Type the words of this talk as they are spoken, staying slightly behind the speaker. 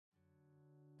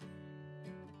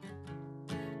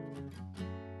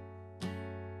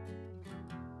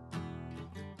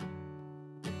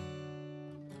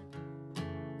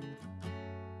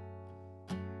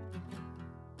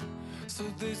So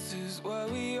this is where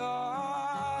we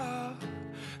are.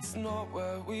 It's not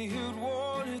where we had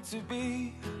wanted to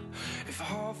be. If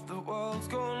half the world's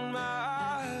gone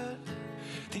mad,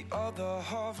 the other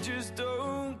half just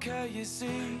don't care, you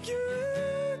see.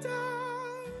 You die.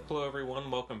 Hello everyone,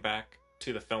 welcome back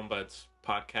to the Film Buds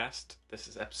podcast. This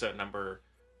is episode number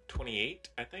 28,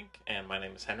 I think, and my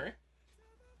name is Henry.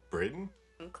 Braden?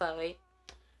 I'm Chloe.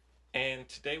 And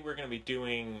today we're going to be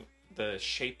doing The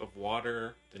Shape of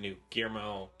Water, the new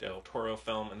Guillermo del Toro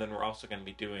film, and then we're also going to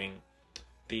be doing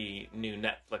the new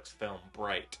Netflix film,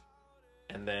 Bright.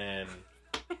 And then...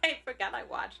 I forgot I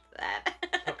watched that.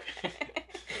 Okay.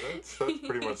 That's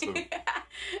pretty much the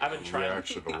I've been trying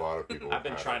reaction a lot of people I've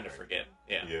been have, trying to I think. forget,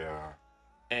 yeah. Yeah.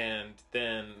 And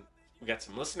then we got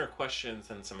some listener questions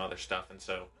and some other stuff, and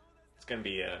so it's going to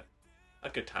be a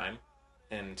good time.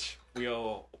 And we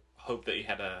all hope that you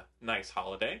had a nice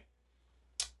holiday.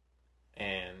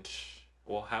 And,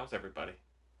 well, how's everybody?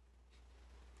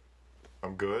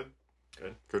 I'm good.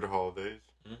 Good. Good holidays.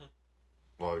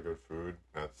 Mm-hmm. A lot of good food.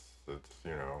 That's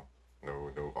you know,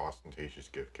 no ostentatious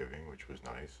gift giving, which was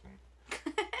nice.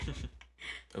 And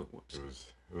Oh, whoops.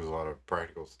 it was a lot of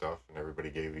practical stuff, and everybody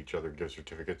gave each other gift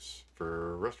certificates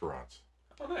for restaurants.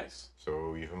 Oh, nice.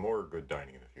 So even more good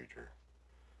dining in the future.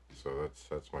 So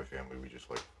that's my family. We just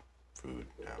like food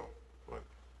now, but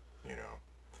you know,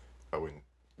 I wouldn't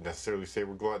necessarily say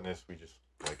we're gluttonous. We just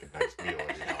like a nice meal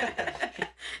every now and again.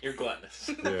 You're gluttonous.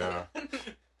 Yeah,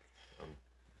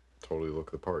 totally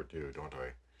look the part too, don't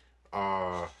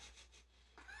I?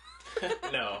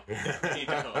 No, you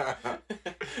don't.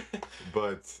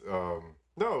 But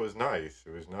no, it was nice.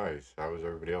 It was nice. How was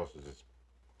everybody else's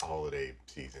holiday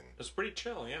season? It was pretty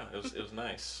chill, yeah. It was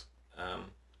nice.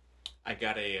 I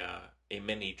got a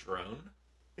mini drone.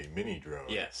 A mini drone.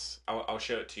 Yes, I'll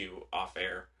show it to you off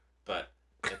air, but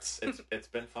it's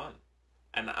been fun,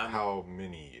 and How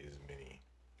mini is mini?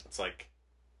 it's like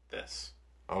this,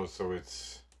 Oh, so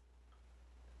it's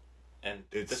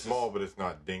this small, is, but it's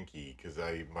not dinky. Because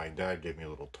my dad gave me a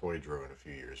little toy drone a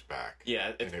few years back.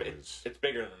 yeah, and it was it's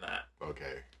bigger than that.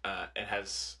 okay. It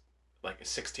has like a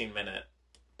 16-minute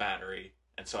battery,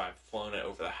 and so I've flown it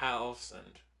over the house,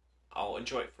 and I'll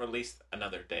enjoy it for at least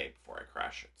another day before I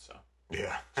crash it. So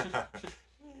Yeah.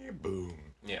 Boom.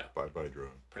 yeah, Bye bye drone.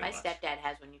 pretty My much. stepdad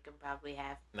has one you can probably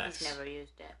have. Nice. He's never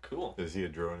used it. Cool. Is he a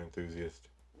drone enthusiast?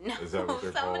 No, Is that what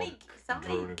they're somebody called?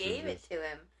 Drone gave it enthusiast? to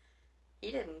him.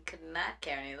 He could not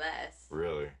care any less.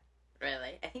 Really?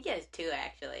 Really. I think he has two,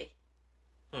 actually.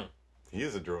 He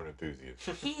is a drone enthusiast,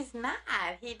 He's not.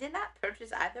 He did not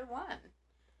purchase either one.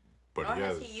 but Nor he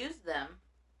has. has he used them.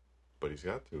 But he's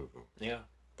got two of them. Yeah,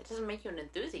 That doesn't make you an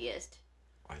enthusiast.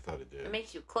 I thought it did. It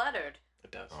makes you cluttered.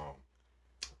 it does. Oh,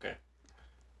 Okay.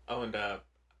 Oh,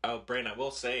 and Brain, I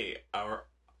will say,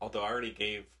 although I already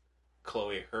gave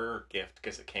Chloe her gift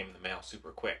because it came in the mail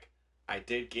super quick, I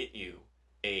did get you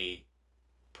a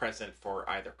present for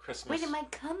either Christmas. Wait, it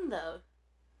might come, though.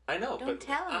 I know, Don't but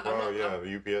tell him. well, yeah.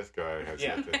 The UPS guy has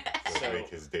Yeah. yet to So, make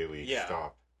his daily yeah.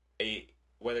 stop.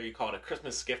 Whether you call it a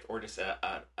Christmas gift or just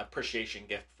a appreciation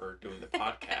gift for doing the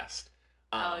podcast.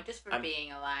 Just for I'm-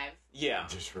 being alive. Yeah.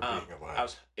 Just for being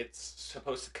alive. It's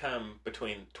supposed to come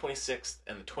between 26th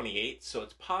and the 28th, so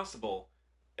it's possible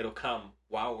it'll come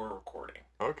while we're recording.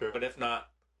 Okay. But if not,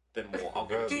 then I'll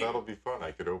give it to you. That'll be fun.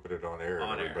 I could open it on air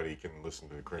On and air. everybody can listen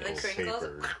to the crinkles crinkles?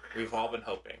 paper. We've all been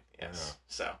hoping, yes.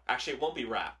 So, actually, it won't be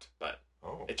wrapped, but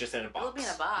Oh. it's just in a box. It'll be in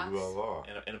a box. Ooh la la.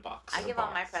 In a box. I in a give all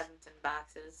my box. presents in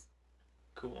boxes.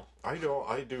 Cool. I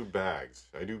do bags.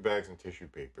 I do bags and tissue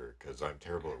paper because I'm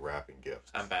terrible at wrapping gifts.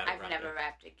 I'm bad at I've wrapping. never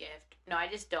wrapped a gift. No, I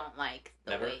just don't like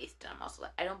the Never? waste. I'm also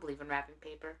I don't believe in wrapping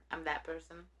paper. I'm that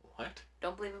person. What?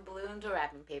 Don't believe in balloons or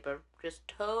wrapping paper. Just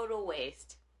total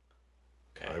waste.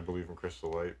 Okay. I believe in Crystal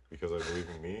Light because I believe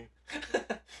in me.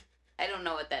 I don't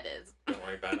know what that is. Don't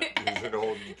worry about it. It was an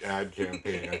old ad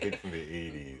campaign, I think from the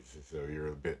 80s, so you're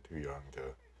a bit too young to...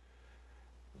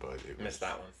 But it was... Missed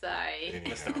that one. Sorry.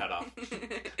 Missed the cutoff.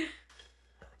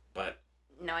 But,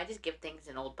 No, I just give things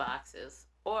in old boxes.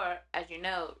 Or, as you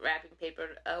know, wrapping paper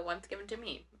once given to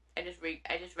me. I just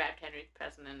wrapped Henry's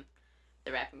present in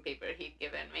the wrapping paper he'd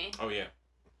given me. oh yeah.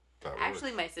 that works.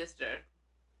 Actually, my sister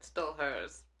stole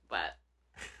hers, but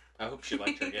I hope she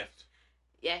liked your gift.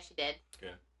 yeah, she did.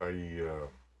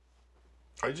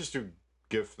 I just do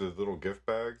the little gift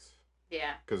bags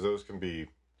Yeah. because those can be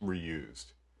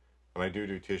reused. And I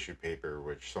do tissue paper,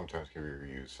 which sometimes can be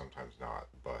reused, sometimes not.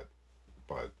 But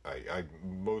I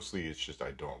mostly it's just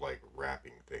I don't like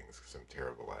wrapping things because I'm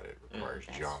terrible at it. It requires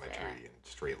That's geometry fair. and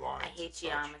straight lines. I and hate such.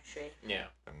 geometry. Yeah.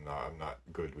 I'm not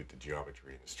good with the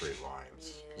geometry and the straight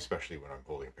lines, Yeah. especially when I'm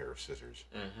holding a pair of scissors.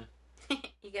 Mm-hmm.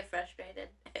 You get frustrated.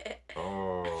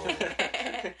 Oh.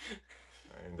 I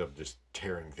end up just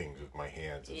tearing things with my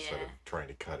hands instead Yeah. of trying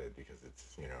to cut it because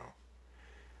it's,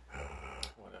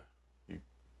 What a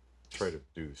try to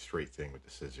do the straight thing with the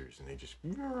scissors and they just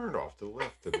off to the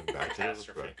left and then back to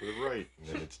the right. And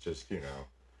then it's just,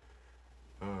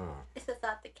 It's the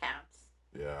thought that counts.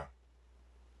 yeah.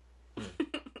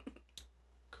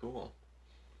 cool.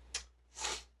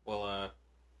 Well,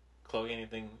 Chloe,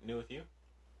 anything new with you?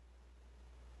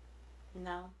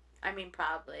 No. I mean,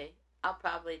 probably. I'll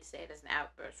probably say it as an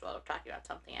outburst while we're talking about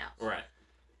something else. Right.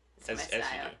 It's As my you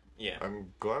style. do. Yeah.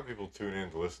 I'm glad people tune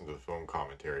in to listen to the film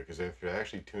commentary because if you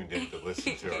actually tuned in to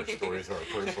listen to our stories or our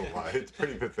personal life, it's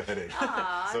pretty pathetic.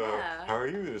 Aw, So, no. how are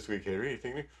you this week, Henry?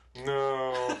 Anything new?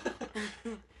 No.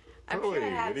 I'm Chloe, sure I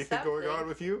have anything going something. on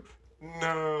with you?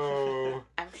 No.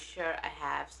 I'm sure I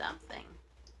have something.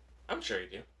 I'm sure you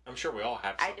do. I'm sure we all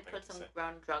have I something had to put some say.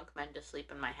 grown drunk men to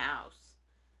sleep in my house.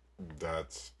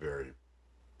 That's very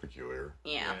peculiar.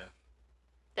 Yeah.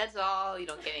 That's all. You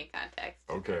don't get any context.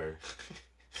 Okay.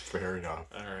 Fair enough.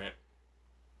 All right.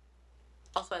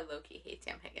 Also, I low-key hate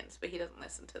Sam Higgins, but he doesn't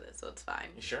listen to this, so it's fine.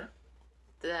 You sure?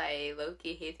 Did I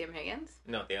low-key hate Sam Higgins?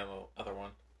 No, the other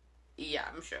one. Yeah,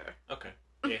 I'm sure. Okay.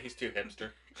 Yeah, he's too hipster.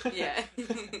 Yeah.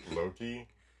 Loki?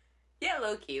 Yeah,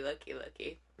 low-key.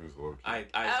 Who's Loki?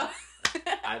 Oh.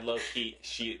 I low key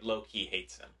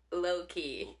hates him.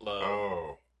 Low-key. Low.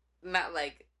 Oh, Not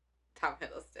like Tom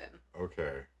Hiddleston.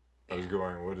 okay. I was Yeah.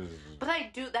 going, what is... But I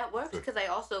do, that works because I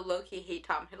also low-key hate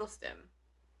Tom Hiddleston.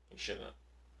 He shouldn't.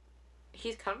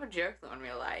 He's kind of a jerk, though, in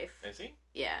real life. Is he?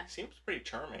 Yeah. Seems pretty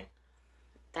charming.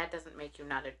 That doesn't make you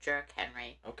not a jerk,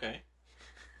 Henry. Okay.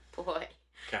 Boy.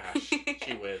 Gosh,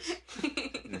 gee whiz.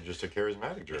 You're just a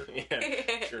charismatic jerk.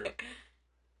 Yeah, true.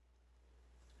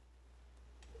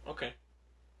 Okay.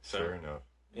 So, Fair enough.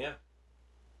 yeah.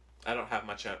 I don't have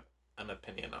much an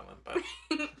opinion on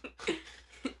him,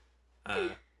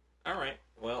 but... all right.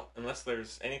 Well, unless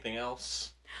there's anything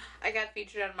else, I got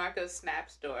featured on Marco's Snap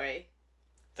story.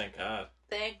 thank God.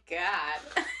 Thank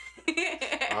God.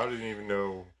 I didn't even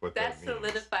know what That that means.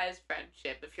 solidifies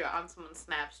friendship if you're on someone's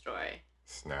Snap story.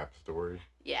 Snap story?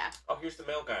 Yeah. Oh, here's the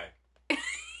mail guy.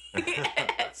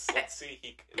 Let's see.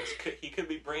 He could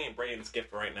be bringing Brayden's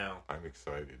gift right now. I'm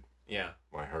excited. Yeah.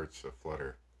 My heart's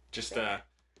aflutter. Just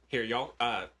here, y'all.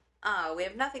 Oh, we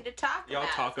have nothing to talk Y'all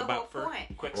about. talk That's about the for whole a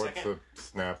point. quick What's second. the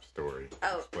Snap story?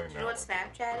 Oh, Explain do you know what one.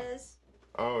 Snapchat is?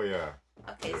 Oh, yeah.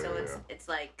 Okay, Yeah, so yeah. it's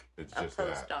like It's a just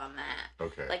post that. on that.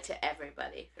 Okay. Like to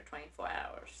everybody for 24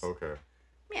 hours. Okay.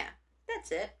 Yeah,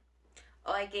 that's it.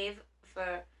 Oh, I gave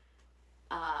for,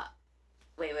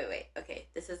 wait. Okay,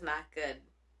 this is not good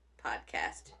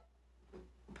podcastery.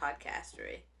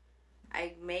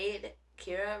 I made,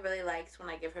 Kira really likes when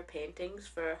I give her paintings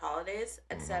for holidays,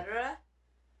 etc.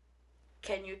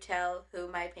 Can you tell who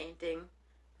my painting,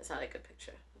 that's not a good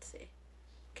picture, let's see.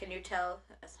 Can you tell,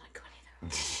 that's not good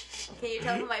either. Can you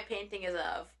tell who my painting is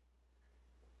of?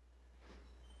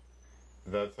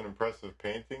 That's an impressive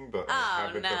painting, but Oh,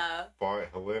 habit no. by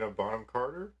Helena Bonham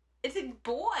Carter? It's a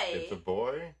boy! It's a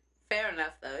boy? Fair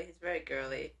enough, though. He's very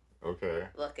girly Okay.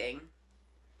 looking.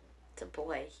 It's a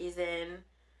boy. He's in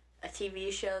a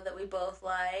TV show that we both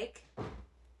like.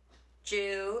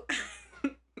 Jew.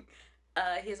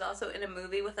 He's also in a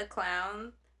movie with a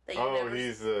clown that you Oh, never...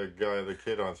 he's the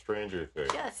kid on Stranger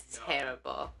Things. Just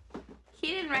terrible. He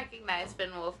didn't recognize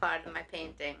Finn Wolfhard in my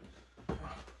painting. Great,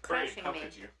 Crushing how me.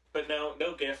 could you? But no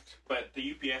gift. But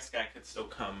the UPS guy could still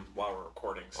come while we're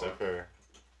recording. So Okay.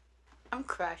 I'm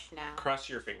crushed now. cross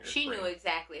your fingers. She knew Brayden.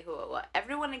 exactly who it was.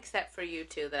 Everyone except for you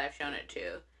two that I've shown it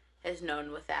to has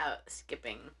known without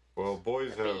skipping. Well,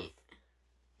 boys A have beat.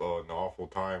 an awful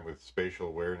time with spatial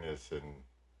awareness and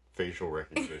facial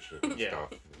recognition and Yeah.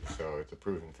 stuff. So it's a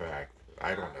proven fact.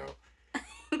 I don't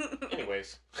know.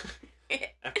 Anyways,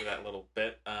 after that little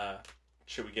bit,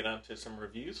 should we get on to some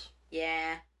reviews?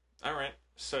 Yeah. All right.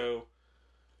 So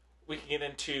we can get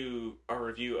into our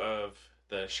review of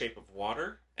The Shape of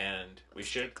Water, and we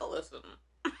should Go listen.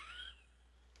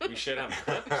 have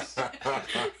clips.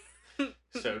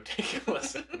 So take a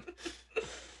listen.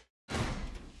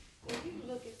 If you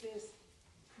look at this,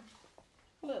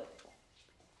 look.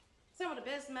 Some of the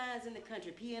best minds in the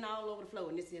country peeing all over the floor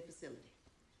in this here facility.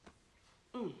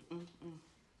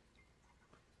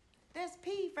 There's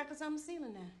pee freckles on the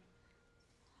ceiling now.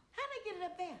 How they get it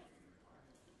up there?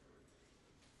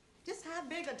 Just how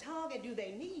big a target do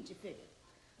they need, you figure?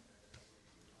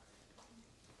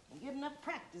 You get enough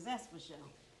practice, that's for sure.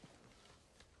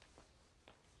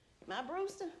 My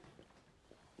Brewster,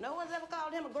 no one's ever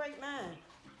called him a great mind,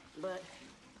 but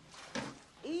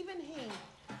even he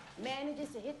manages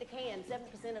to hit the can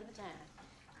 7% of the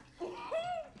time.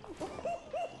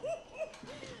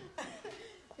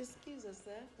 Excuse us,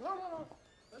 sir. No.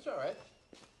 That's all right.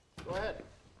 Go ahead.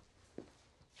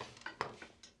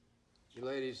 You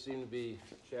ladies seem to be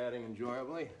chatting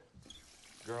enjoyably.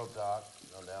 Girl talk,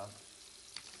 no doubt.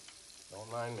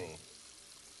 Don't mind me.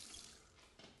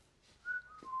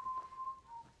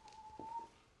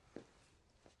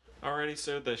 Alrighty,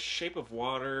 so The Shape of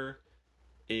Water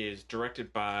is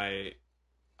directed by...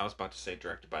 I was about to say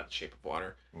directed by The Shape of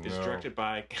Water. It's No. directed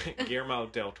by Guillermo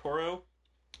del Toro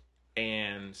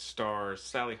and stars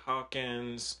Sally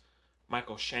Hawkins,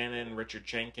 Michael Shannon, Richard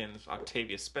Jenkins,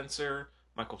 Octavia Spencer,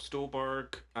 Michael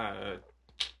Stuhlbarg,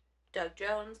 Doug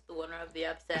Jones, the winner of the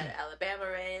upset Alabama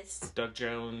race. Doug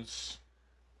Jones.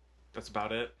 That's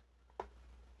about it.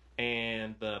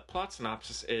 And the plot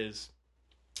synopsis is,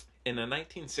 in a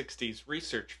 1960s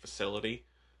research facility,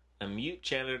 a mute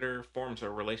janitor forms a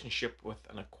relationship with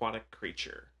an aquatic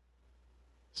creature.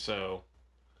 So,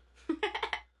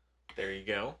 there you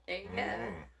go. There you go.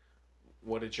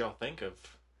 What did y'all think of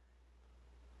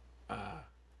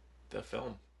the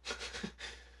film?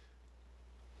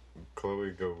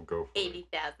 Chloe, go for it.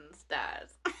 80,000 stars.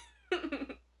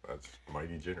 That's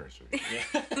mighty generous of you.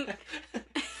 Yeah.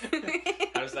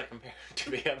 How does that compare to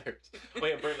the others?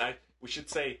 Wait, Brent, we should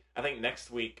say, I think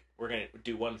next week we're going to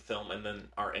do one film and then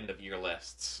our end of year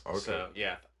lists. Okay. So,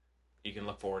 yeah, you can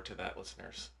look forward to that,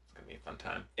 listeners. It's going to be a fun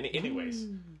time. Anyways,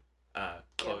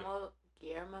 Chloe.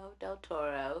 Guillermo del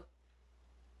Toro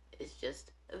is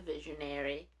just a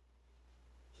visionary.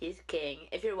 He's king.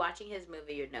 If you're watching his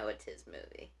movie, you know it's his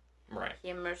movie. Right. He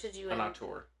immerses you An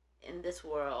auteur. in this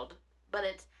world. But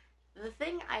it's the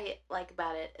thing I like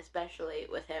about it, especially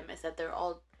with him, is that they're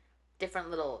all different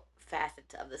little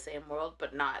facets of the same world,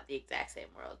 but not the exact same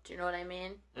world. Do you know what I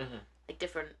mean? Mm-hmm. Like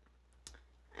different.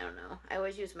 I don't know. I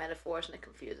always use metaphors and it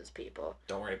confuses people.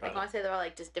 Don't worry Like about when I it. say they're all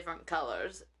like just different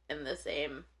colors in the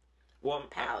same Well,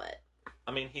 palette.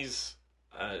 I mean, he's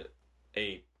a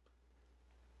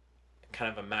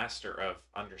kind of a master of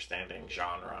understanding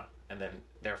genre, and then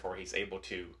therefore he's able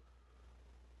to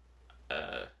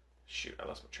shoot, I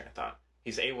lost my train of thought.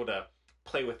 He's able to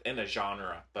play within a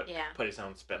genre, but Yeah. put his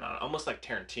own spin on it, almost like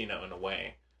Tarantino in a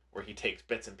way, where he takes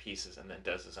bits and pieces and then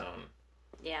does his own,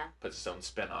 Yeah. puts his own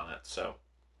spin on it. So,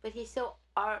 But he's so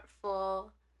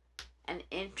artful and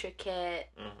intricate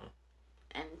mhm.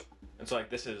 and And so like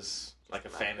this is like a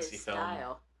love fantasy his film.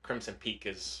 style. Crimson Peak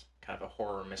is kind of a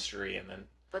horror mystery, and then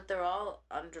But they're all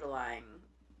underlying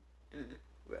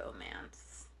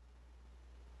romance.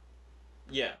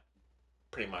 yeah,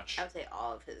 pretty much. I would say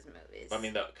all of his movies. I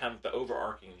mean, the kind of the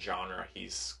overarching genre,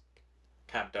 he's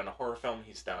kind of done a horror film.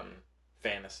 He's done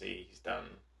fantasy. He's done,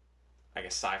 I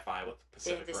guess, sci-fi with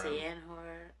Pacific fantasy Rim. and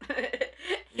horror.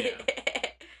 Yeah.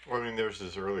 Well, I mean, there's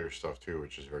his earlier stuff too,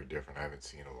 which is very different. I haven't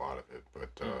seen a lot of it, but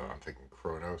I'm thinking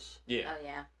Kronos, Yeah, Oh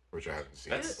yeah. which I haven't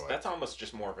seen. that's but, that's almost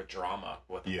just more of a drama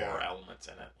with Yeah. horror elements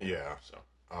in it. Yeah. So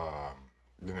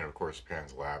then of course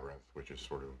Pan's Labyrinth, which is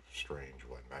sort of strange,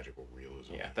 what magical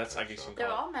realism. Yeah, that's, I type guess, stuff. They're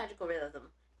all magical realism.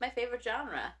 My favorite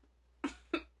genre.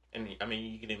 and I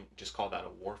mean, you can even just call that a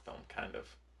war film, kind of,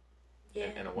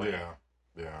 Yeah. in a way.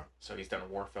 Yeah. So he's done a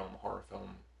war film, horror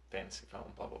film, fantasy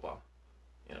film, blah blah blah.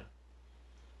 You know.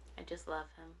 I just love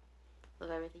him.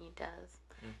 Love everything he does.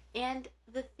 Mm. And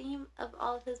the theme of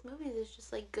all of his movies is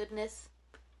just like goodness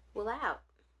without.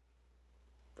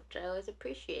 Which I always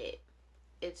appreciate.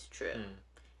 It's true. Mm.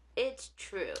 It's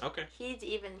true. Okay. He's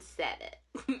even said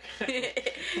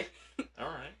it. All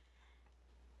right.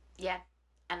 Yeah.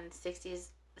 And the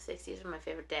 60s are my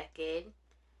favorite decade.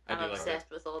 I I'm do like obsessed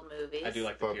with old movies. I do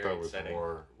like I the thought that period was setting.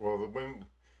 more. Well, when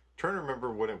trying to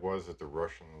remember when it was that the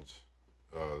Russians,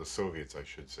 the Soviets, I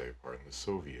should say, pardon, the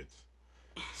Soviets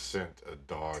sent a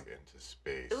dog into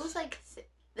space. It was like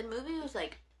the movie was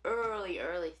like early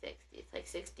 60s, like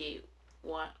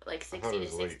 61, like I 60 thought it to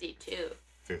was late 62.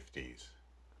 50s.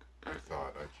 I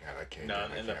thought I can't. No, I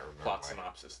in can't the remember plot my-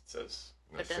 synopsis it says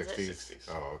The But does it? 60s.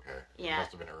 Oh, okay. Yeah. It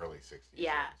must have been early 60s.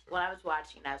 Yeah, then, so- when I was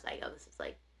watching it, I was like, oh, this is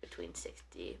like between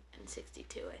 60 and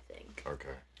 62, I think.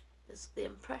 Okay. This is the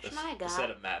impression the, I the got.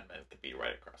 set of Mad Men could be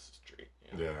right across the street.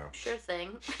 You know? Yeah. Sure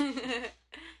thing.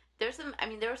 There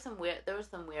were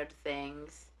some weird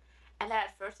things. And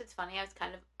at first, it's funny, I was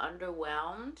kind of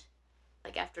underwhelmed.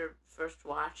 Like, after first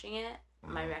watching it,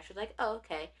 my reaction was like, oh,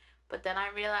 okay. But then I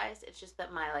realized it's just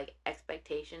that my, like,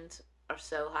 expectations are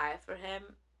so high for him.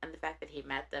 And the fact that he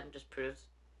met them just proves,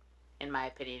 in my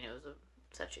opinion, it was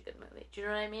such a good movie. Do you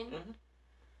know what I mean? Mhm.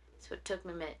 So it took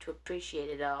me a minute to appreciate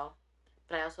it all.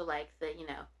 But I also like the,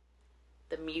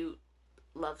 the mute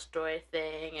love story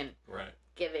thing and Right.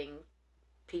 giving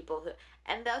people who.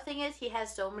 And the other thing is, he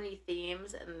has so many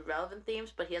themes and relevant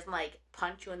themes, but he doesn't like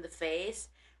punch you in the face,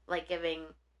 like giving,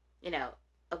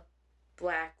 a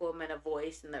black woman a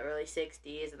voice in the early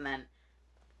 '60s, and then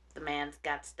the man's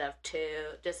got stuff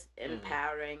too. Just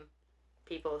empowering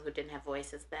people who didn't have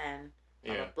voices then.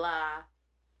 Blah blah blah.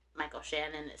 Michael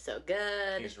Shannon is so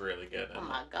good. He's really good. Oh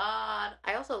my god!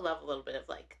 I also love a little bit of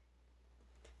like.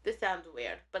 This sounds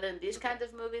weird, but in these kinds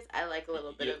of movies, I like a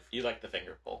little bit of. You like the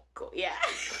finger pull. Cool. Yeah.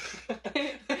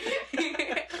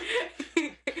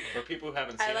 For people who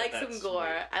haven't seen I like it, some gore.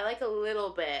 Sweet. I like a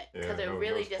little bit because it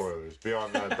really no spoilers.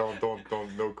 Beyond that,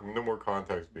 no more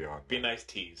context beyond. Be a that. nice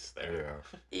tease there.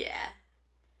 Yeah.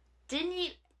 Didn't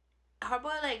eat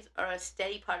hard-boiled eggs are a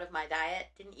steady part of my diet.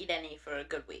 Didn't eat any for a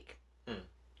good week.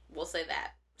 We'll say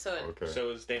that. So Okay. So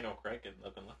is Daniel Craig in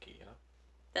Living Lucky,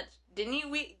 that's didn't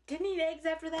eat eggs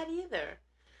after that either.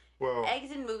 Well,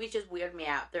 Eggs in movies just weird me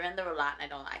out. They're in there a lot, and I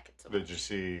don't like it so much. did you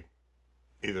see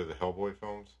either the Hellboy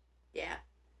films? Yeah.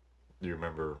 Do you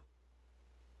remember?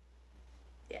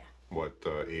 Yeah. What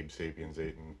Abe Sapiens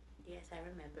ate and Yes, I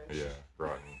remember. yeah,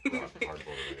 rotten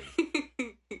hard-boiled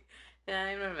eggs.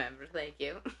 I remember. Thank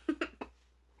you.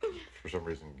 For some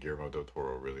reason, Guillermo del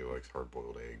Toro really likes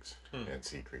hard-boiled eggs and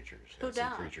sea creatures. Who And sea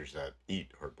don't? creatures that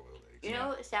eat hard-boiled eggs. You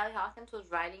know, Sally Hawkins was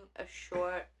writing a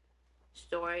short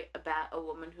story about a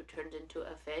woman who turned into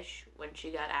a fish when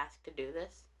she got asked to do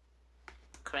this.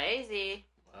 Crazy.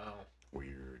 Wow.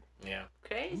 Weird. Yeah.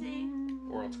 Crazy.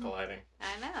 Worlds colliding.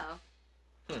 I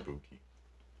know. Spooky.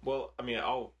 Well, I mean,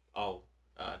 I'll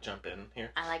jump in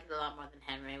here. I liked it a lot more than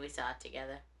Henry. We saw it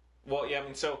together. Well, yeah, I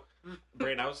mean, so,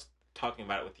 Brain, I was talking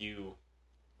about it with you.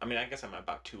 I mean, I guess I'm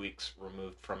about 2 weeks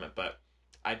removed from it, but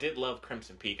I did love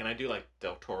Crimson Peak, and I do like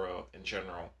Del Toro in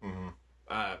general. Mm-hmm.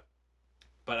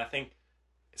 But I think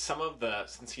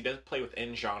since he does play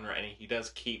within genre, and he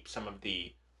does keep some of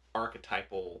the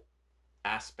archetypal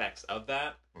aspects of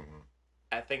that,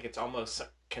 I think it's almost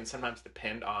can sometimes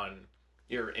depend on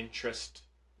your interest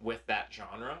with that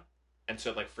genre. And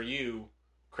so, like, for you,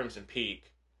 Crimson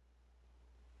Peak,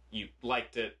 you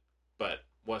liked it, but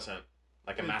wasn't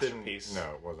like a masterpiece.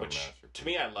 No, it wasn't which, a masterpiece. to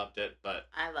me, I loved it, but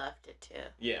I loved it too.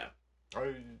 yeah.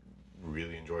 I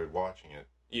really enjoyed watching it,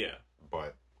 Yeah.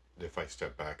 but if I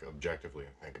step back objectively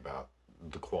and think about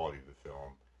the quality of the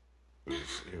film,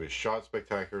 it was shot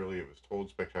spectacularly, it was told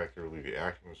spectacularly, the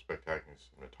acting was spectacular,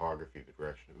 cinematography, the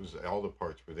direction, it was all the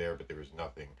parts were there, but there was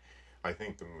nothing. I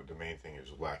think the main thing is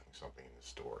lacking something in the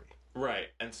story. Right,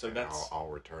 and so that's... I'll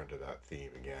return to that theme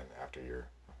again after your...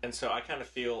 And so I kind of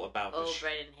feel about Oh,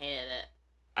 Brayden hated it.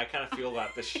 I kind of feel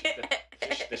about the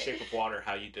Shape of Water,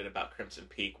 how you did about Crimson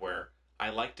Peak, where I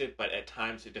liked it, but at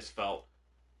times it just felt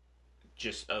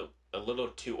just a little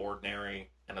too ordinary,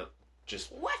 and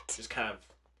just kind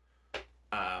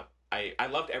of... I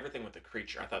loved everything with the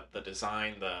creature. I thought the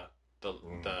design,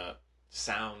 the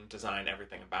sound design,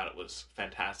 everything about it was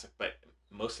fantastic, but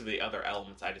most of the other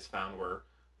elements I just found were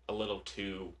a little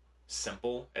too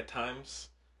simple at times.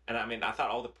 And I mean, I thought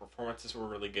all the performances were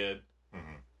really good,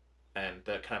 and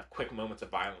the kind of quick moments of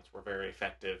violence were very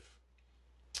effective,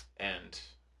 and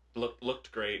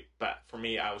looked great. But for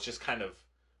me, I was just kind of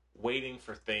waiting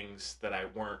for things that I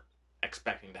weren't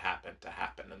expecting to happen,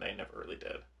 and they never really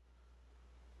did.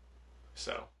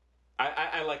 So,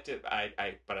 I liked it, but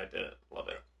I didn't love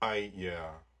it.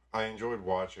 I enjoyed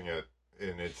watching it,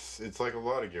 and it's like a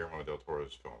lot of Guillermo del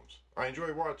Toro's films. I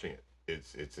enjoy watching it.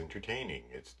 It's entertaining.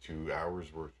 It's 2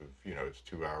 hours worth of it's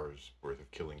 2 hours worth of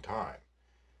killing time.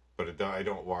 But I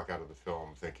don't walk out of the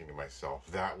film thinking to myself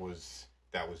that was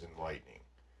enlightening.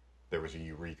 There was a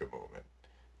eureka moment.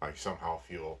 I somehow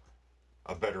feel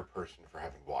a better person for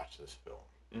having watched this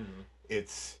film.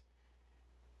 It's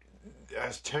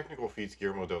as technical feats,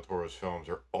 Guillermo del Toro's films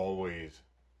are always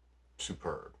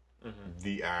superb.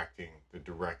 The acting, the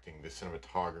directing, the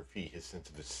cinematography, his sense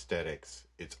of aesthetics,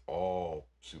 it's all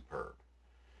superb.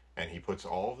 And he puts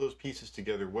all of those pieces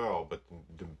together well, but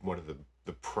one of the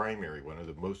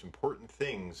most important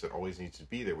things that always needs to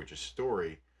be there, which is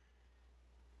story,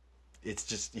 he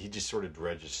just sort of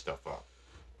dredges stuff up.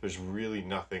 There's really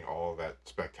nothing all that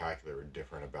spectacular or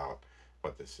different about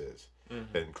what this is.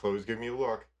 And Chloe's giving me a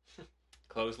look.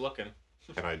 Chloe's looking.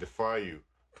 And I defy you.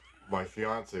 My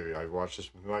fiance, I watched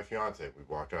this with my fiance. We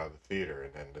walked out of the theater,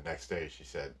 and then the next day she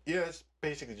said, yeah, it's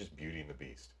basically just Beauty and the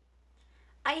Beast.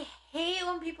 I hate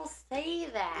when people say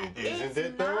that. Isn't It's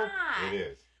it, though? not. It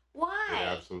is. Why?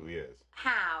 It absolutely is.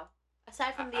 How?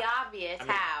 Aside from the obvious, I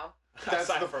mean, how? That's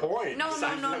Aside the from- point. No, no,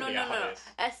 Aside no, from no, the no, no. holidays.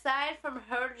 Aside from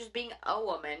her just being a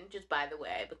woman, just by the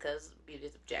way, because beauty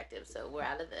is objective, so we're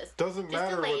out of this. Doesn't Just a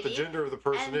matter what the lady, gender of the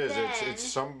person and is. then- It's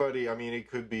somebody. I mean, it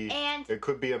could be And-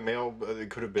 a male. It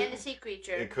could have been And a sea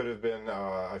creature. It could have been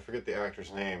I forget the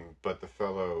actor's name, but the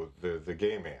fellow, the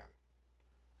gay man,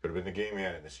 could have been the gay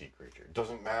man and the sea creature. It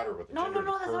doesn't matter what the No, gender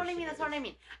no, no, of the that's what I person mean, that's what I is.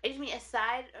 mean. I just mean,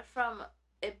 aside from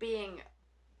it being...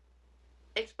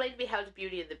 Explain to me how it's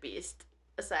Beauty and the Beast,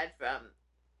 aside from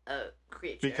a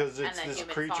creature. Because it's and a this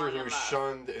human creature falling in who's love.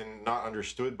 shunned and not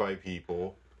understood by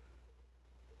people.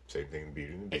 Same thing in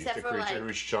Beauty and the Beast. Except A for, creature like-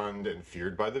 who's shunned and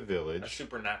feared by the A village.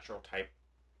 supernatural type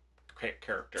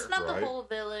character. It's not Right. the whole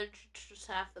village, it's just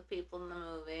half the people in the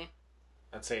movie.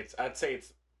 I'd say it's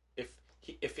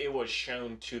if it was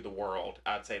shown to the world,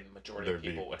 I'd say the majority There'd of be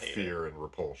people would hate fear and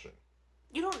repulsion,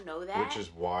 You don't know that. which is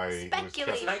why it was it.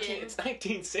 Speculation. It's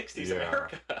 1960s Yeah.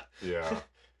 America. Yeah,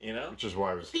 You know? which is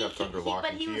why it was kept under lock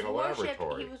but and he key was in a worshipped.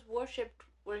 laboratory. He was worshipped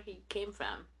where he came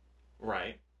from.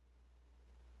 Right.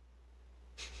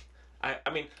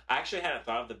 I mean, I actually hadn't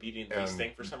thought of the Beauty and the Beast And-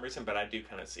 thing for some reason, but I do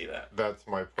kind of see that. That's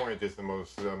my point. Is the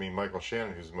most. I mean, Michael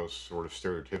Shannon, who's the most sort of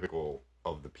stereotypical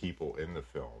of the people in the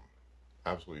film,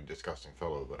 absolutely disgusting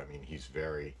fellow. But I mean, he's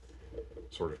very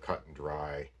sort of cut and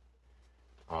dry.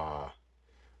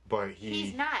 But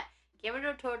He's not. Guillermo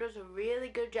del Toro does a really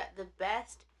good job. The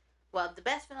best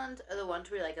villains are the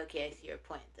ones where you're like, okay, I see your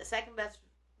point. The second best,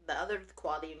 the other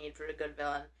quality you need for a good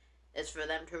villain is for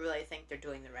them to really think they're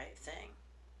doing the right thing.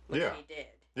 Which Yeah. he did.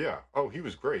 Yeah. Oh, he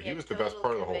was great. He had was the best total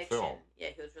part of the whole conviction. film. Yeah,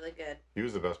 he was really good. He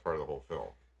was the best part of the whole film.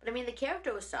 But I mean, the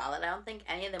character was solid. I don't think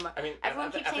any of them are. I mean, Everyone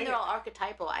I keeps think saying they're all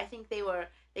archetypal. I think they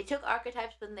took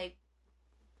archetypes, but then they,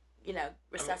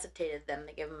 resuscitated them.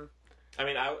 They give them. I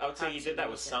mean, I would say he Parts did that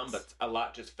and with some, but regions. a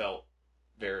lot just felt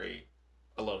a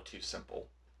little too simple.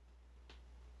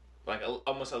 Like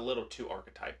almost a little too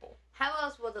archetypal. How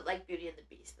else was it like Beauty and the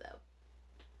Beast, though?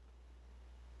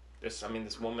 This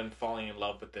woman falling in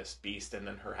love with this beast and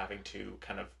then her having to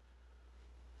kind of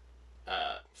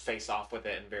face off with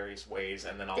it in various ways,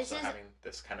 and then also having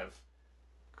this kind of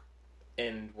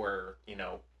end where, in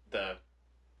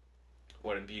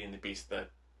Beauty and the Beast,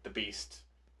 the beast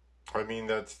I mean,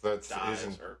 that's dies,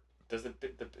 isn't or does the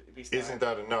beast die? isn't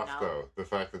that enough No. though? The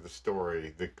fact that the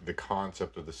story, the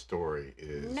concept of the story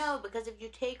is No, because if you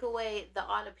take away the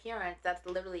odd appearance, that's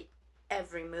literally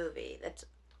every movie. That's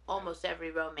almost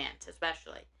every romance,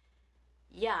 especially.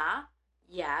 Yeah,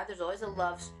 there's always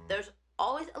there's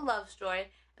always a love story,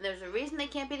 and there's a reason they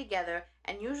can't be together,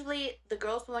 and usually the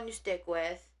girl's the one you stick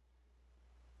with,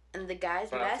 and the guy's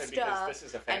But I would say messed because up this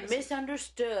is a and fantasy.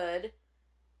 misunderstood,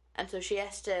 and so she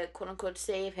has to, quote unquote,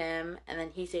 save him, and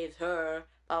then he saves her,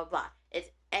 blah, blah, blah. It's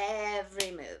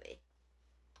every movie.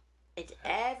 It's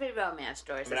every romance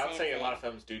story. It's I mean, I the would same say a thing. lot of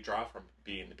films do draw from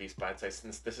Beauty and the Beast, but I'd say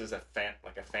since this is a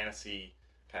fantasy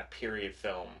kind of period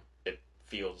film, it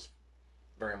feels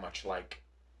very much like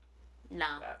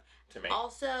No. that to me.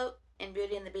 Also, in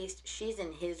Beauty and the Beast, she's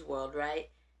in his world, right?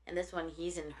 And this one,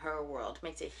 he's in her world.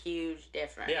 Makes a huge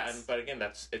difference. Yeah, but again,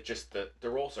 that's it. Just the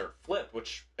roles are flipped,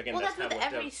 which again, well, that's that's kind with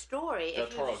of what every story. Del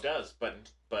If you Toro just- does.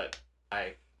 But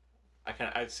I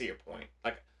see your point.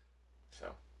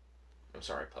 So I'm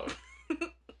sorry, Chloe.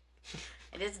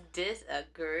 I just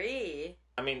disagree.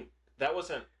 I mean, that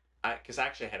wasn't because I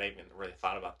hadn't even really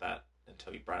thought about that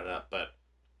until you brought it up. But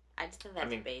I just think that's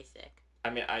mean, basic.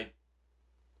 I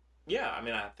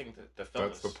think that the film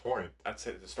that's is. the point. I'd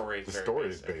say the story is The very story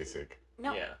basic. is basic.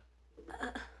 No. Yeah.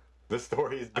 The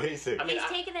story is basic. I mean, He's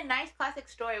taken a nice classic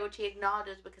story, which he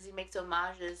acknowledges because he makes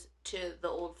homages to the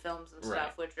old films and stuff,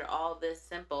 Right. which are all this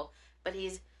simple. But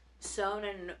he's sewn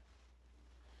in.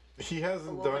 He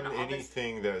hasn't woman, done all this-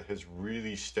 anything that has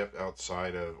really stepped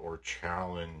outside of or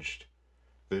challenged.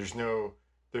 There's no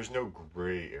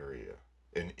gray area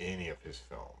in any of his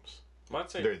films. I'd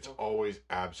say It's always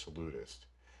absolutist.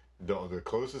 The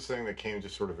closest thing that came to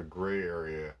sort of a gray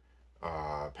area,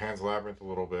 Pan's Labyrinth a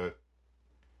little bit,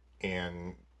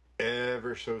 and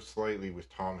ever so slightly with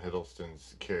Tom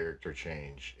Hiddleston's character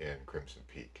change in Crimson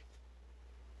Peak.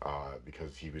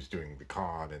 Because he was doing the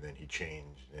con and then he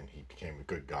changed and he became a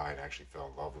good guy and actually fell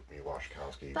in love with Mia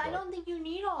Wasikowska. But I don't think you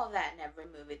need all of that in every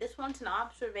movie. This one's an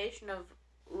observation of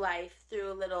life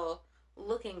through a little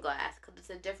looking glass because it's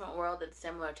a different world that's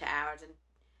similar to ours and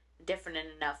different in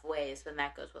enough ways. When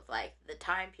that goes with like the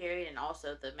time period and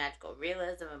also the magical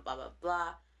realism and blah blah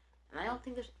blah. And I don't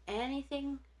think there's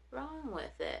anything wrong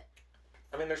with it.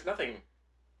 I mean, there's nothing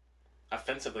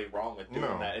offensively wrong with doing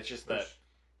No, that. It's just that,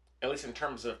 at least in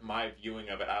terms of my viewing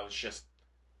of it, I was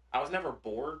never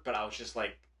bored, but I was just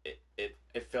like,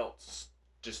 it felt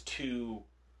just too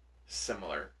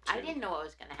similar. To, I didn't know what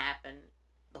was gonna happen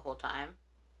the whole time.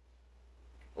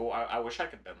 Oh, I wish I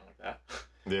could have been like that.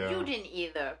 Yeah. You didn't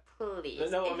either. Please.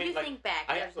 No, if I mean, you like, think back,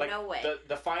 there's no way.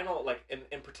 The final, like,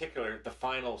 in particular, the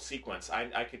final sequence,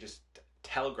 I could just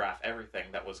telegraph everything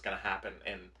that was going to happen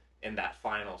in that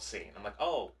final scene. I'm like,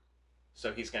 oh,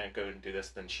 so he's going to go and do this,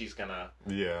 then she's going to,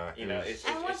 Yeah. you know, it's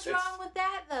and what's wrong with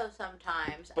that, though,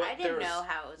 sometimes? But I didn't know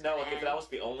how it was no, going to if end. that was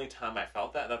the only time I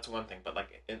felt that, that's one thing. But,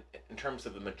 like, in terms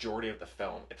of the majority of the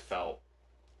film, it felt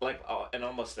like and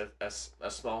almost a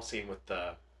small scene with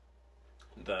the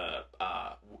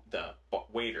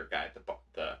waiter guy,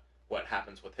 the what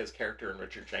happens with his character and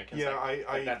Richard Jenkins. Yeah,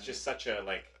 like, that's just such a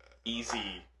like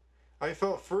easy I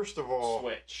felt, first of all,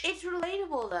 switch. It's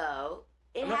relatable, though.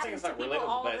 It I'm not saying happens it's to not people relatable,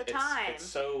 all but the time. it's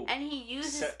so and he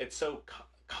uses... it's so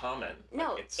common.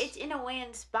 No, Like, it's in a way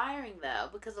inspiring, though,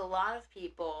 because a lot of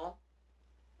people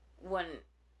wouldn't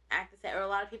act the same, or a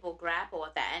lot of people grapple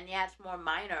with that. And yeah, it's more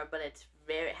minor, but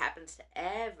it happens to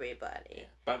everybody. Yeah.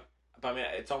 But I mean,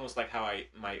 it's almost like how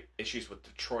my issues with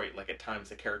Detroit. Like, at times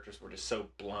the characters were just so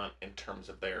blunt in terms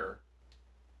of their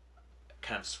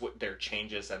kind of their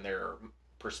changes and their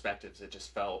perspectives. It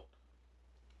just felt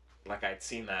like I'd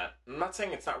seen that. I'm not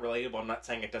saying it's not relatable. I'm not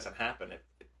saying it doesn't happen.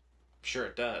 Sure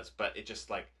it does, but it just,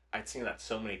 like, I'd seen that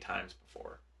so many times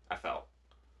before. I felt.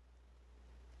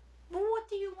 Well, what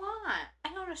do you want? I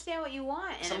don't understand what you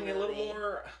want in Something a a movie. little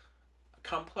more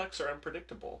complex or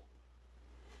unpredictable.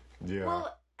 yeah.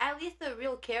 Well, at least the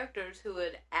real characters who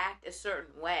would act a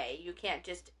certain way, you can't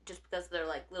just because they're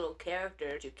like little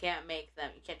characters, you can't make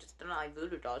them. You can't just, they're not like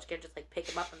voodoo dolls. You can't just like pick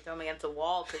them up and throw them against a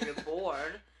wall because you're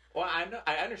bored. Well, I know,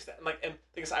 I understand. Like, and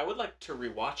because I would like to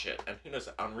rewatch it, and who knows,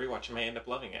 on rewatch I may end up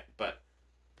loving it. But,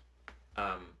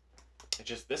 it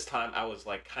just this time I was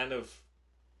like kind of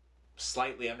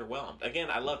slightly underwhelmed. Again,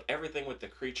 I loved everything with the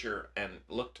creature, and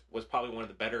was probably one of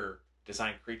the better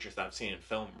designed creatures that I've seen in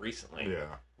film recently. Yeah.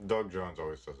 Doug Jones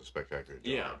always does a spectacular job.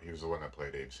 Yeah. He was the one that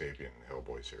played Abe Sapien in the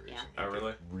Hellboy series. Yeah. And he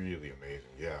did really amazing.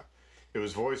 Yeah. It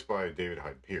was voiced by David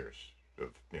Hyde Pierce of,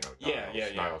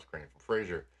 Niles Crane from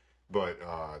Frasier. But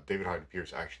David Hyde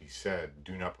Pierce actually said,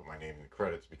 "Do not put my name in the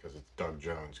credits because it's Doug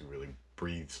Jones who really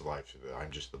breathes life to it.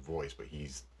 I'm just the voice, but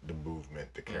he's the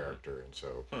movement, the character, and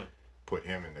so put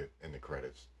him in the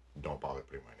credits. Don't bother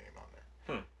putting my name on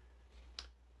there."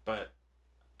 But,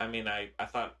 I mean, I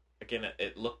thought, again,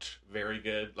 it looked very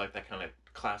good, like that kind of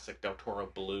classic Del Toro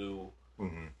blue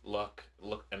look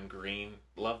and green.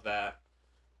 Love that.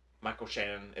 Michael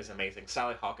Shannon is amazing.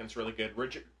 Sally Hawkins really good.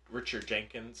 Richard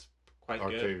Jenkins, quite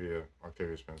good.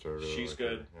 Octavia Spencer. I really She's like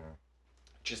good. her, yeah.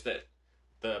 Just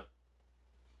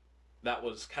that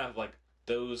was kind of like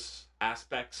those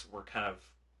aspects were kind of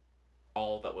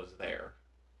all that was there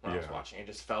when I was watching. It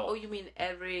just felt. Oh, you mean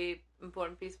every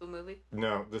important piece of a movie?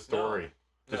 No, the story.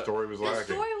 The story was The lacking.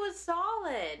 story was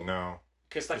solid. No.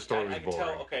 Because The like story I was can tell,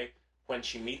 boring. okay, when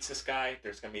she meets this guy,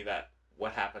 there's gonna be that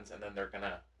what happens, and then they're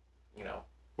gonna, you know.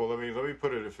 Well, let me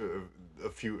put it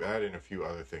add in a few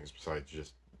other things besides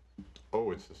just,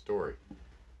 it's the story.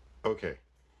 Okay.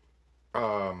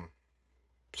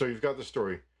 So you've got the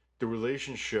story, the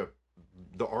relationship,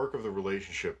 the arc of the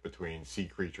relationship between Sea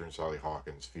Creature and Sally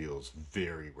Hawkins feels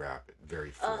very rapid,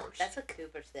 very forced. Oh, that's what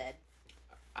Cooper said.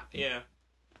 Yeah.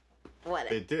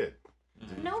 What? It did.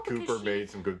 No, because Cooper she- made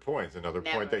some good points. Another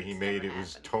Never, point that he it's made, never it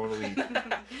was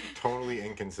happened. totally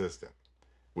inconsistent,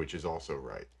 which is also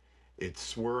right. It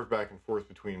swerved back and forth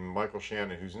between Michael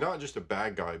Shannon, who's not just a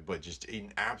bad guy, but just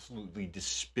an absolutely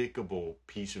despicable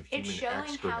piece of human It's showing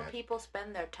excrement. how people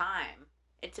spend their time.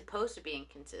 It's supposed to be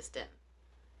inconsistent.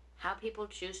 How people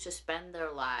choose to spend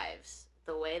their lives,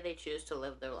 the way they choose to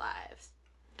live their lives.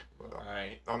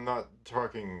 Right. I'm not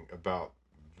talking about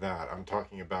that. I'm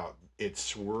talking about it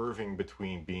swerving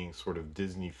between being sort of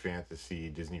Disney fantasy,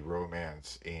 Disney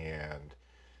romance, and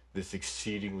this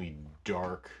exceedingly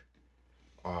dark,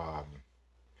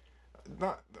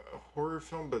 not horror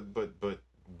film,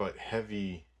 but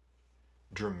heavy,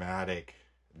 dramatic,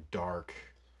 dark,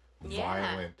 Yeah.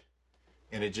 violent,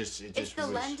 and it just It's the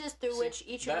was, lenses through which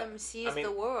each of them sees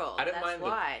the world. I didn't That's mind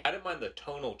why. I didn't mind the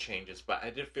tonal changes, but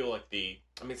I did feel like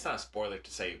it's not a spoiler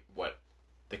to say what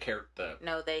the character.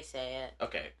 No, they say it.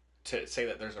 Okay, to say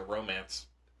that there's a romance.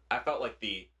 I felt like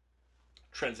the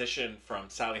transition from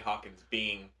Sally Hawkins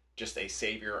being just a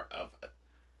savior of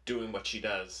doing what she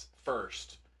does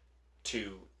first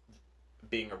to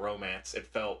being a romance, it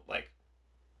felt like,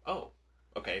 oh,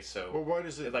 okay, so. Well, why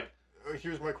does it like?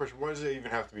 Here's my question: why does it even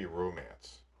have to be a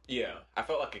romance? Yeah, I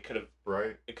felt like it could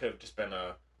have just been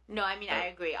a. No, I mean, I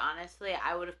agree. Honestly,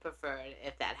 I would have preferred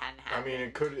if that hadn't I happened. mean,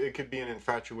 it could be an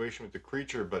infatuation with the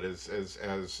creature, but as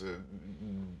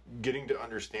getting to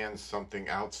understand something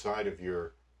outside of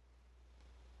your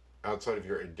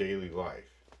daily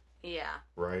life, Yeah.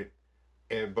 right?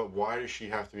 But why does she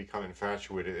have to become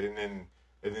infatuated? And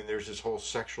then there's this whole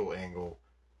sexual angle,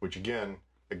 which again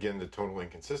the total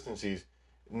inconsistencies.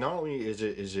 Not only is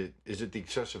it the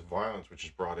excessive violence which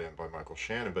is brought in by Michael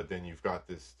Shannon, but then you've got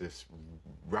this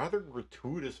rather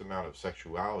gratuitous amount of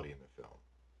sexuality in the film.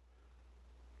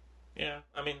 Yeah,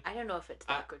 I mean, I don't know if it's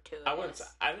that gratuitous.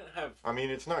 I didn't have. I mean,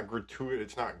 it's not gratuitous,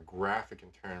 it's not graphic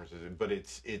in terms of it, but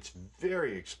it's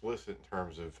very explicit in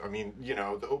terms of, I mean, you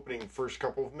know, the opening first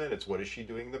couple of minutes, what is she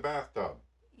doing in the bathtub?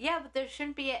 Yeah, but there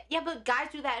shouldn't be yeah, but guys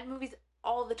do that in movies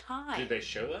all the time. Did they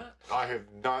show that? I have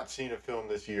not seen a film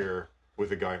this year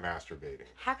with a guy masturbating.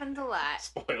 Happens a lot.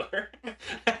 Spoiler.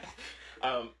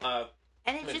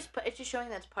 And it's just showing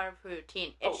that's part of her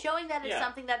routine. It's showing that it's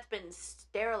something that's been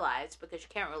sterilized because you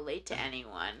can't relate to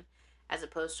anyone, as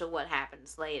opposed to what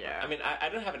happens later. I mean, I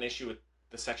don't have an issue with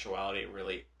the sexuality,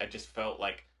 really. I just felt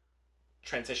like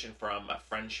transition from a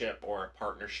friendship or a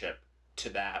partnership to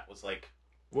that was like,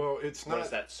 well, it's not. What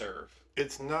does that serve?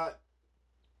 It's not.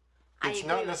 It's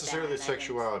not necessarily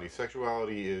sexuality.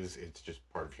 Sexuality it's just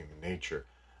part of human nature.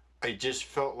 I just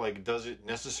felt like, does it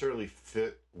necessarily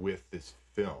fit with this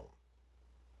film?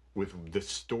 With the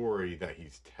story that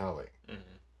he's telling.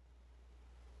 Mm-hmm.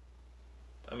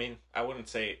 I mean, I wouldn't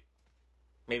say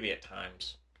maybe at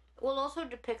times. Well, it also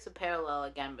depicts a parallel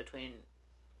again between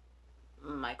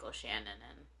Michael Shannon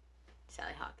and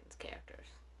Sally Hawkins' characters.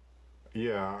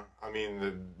 Yeah, I mean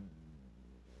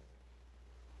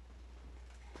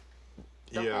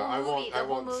I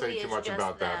won't say too much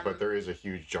about that, but there is a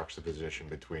huge juxtaposition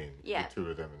between the two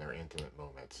of them and their intimate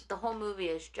moments. The whole movie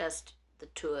is just the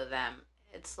two of them.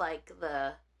 It's like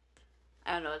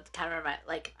I don't know, it's kind of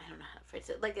like, I don't know how to phrase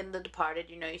it. Like in The Departed,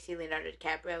 you know, you see Leonardo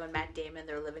DiCaprio and Matt Damon,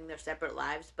 they're living their separate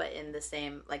lives, but in the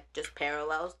same, like, just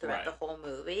parallels throughout the whole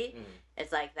movie. Mm.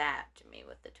 It's like that to me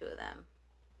with the two of them.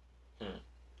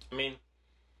 I mean,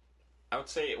 I would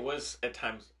say it was at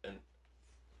times, and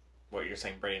what you're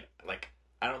saying, Braden, like,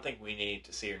 I don't think we need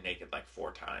to see her naked like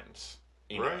 4 times.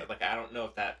 You know, like, I don't know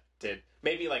if that did,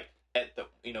 maybe like at the,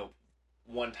 you know,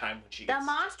 one time when she gets... The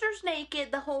monster's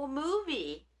naked the whole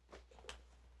movie.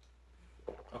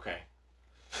 Okay.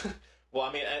 Well,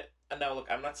 I mean, now look,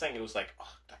 I'm not saying it was like,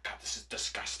 oh, God, this is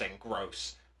disgusting,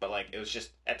 gross. But, like, it was just,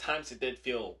 at times it did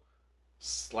feel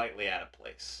slightly out of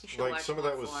place. Like, some of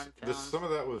that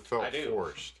felt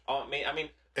forced. Oh, I mean...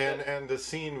 And the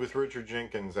scene with Richard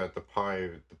Jenkins at the pie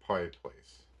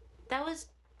place.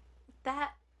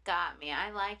 That got me.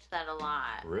 I liked that a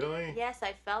lot. Really? Yes,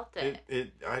 I felt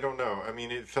it. I don't know. I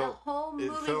mean, it felt... The whole movie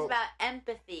is about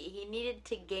empathy. He needed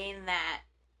to gain that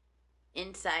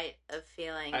insight of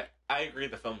feeling. I agree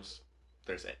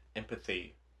there's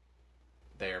empathy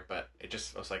there, but it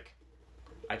just was like...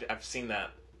 I've seen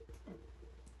that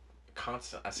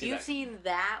constant. You've seen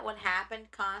that what happened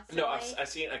constantly? No, I've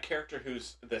seen a character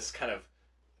who's this kind of,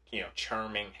 you know,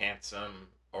 charming, handsome,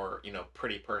 or, you know,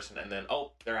 pretty person, and then,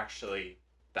 they're actually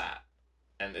that.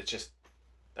 And it's just,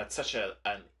 that's such a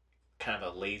kind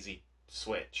of a lazy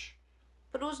switch.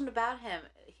 But it wasn't about him.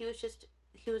 He was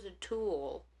a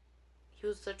tool. He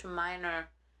was such a minor.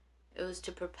 It was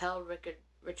to propel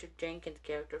Richard Jenkins'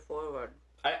 character forward.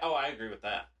 I agree with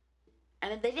that.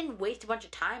 And they didn't waste a bunch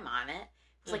of time on it.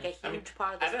 It was like a huge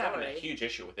part of the story. I didn't have a huge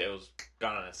issue with it. It was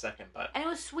gone in a second, but... And it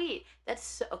was sweet.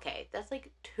 That's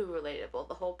like too relatable.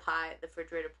 The whole pie, the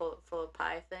refrigerator full of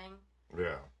pie thing.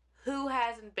 Yeah. Who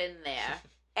hasn't been there?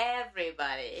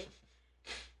 Everybody.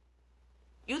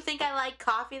 You think I like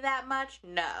coffee that much?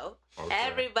 No. Okay.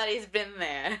 Everybody's been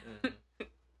there.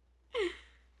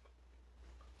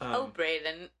 Mm-hmm.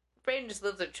 Braden. Braden just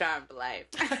lives a charmed life.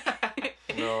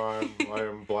 No, I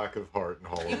am black of heart and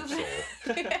hollow of soul.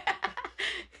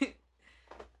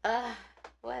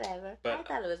 Whatever. But, I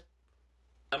thought it was...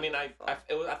 I mean, I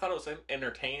thought it was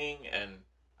entertaining, and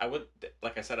I would,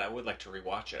 like I said, I would like to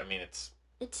rewatch it. I mean, it's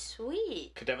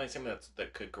sweet. Could definitely something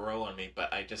that could grow on me,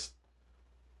 but I just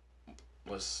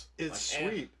was... It's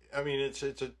like, sweet. I mean, it's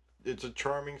a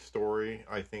charming story.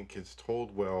 I think it's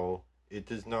told well. It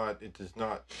does not...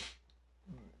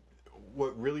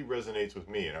 What really resonates with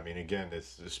me, and I mean, again,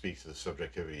 this speaks to the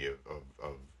subjectivity of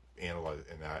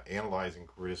analyzing,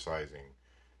 criticizing,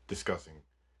 discussing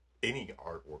any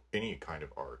art or any kind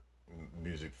of art,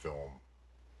 music, film,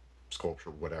 sculpture,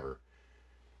 whatever,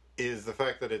 is the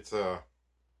fact that it's well,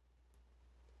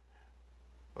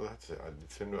 that's it.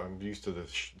 I'm used to the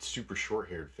super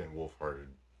short-haired Finn Wolfhard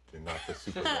and not the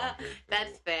super long-haired.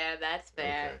 That's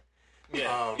fair. Okay.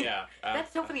 Yeah, yeah.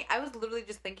 That's so funny. I was literally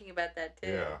just thinking about that too.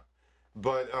 Yeah,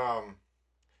 but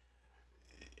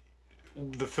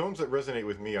the films that resonate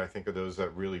with me, I think, are those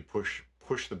that really push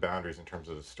the boundaries in terms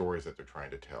of the stories that they're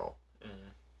trying to tell,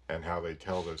 and how they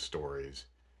tell those stories,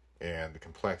 and the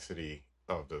complexity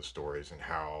of those stories, and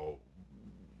how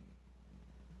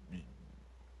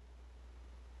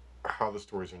the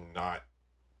stories are not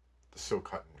so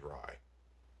cut and dry.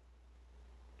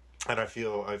 And I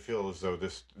feel as though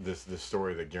this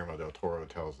story that Guillermo del Toro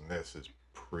tells in this is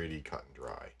pretty cut and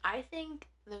dry. I think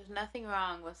there's nothing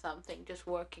wrong with something just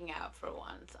working out for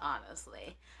once,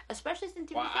 honestly. Especially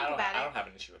since if you think about it, I don't have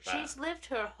an issue with that. she's lived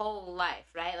her whole life,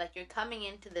 right? Like, you're coming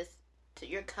into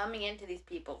these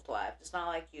people's lives. It's not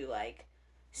like you, like,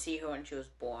 see her when she was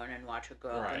born and watch her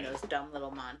grow up in those dumb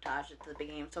little montages at the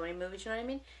beginning of so many movies, you know what I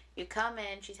mean? You come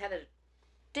in, she's had a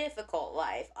difficult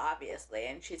life, obviously,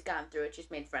 and she's gone through it, she's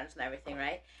made friends and everything,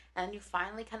 right? And you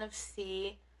finally kind of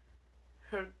see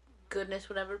her goodness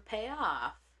would ever pay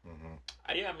off.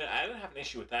 I mean, I don't have an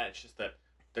issue with that. It's just that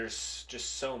there's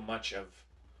just so much of,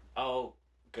 oh,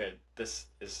 good, this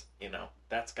is,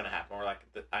 that's going to happen. Or, like,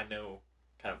 I know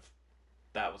kind of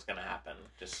that was going to happen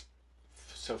just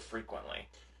so frequently.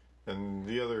 And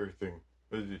the other thing,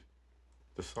 the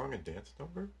song and dance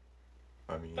number?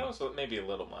 I mean... That was maybe a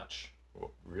little much.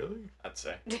 Well, really? I'd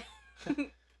say. I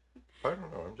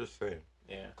don't know, I'm just saying.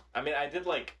 Yeah. I mean, I did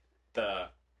like the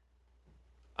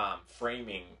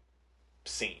framing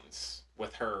scenes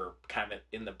with her kind of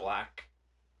in the black,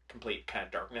 complete kind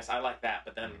of darkness. I like that,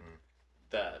 but then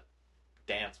the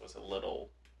dance was a little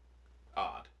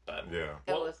odd. But yeah,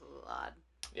 it was a little odd.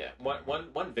 Yeah,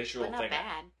 one visual but not thing.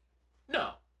 Bad.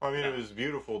 No, I mean it was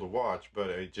beautiful to watch, but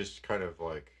it just kind of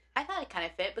like. I thought it kind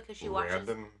of fit because she watched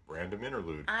random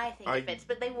interlude. I think it fits,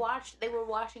 but they were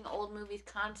watching old movies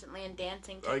constantly and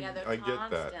dancing together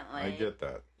constantly. I get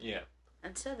that. Yeah.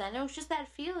 And so then it was just that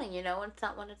feeling,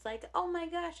 when it's like, oh my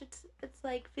gosh, it's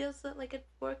like feels like it's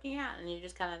working out, and you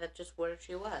just kind of that's just where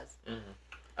she was.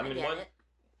 I mean,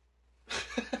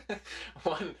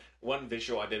 one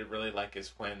visual I did really like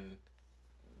is when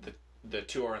the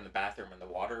two are in the bathroom and the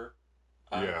water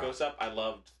goes up. I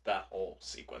loved that whole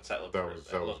sequence. That looked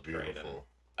beautiful. Great. And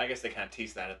I guess they kind of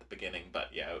teased that at the beginning, but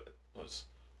yeah, it was.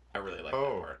 I really liked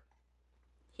that part.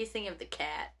 He's thinking of the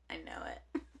cat. I know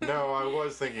it. No, I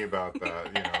was thinking about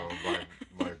that.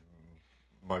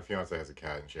 My fiance has a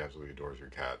cat, and she absolutely adores her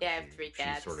cat. Yeah, I have 3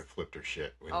 cats. She sort of flipped her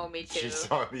shit when me too. she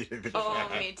saw me.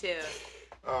 Me too.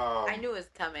 I knew it was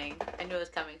coming.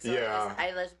 So yeah.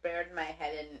 I just buried my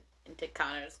head into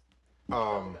Connor's.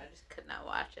 I just could not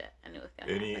watch it. I knew it was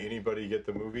gonna happen. Anybody get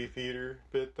the movie theater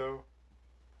bit though?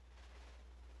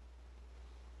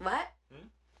 What?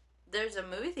 There's a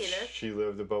movie theater. She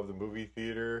lived above the movie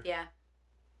theater. Yeah.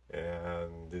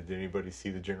 And did anybody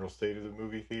see the general state of the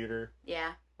movie theater?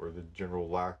 Yeah. Or the general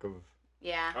lack of...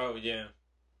 Yeah. Oh, yeah.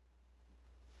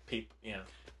 Yeah.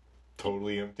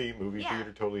 Totally empty. Movie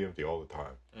theater totally empty all the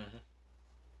time.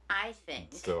 I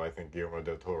think. So I think Guillermo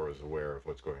del Toro is aware of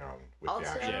what's going on with also,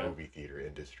 the actual movie theater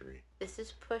industry. This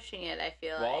is pushing it, I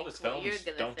feel like. Well, all his films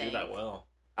don't think. do that well.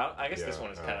 I guess this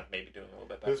one is kind of maybe doing a little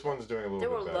bit better. This one's doing a little bit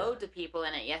better. There were loads of people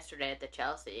in it yesterday at the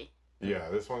Chelsea. Yeah,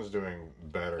 this one's doing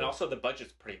better. And also the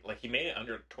budget's pretty... Like, he made it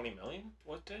under 20 million?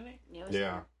 What, didn't he?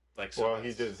 Yeah. Like, so well,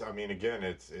 he did... I mean, again,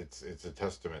 it's a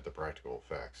testament to practical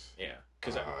effects. Yeah.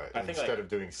 Because I think instead of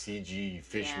doing CG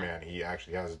Fishman, he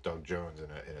actually has Doug Jones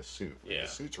in a suit. Yeah. The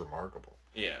suit's remarkable.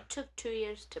 Yeah. It took 2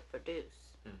 years to produce.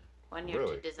 1 year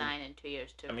to design and 2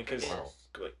 years to produce.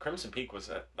 Because Crimson Peak was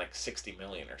at like 60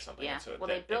 million or something. Yeah. So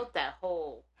they built that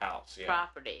whole house,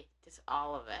 property, just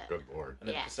all of it. Good lord. And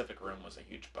the Pacific Rim was a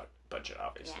huge budget,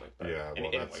 obviously. Yeah, but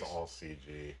well, that's all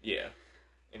CG. Yeah.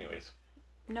 Anyways.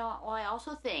 No, well, I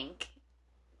also think,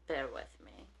 bear with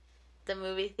me, the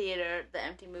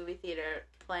empty movie theater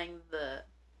playing the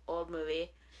old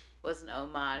movie was an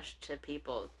homage to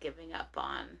people giving up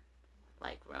on,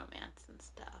 like, romance and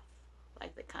stuff.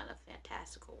 Like the kind of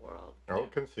fantastical world. I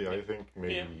can see. I think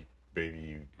maybe,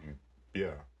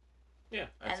 yeah. Yeah.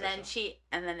 And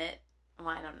then it. Well,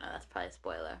 I don't know. That's probably a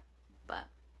spoiler, but.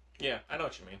 Yeah, I know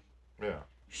what you mean. Yeah.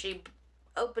 She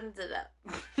opens it up.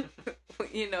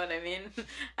 You know what I mean?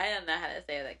 I don't know how to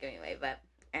say that anyway, but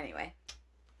anyway.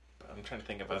 I'm trying to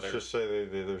think of Let's just say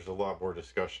there's a lot more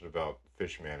discussion about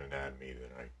Fishman anatomy than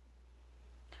I.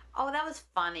 Oh, that was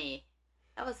funny.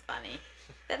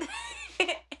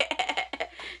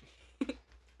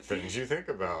 Things you think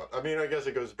about. I mean, I guess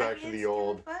it goes back to the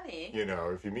old, funny.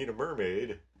 If you meet a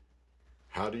mermaid,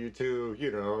 how do you two,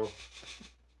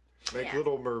 make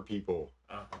little mer people?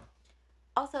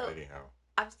 Also, anyhow,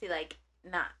 obviously, like,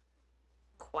 not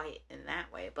quite in that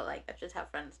way, but, like, that's just how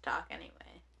friends talk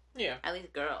anyway. Yeah. At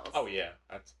least girls. Oh, yeah.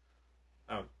 I'd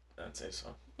say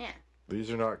so. Yeah. These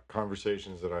are not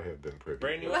conversations that I have been privy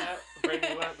Brandon, to.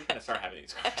 Brandon, we're gonna start having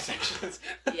these conversations.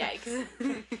 Yikes.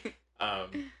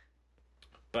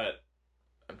 But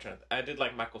I'm trying. I did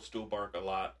like Michael Stuhlbarg a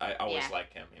lot. I always Yeah.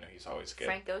 like him. You know, he's always good.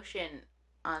 Frank Ocean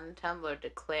on Tumblr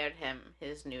declared him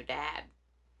his new dad.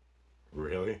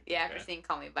 Really? Yeah, after Okay. seeing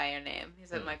Call Me By Your Name. He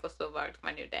said Michael Stuhlbarg's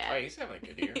my new Oh, dad. he's having a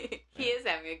good year. He is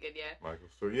having a good year. Michael.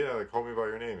 So yeah, like, Call Me By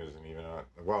Your Name isn't even out.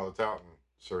 Well, it's out in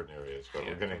certain areas, but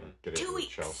Yeah, we're gonna coming. get 2 into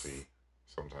weeks. Chelsea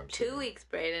sometime 2 soon. weeks,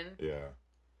 Brayden. Yeah.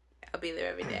 I'll be there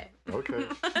every day. Okay.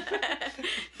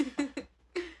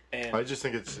 And I just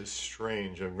think it's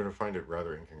strange. I'm gonna find it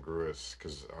rather incongruous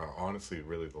because honestly,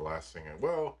 really, the last thing.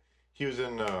 Well, he was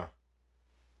in the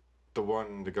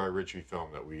Guy Ritchie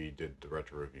film that we did the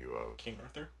retro review of. King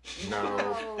Arthur.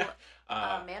 No.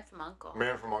 Man from U.N.C.L.E.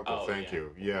 Man from U.N.C.L.E. Oh, Thank yeah.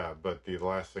 you. Yeah, but the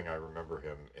last thing I remember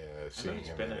him seeing he's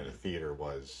him been in in- a theater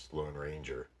was Lone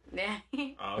Ranger, Yeah.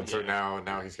 Oh, and so yeah.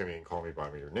 now he's gonna be in Call Me by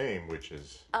Your Name, which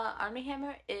is Army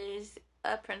Hammer is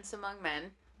a prince among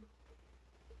men.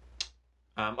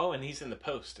 And he's in The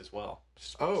Post as well.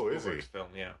 Oh, is he? Spielberg's film,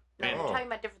 yeah. No, And, we're Oh. talking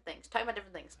about different things.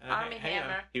 Army hang on.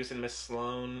 Hammer. He was in Miss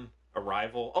Sloane,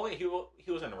 Arrival. Oh, wait, he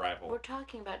was in Arrival. We're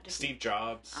talking about different... Steve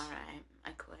Jobs, Alright,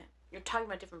 I quit. You're talking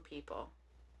about different people.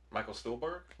 Michael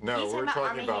Stuhlbarg. no. He's We're talking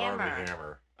talking about about Armie Armie Hammer.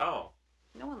 Hammer. Oh,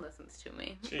 No one listens to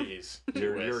me. jeez.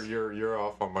 You're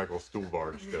off on Michael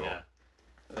Stuhlbarg still. Yeah.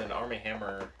 And then Armie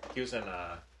Hammer, he was in,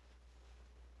 what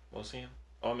was he in?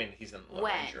 Oh, I mean, he's in Lone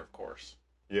When? Ranger, of course.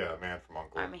 Yeah, Man from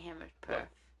U.N.C.L.E. Army Hammer's perf.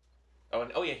 Oh,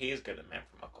 and yeah, he is good at Man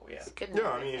from U.N.C.L.E., yeah. He's good in Yeah,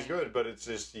 I mean he's everything. good, but it's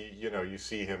just you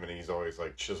see him and he's always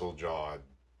like chisel jawed,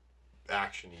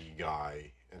 actiony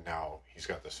guy, and now he's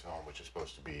got this film which is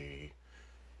supposed to be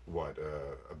about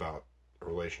a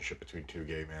relationship between two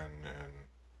gay men, and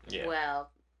Yeah. Well,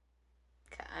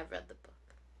 I've read the book.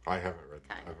 I haven't read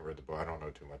Kinda. the book. I don't know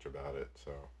too much about it,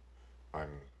 so I'm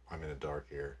in the dark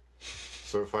here.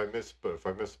 So if I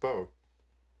misspoke,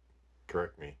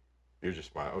 correct me. You're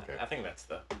just smile. Okay. I think that's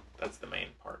the main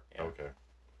part. Yeah. Okay.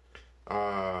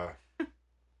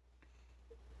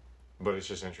 But it's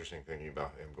just interesting thinking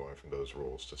about him going from those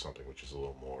roles to something which is a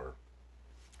little more.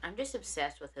 I'm just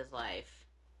obsessed with his life.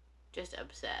 Just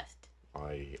obsessed.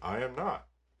 I am not.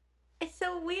 It's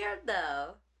so weird,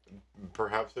 though.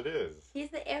 Perhaps it is. He's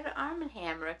the heir to Arm &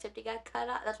 Hammer, except he got cut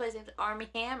off. That's why his name's Army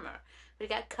Hammer. But he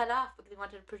got cut off because he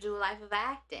wanted to pursue a life of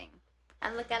acting.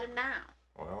 And look at him now.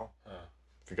 Well, Huh.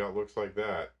 if you got looks like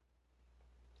that,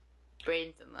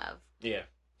 Braden's in love. Yeah.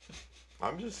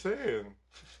 I'm just saying.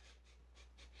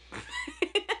 I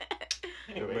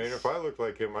mean, Anyways, if I looked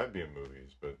like him, I'd be in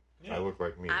movies, but Yeah. I look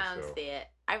like me, I don't so. see it.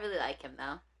 I really like him,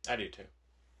 though. I do too.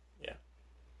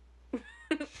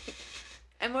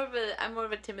 I'm more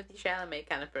of a Timothy Chalamet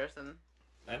kind of person.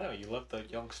 I know you love the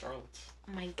young starlets.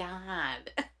 Oh my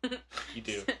god. You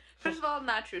do. First of all,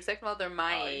 not true. Second of all, they're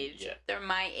my age. Yeah. They're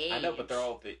my age. I know, but they're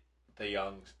all the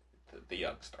young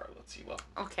starlets. You love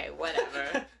them. Okay,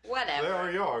 whatever. Whatever. They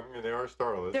are young and they are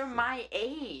starlets. They're my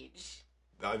age.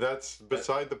 That's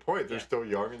beside the point. They're Yeah. still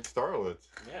young and starlets.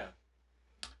 Yeah.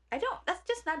 That's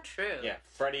just not true. Yeah.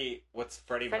 Freddie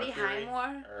Freddie Mercury?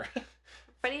 Highmore? Or,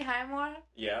 Freddie Highmore?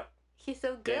 yeah. He's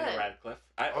so good. Daniel Radcliffe.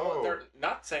 Oh. They're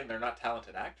not saying they're not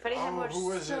talented actors. Freddie Oh, Highmore's who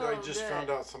was it? I so just good. found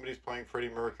out somebody's playing Freddie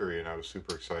Mercury, and I was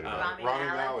super excited about it. Rami Rami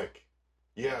Malek. Malek.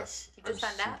 Yes. You just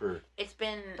I'm found out? super... It's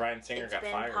been Bryan Singer it's got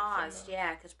been fired. paused, From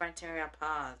yeah, because Bryan Singer got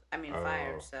paused. Oh.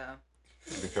 Fired. So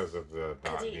Because of the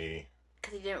not 'Cause he- me.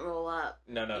 because he didn't roll up.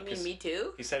 No, You mean 'cause me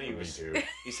too? He said he Me was. too.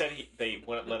 He said they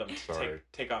wouldn't let him Sorry.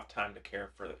 take off time to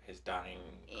care for his dying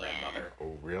Yeah. grandmother.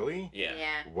 Oh, really? Yeah.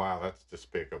 Yeah. Wow, that's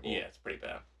despicable. Yeah, it's pretty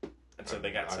bad. And so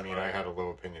they got some. I mean, I had a low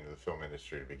opinion of the film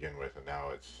industry to begin with, and now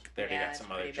it's... They already Yeah, got it's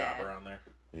some other pretty jobber bad. on there.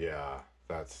 Yeah,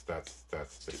 that's too bad.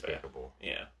 despicable.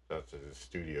 Yeah. The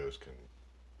studios can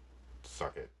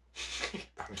suck it.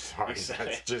 I'm sorry. You said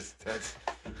That's it. just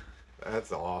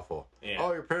that's awful. Yeah.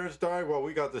 Oh, your parents died? Well,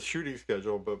 we got the shooting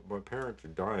schedule, but my parents are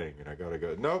dying, and I gotta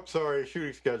go. Nope, sorry,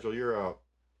 shooting schedule. You're out.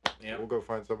 Yeah. We'll go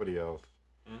find somebody else.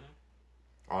 Mhm.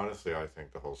 Honestly, I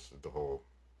think the whole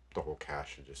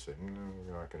cast should just say, no,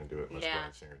 we're not gonna do it unless Yeah.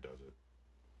 Bryan Singer does it.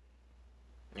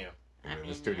 Yeah. And I then the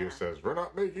mean, studio yeah. says, we're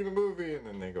not making the movie, and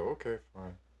then they go, okay,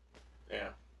 fine. Yeah.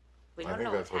 We I don't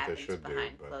think know that's what what they happens should do,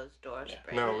 behind but- closed doors. Yeah.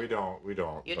 Brandon. No, we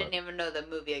don't. You but- didn't even know the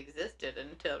movie existed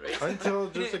until recently. Until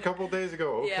just a couple days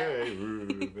ago. Yeah. Okay, ooh,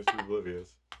 Mr.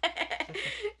 Oblivious.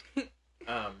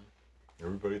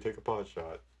 Everybody take a pot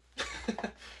shot.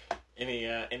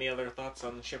 Any other thoughts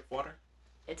on Ship of Water?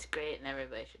 It's great and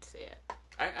everybody should see it.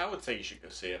 I would say you should go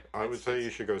see it. I would say you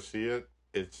should go see it.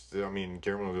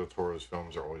 Guillermo del Toro's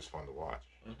films are always fun to watch.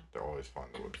 They're always fun.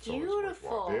 It's always Beautiful.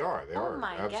 worthwhile. They are. They Oh are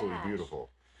my absolutely gosh. beautiful.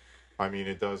 I mean,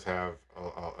 it does have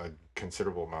a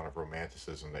considerable amount of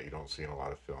romanticism that you don't see in a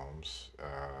lot of films,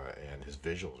 and his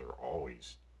visuals are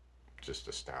always just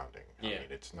astounding. I Yeah.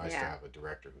 mean, it's nice to Yeah. have a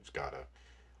director who's got a.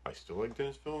 I still like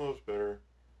Dennis Villeneuve's better,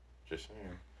 just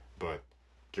saying. But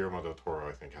Guillermo del Toro,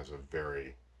 I think, has a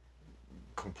very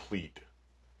complete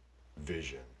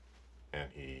vision,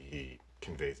 and he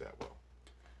conveys that well.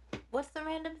 What's the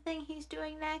random thing he's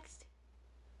doing next?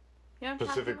 You know what I'm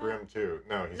Pacific talking about? Rim 2.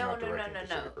 No, he's not directing no.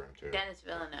 Pacific Rim 2. Dennis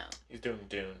Villeneuve. He's doing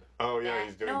Dune. Oh yeah, That-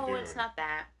 he's doing no, Dune. it's not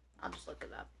that. I'll just look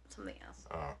it up. Something else.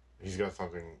 He's got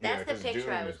something. That's yeah, the 'cause picture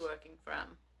Dune I was is- working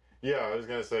from. Yeah, I was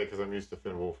gonna say because I'm used to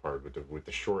Finn Wolfhard with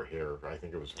the short hair. I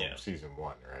think it was from Yeah. season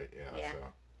 1, right? Yeah. Yeah.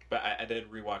 So. But I did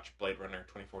rewatch Blade Runner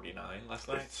 2049 last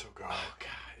night. It's so good. Oh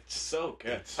god, it's so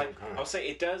good. It's so like, good. I'll say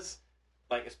it does,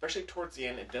 like especially towards the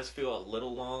end, it does feel a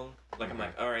little long. Like I'm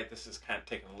like, all right, this is kind of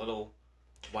taking a little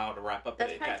while to wrap up. That's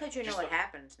but it probably got because you know just what like-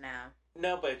 happens now.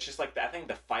 No, but it's just like I think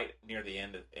the fight near the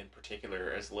end, in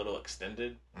particular, is a little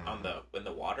extended on in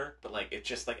the water. But like it's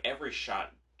just like every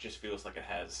shot just feels like it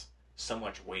has so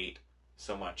much weight,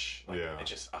 so much. Like, Yeah. It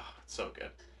just it's so good.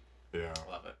 Yeah.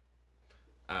 I love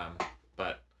it.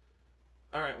 But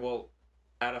all right, well,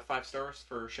 out of 5 stars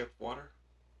for Shape of Water,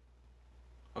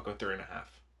 I'll go 3.5.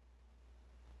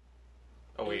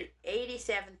 Oh wait,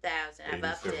 87,000. I've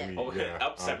upped it. 87. oh okay, Yeah,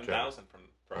 up okay. 7,000 from.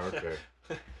 Okay.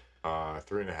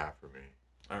 3.5 for me.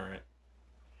 All right.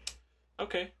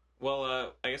 Okay.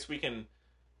 Well, I guess we can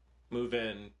move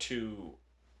into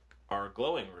our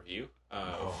glowing review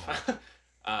of.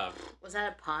 Was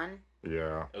that a pun?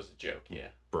 Yeah. It was a joke. Yeah.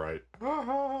 Bright.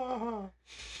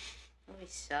 We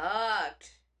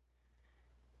sucked.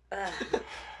 Ugh.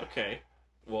 Okay.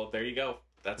 Well, there you go.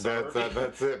 That's our That's review.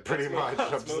 that's it. Pretty much.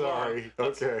 I'm Let's move on. sorry.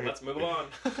 Okay. Let's move on.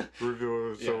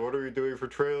 Review. So Yeah. what are we doing for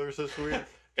trailers this week?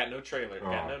 Got no trailer.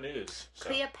 Got Oh. no news. So.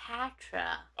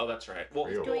 Cleopatra. Oh, that's right. Well,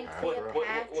 Cleo- Doing Cleopatra.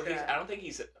 Cleopatra. I don't think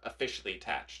he's officially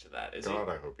attached to that, is God,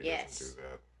 I hope he Yes. doesn't do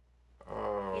that.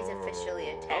 Oh. He's officially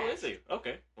he? attached. Oh, is he?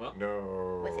 Okay. Well.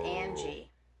 No. With Angie.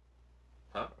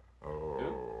 Huh?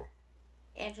 Oh.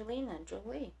 Angelina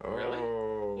Jolie.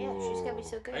 Oh. Yeah, she's gonna be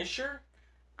so Are you good. sure?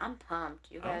 I'm pumped.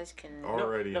 You guys can.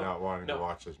 Already No, not wanting no. to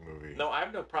watch this movie. No, I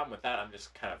have no problem with that. I'm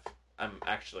just I'm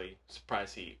actually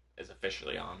surprised he is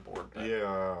officially on board. But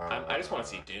Yeah. I just want to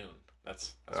see Dune.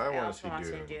 That's I I want to also see want to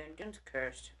see Dune. Dune. Dune's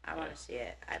cursed. I want Yeah. to see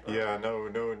it. I'd love Yeah, it.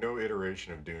 no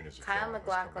iteration of Dune is a Kyle film that's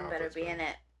come MacLachlan out better that's be been- in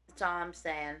it. That's all I'm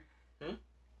saying. Hmm?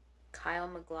 Kyle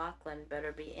MacLachlan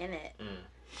better be in it. Well,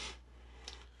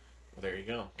 there you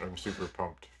go. I'm super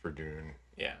pumped for Dune.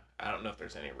 Yeah, I don't know if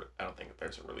there's any. I don't think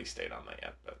there's a release date on that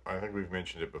yet. But I think we've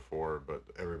mentioned it before, but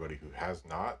everybody who has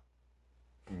not,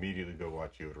 immediately go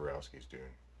watch Jodorowsky's Dune.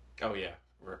 oh yeah,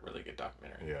 really good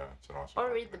documentary. Yeah, it's an awesome.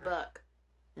 Or read the documentary. book.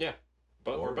 Yeah,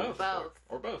 or Or both. Both.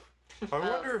 Or both. I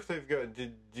wonder if they've got. Do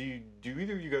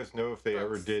either of you guys know if they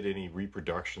ever Books. did any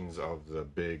reproductions of the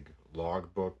big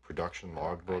production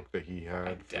logbook that he had?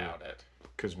 I doubt it.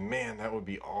 Because man, that would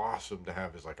be awesome to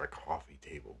have as like a coffee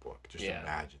table book. Just Yeah.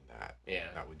 imagine that.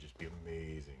 Yeah. That would just be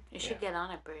amazing. You should Yeah. get on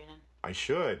it, Brayden. I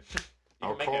should.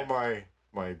 I'll can call make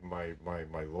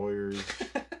my lawyers.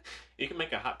 You can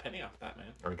make a hot penny off that,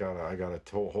 man. I got a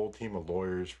whole team of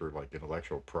lawyers for like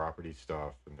intellectual property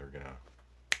stuff, and they're gonna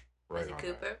Was it on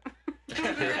Cooper?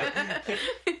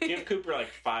 Give Cooper like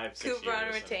 5-6 years. Cooper on a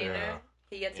and- retainer. Yeah.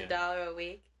 He gets Yeah. $1 a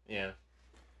week. Yeah.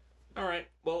 All right.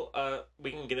 Well,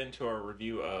 we can get into our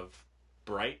review of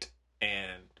Bright,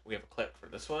 and we have a clip for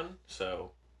this one.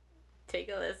 So Take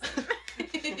a listen.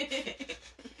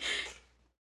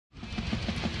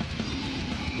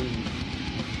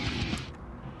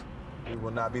 We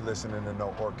will not be listening to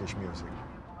no orcish music.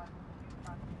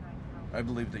 I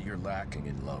believe that you're lacking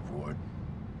in love, Ward.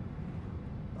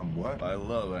 I'm what? By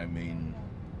love, I mean,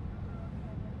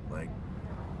 like,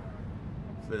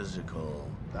 physical.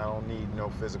 I don't need no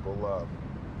physical love.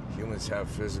 Humans have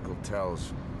physical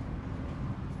tells.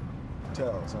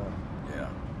 Tells, huh? Yeah.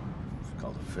 It's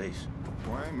called a face.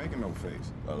 Boy, I ain't making no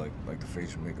face. Like the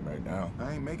face you're making right now.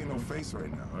 I ain't making no face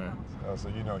right now. Yeah. Oh, so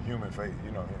you know human face.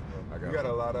 You know, I you got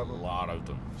a lot of A them. lot of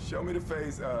them. Show me the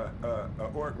face a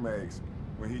orc makes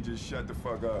when he just shut the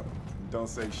fuck up, and don't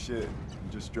say shit,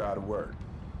 and just try to work.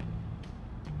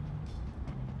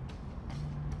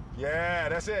 Yeah,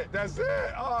 that's it. That's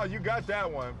it. Oh, you got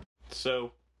that one.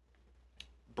 So,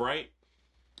 Bright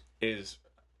is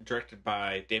directed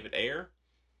by David Ayer,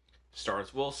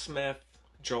 stars Will Smith,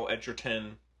 Joel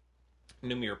Edgerton,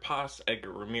 Numir Paz,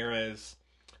 Edgar Ramirez,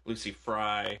 Lucy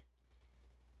Fry.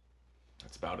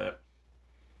 That's about it.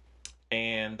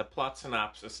 And the plot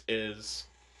synopsis is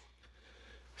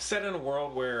Set in a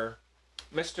world where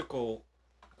mystical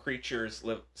creatures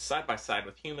live side by side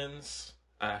with humans,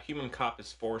 a human cop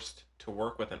is forced to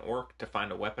work with an orc to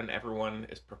find a weapon everyone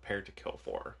is prepared to kill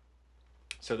for.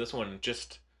 So this one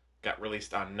just got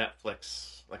released on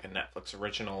Netflix, like a Netflix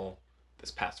original,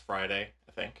 this past Friday,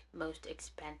 I think. Most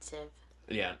expensive.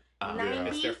 Yeah. $90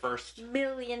 It's their first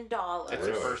million. It's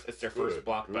their first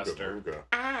blockbuster. Ooga,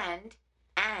 ooga.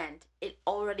 And it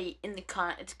already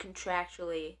it's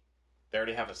contractually They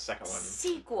already have a second one.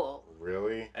 sequel.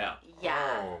 Really? Yeah.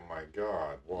 Yeah. Oh my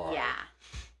God! Why? Yeah.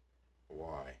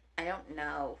 Why? I don't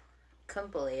know.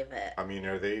 Couldn't believe it. I mean,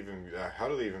 are they even? How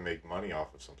do they even make money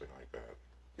off of something like that?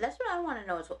 That's what I want to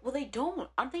know as well. Well, they don't.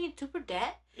 Aren't they in super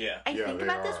debt? Yeah. I Yeah, think they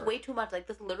about this are. way too much. Like,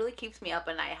 this literally keeps me up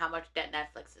at night how much debt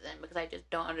Netflix is in because I just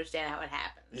don't understand how it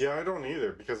happens. Yeah, I don't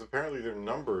either because apparently their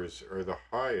numbers are the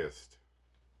highest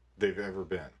they've ever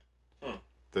been.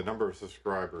 The number of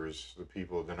subscribers,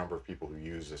 the number of people who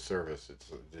use the service,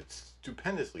 it's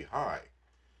stupendously high,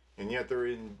 and yet they're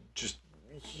in just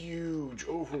huge,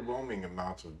 overwhelming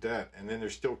amounts of debt, and then they're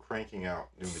still cranking out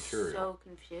new material. So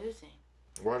confusing.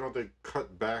 Why don't they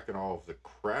cut back on all of the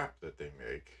crap that they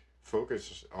make?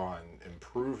 Focus on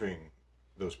improving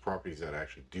those properties that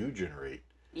actually do generate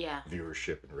Yeah.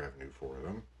 viewership and revenue for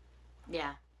them.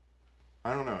 Yeah.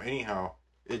 I don't know. Anyhow,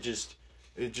 it just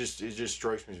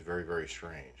strikes me as very, very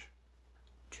strange.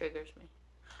 Triggers me.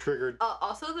 Triggered.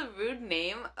 Also, the rude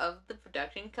name of the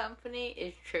production company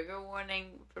is Trigger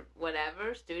Warning for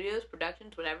whatever studios,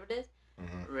 productions, whatever it is.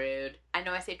 Mm-hmm. Rude. I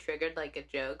know I say triggered like a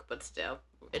joke, but still,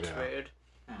 it's Yeah. rude.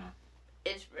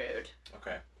 It's rude.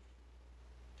 Okay.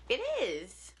 It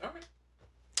is. Okay.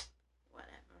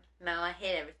 Whatever. No, I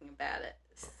hate everything about it.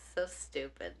 It's so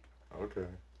stupid. Okay.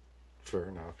 Fair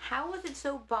enough. How was it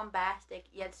so bombastic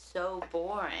yet so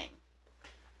boring?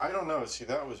 I don't know. See,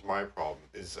 that was my problem.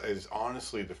 Is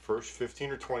honestly, the first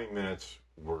 15 or 20 minutes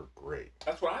were great.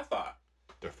 That's what I thought.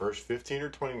 The first 15 or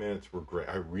 20 minutes were great.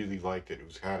 I really liked it.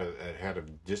 It had a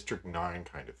District 9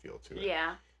 kind of feel to it.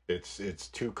 Yeah. It's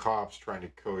two cops trying to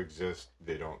coexist.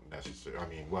 They don't necessarily. I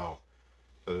mean, well,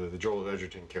 the Joel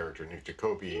Edgerton character, Nick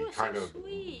Jacoby, was kind so of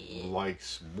sweet.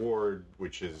 likes Ward,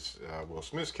 which is Will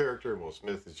Smith's character. Will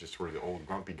Smith is just sort of the old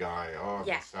grumpy guy. Oh, I've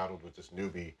Yeah. been saddled with this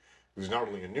newbie, who's not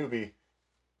only a newbie,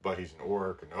 but he's an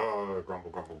orc, and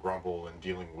grumble, and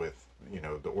dealing with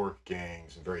the orc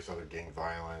gangs and various other gang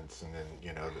violence, and then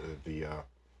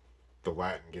the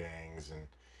Latin gangs and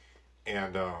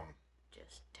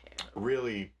Just terrible.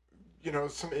 really.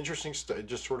 Some interesting stuff,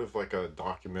 just sort of like a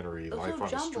documentary, was life so on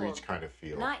the streets jumbled. kind of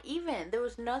feel. Not even. There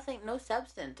was nothing, no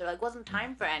substance. There wasn't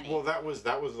time for any. Well, that was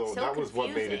what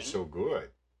made it confusing. so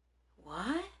good.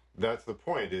 What? That's the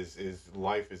point. Is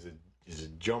life is a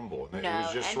jumble, and No, it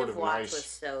was just End sort of of Watch nice. was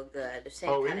so good. Same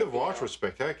Oh, kind End of Watch deal. was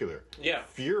spectacular. Yeah.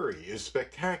 Fury is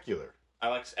spectacular.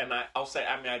 I'll say,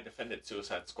 I defended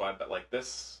Suicide Squad, but like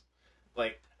this,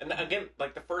 and again,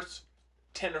 like the first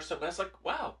 10 or so minutes,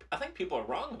 wow, I think people are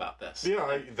wrong about this.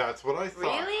 Yeah, that's what I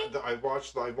thought. Really? I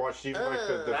watched even like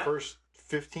the That- first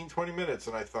 15, 20 minutes,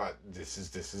 and I thought this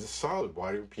is solid.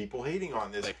 Why are people hating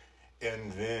on this?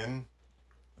 And then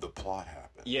the plot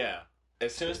happened. Yeah.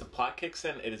 As soon as the plot kicks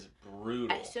in, it is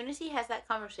brutal. As soon as he has that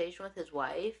conversation with his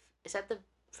wife, is that the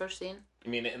first scene? You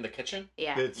mean in the kitchen?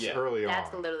 Yeah. It's Yeah. early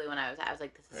That's on. literally when I was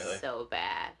like, this is Really? so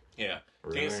bad. Yeah.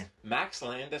 Really? Thing is, Max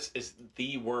Landis is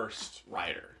the worst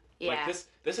writer. Yeah. Like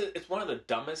it's one of the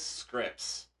dumbest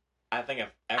scripts I think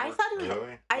I've ever. I thought it was.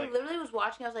 Really? I Like- literally was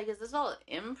watching. I was like, "Is this all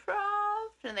improv?"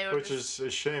 And they were Which just is a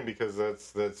shame because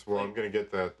that's I'm going to get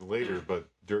that later. But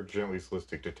Dirk Gently's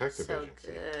Holistic Detective so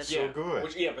Agency, good. so good.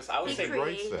 Which, but I would He say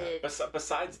writes that. created.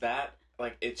 besides that,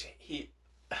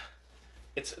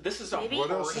 this is a Maybe What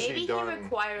else has he maybe done?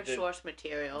 requires Did source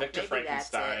material. Victor Maybe that's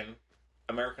Frankenstein,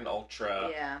 American Ultra,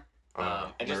 it. Yeah.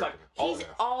 and just like American all, He's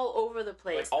Ultra. all over the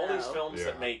place. all these though. films Yeah.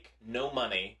 that make no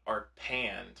money are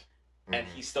panned, and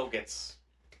he still gets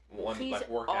one He's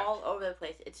work all after. over the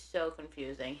place. It's so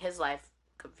confusing. His life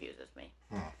confuses me.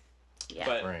 Yeah.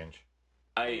 But Strange.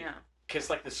 yeah. because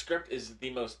the script is the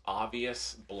most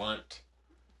obvious, blunt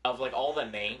of all the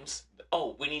names.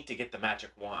 Oh, we need to get the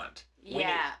magic wand. We need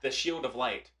Yeah. the shield of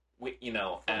light. And The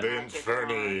Magic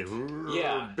Inferni. wand.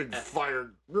 Yeah. Big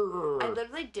fire. I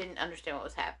literally didn't understand what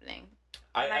was happening.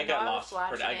 And I got know I was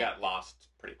lost. I watching got it. lost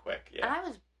pretty quick. And Yeah. I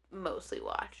was mostly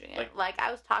watching it. Like-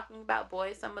 I was talking about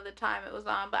Boys some of the time it was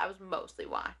on, but I was mostly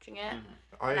watching it.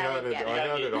 I And I had didn't it. get it. I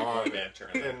had it on. Banter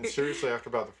in there. And seriously, after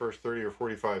about the first 30 or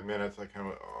 45 minutes, I kind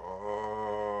of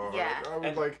went, Yeah. I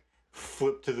would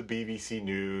flip to the BBC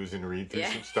News and read through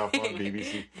Yeah. some stuff on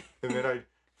BBC, and then I'd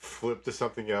flip to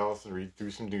something else and read through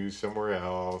some news somewhere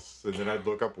else, and then I'd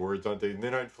look up words on things, and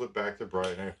then I'd flip back to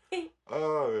Bright, and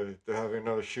they're having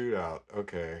another shootout.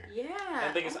 Okay. Yeah. And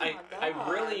the thing is, oh my I God.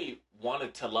 really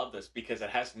wanted to love this because it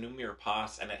has Noomi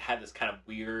Rapace, and it had this kind of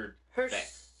weird Her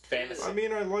fantasy. I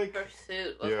mean, I like. Her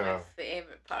suit was Yeah. my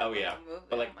favorite part Oh, of yeah. the movie.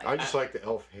 But, like, oh my I just God. like the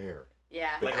elf hair. Yeah,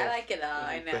 like- I like it all.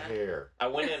 I know. The hair. I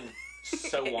went in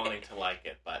so wanting to like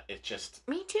it, but it just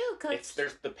Me too, cause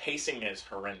the pacing is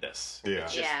horrendous. Yeah.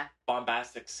 It's just yeah,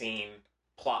 bombastic scene,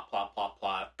 plot.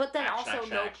 but then action, also action,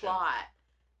 no action. plot.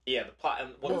 Yeah, the plot,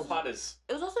 and the plot is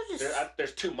It was also just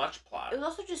there's too much plot. it was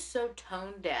also just so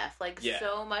tone deaf. Like Yeah.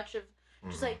 so much of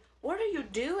just Mhm. like, what are you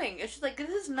doing? It's just like this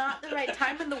is not the right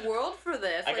time in the world for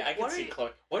this. Like, I can what see are you?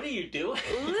 Chloe. What are you doing?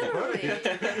 Literally.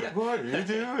 What are you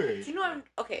doing? Do you know I'm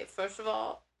okay? First of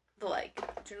all, do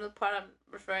you know the part I'm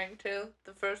referring to?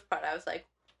 The first part, I was like,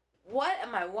 what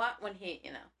am I want when he,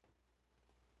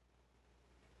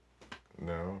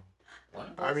 No. What?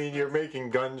 I mean, you're making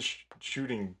gun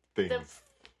shooting things.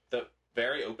 The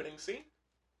very opening scene.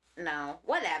 No,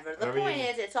 whatever. The I point mean-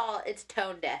 is, it's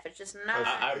tone deaf. It's just not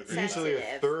Usually a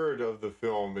sensitive. third of the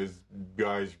film is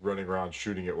guys running around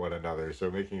shooting at one another. So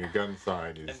making a gun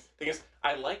sign And is. the thing is,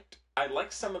 I liked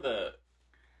some of the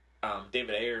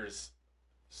David Ayer's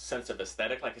sense of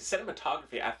aesthetic, like his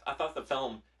cinematography. I thought the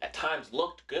film at times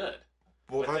looked good.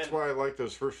 Well, but that's then- why I like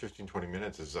those first 15, 20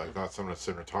 minutes. Is I thought some of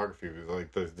the cinematography was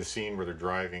like the scene where they're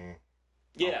driving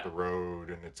Yeah. up the road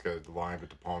and it's got the line with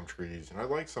the palm trees, and I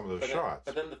like some of those But then, shots.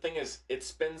 but then the thing is, it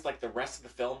spends like the rest of the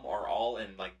film are all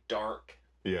in like dark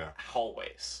Yeah,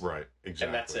 hallways, right, exactly.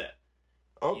 and that's it.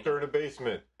 Oh, You they're in a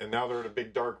basement, and now they're in a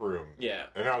big dark room. Yeah,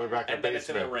 And now they're back in And the then it's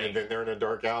in the basement, rain. and then they're in a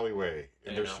dark alleyway,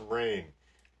 and You there's know. some rain.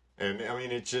 And I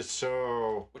mean, it's just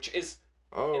so. which is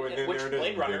Oh, And- and then which they're in a,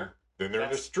 Blade Runner, Then they're in a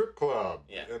that's- strip club.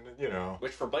 Yeah. And you know.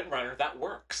 which for Blade Runner that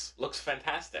works, looks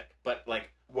fantastic. But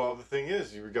like, Well, the thing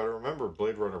is, you got to remember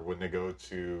Blade Runner when they go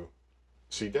to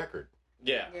see Deckard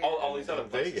yeah, Yeah. all these other in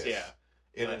places, Vegas.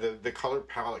 yeah. And the color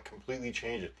palette completely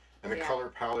changes, and the Yeah. color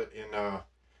palette in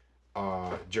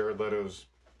Jared Leto's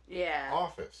Yeah,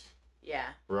 Office, yeah.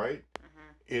 right?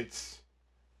 Mhm. It's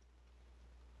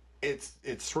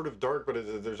sort of dark,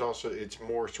 but there's also it's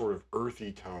more sort of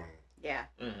earthy tone. Yeah.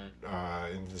 Mm-hmm.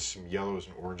 And there's some yellows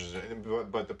and oranges.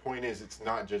 But the point is, it's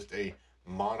not just a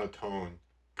monotone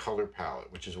color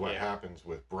palette, which is what Yeah. happens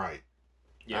with Bright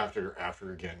Yeah.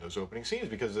 after again those opening scenes,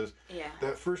 because Yeah.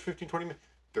 that first 15, 20 minutes,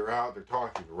 they're out, they're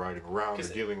talking, they're riding around, 'Cause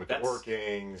they're dealing with the that's-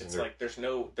 workings. It's And like there's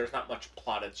not much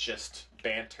plot. It's just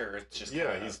banter. It's just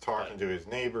yeah, kinda- he's talking to his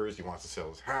neighbors. He wants to sell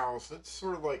his house. It's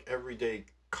sort of like everyday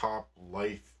cop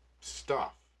life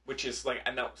stuff. which is like,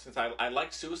 I know, since I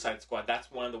like Suicide Squad, that's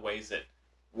one of the ways it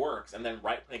works. And then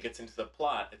right when it gets into the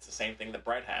plot, it's the same thing that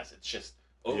Bright has. It's just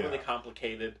overly Yeah.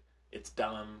 complicated. It's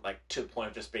dumb, like to the point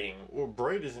of just being. Well,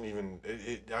 Bright isn't even.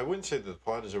 I wouldn't say that the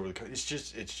plot is overly. It's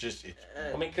just.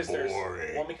 I mean, because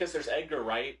boring. there's Edgar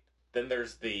Wright. Then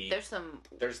there's There's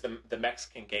the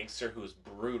Mexican gangster who's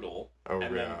brutal. Oh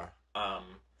and yeah. Then,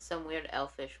 some weird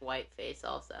elfish white face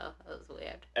also. That was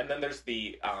weird. and then there's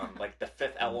the like the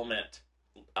Fifth Element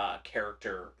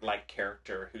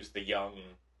character who's the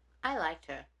young. I liked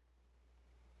her.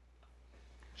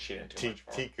 She didn't do much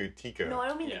for him. Tika. No, I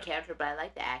don't mean Yeah. the character, but I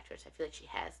like the actress. I feel like she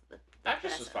has the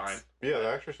Actress was fine, presence. Yeah, the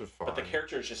actress was fine. but the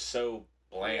character is just so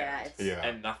bland Yeah, it's Yeah.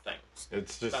 and nothing.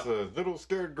 It's just Not- a little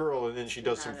scared girl, and then she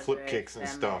does some Not a flip very kicks and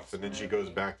stuff, and then she goes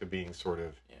movie. back to being sort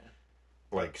of Yeah.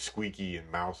 like squeaky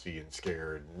and mousy and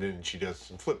scared, and then she does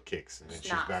some flip kicks, and then It's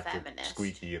she's not back to feminist.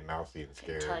 squeaky and mousy and I can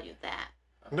scared. tell you that.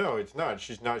 No, it's not.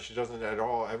 She's not. She doesn't at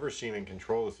all ever seem in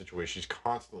control of the situation. She's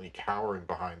constantly cowering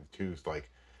behind the two like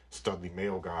studly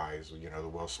male guys. You know, the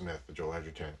Will Smith, the Joel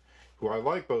Edgerton, who I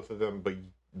like both of them,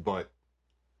 but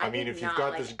I mean, did if you've not got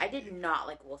like- this, I did not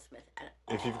like Will Smith at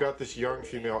all. if you've got this young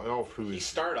female elf He who's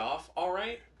started off all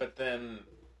right, but then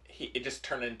it just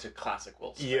turned into classic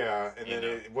Will Smith. yeah, and you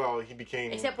then know? he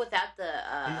became Except without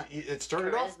the it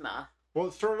started off charisma. well.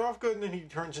 It started off good, and then he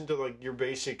turns into like your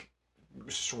basic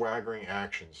swaggering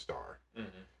action star. Mhm.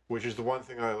 Which is the one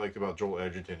thing I liked about Joel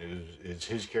Edgerton is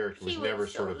his character was He never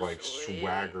was sort so of like sweet.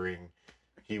 swaggering.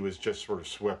 He was just sort of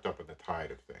swept up in the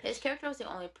tide of things. His character was the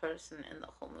only person in the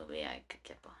whole movie I could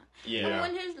get behind. Yeah. And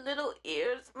when his little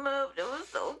ears moved, it was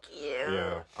so cute.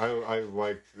 Yeah, I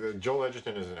like Joel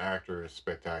Edgerton as an actor is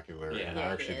spectacular, Yeah. and Yeah, I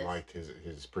he actually is. liked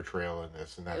his portrayal in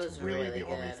this, and that's was really really the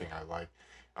only good. thing I like.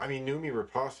 I mean, Noomi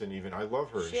Rapace, even I love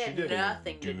her. She had didn't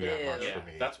nothing even to do that do. much Yeah, for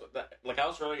me. that's what. Like, I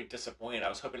was really disappointed. I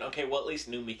was hoping, okay, well, at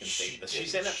least Noomi can save this.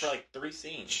 She's in it for like 3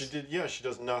 scenes, She did, yeah. She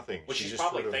does nothing. which She she's just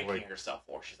probably sort of, thanking like, herself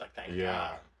for. She's like, thank Yeah,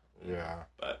 God. yeah.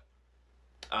 But,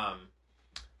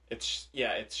 it's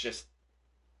just.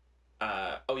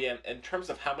 In terms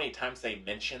of how many times they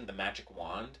mention the magic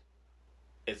wand,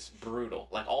 it's brutal.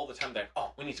 Like all the time, they're like,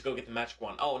 "Oh, we need to go get the magic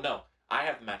wand." Oh no, I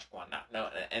have the magic wand now. No,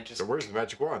 and just. So where's the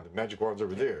magic wand? The magic wand's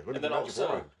over there. Look at the magic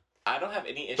wand. I don't have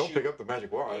any issue. Don't pick up the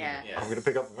magic wand. Yeah. I'm going to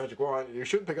pick up the magic wand. You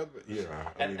shouldn't pick up.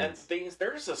 And things.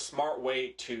 There's a smart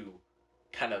way to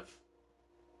kind of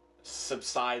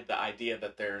subside the idea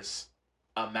that there's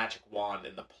a magic wand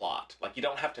in the plot. Like you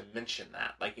don't have to mention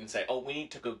that. Like you can say, "Oh, we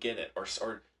need to go get it,"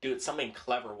 or do it some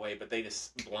clever way. But they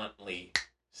just bluntly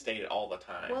state it all the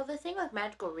time. Well, the thing with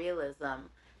magical realism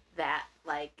that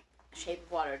like Shape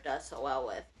of Water does so well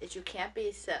with is you can't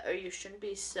be you shouldn't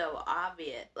be so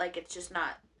obvious. Like it's just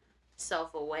not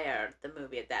self-aware, the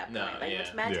movie at that point. If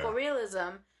it's magical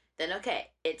realism, then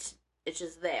okay, it's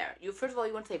just there. You first of all,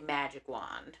 you want to say magic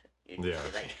wand. You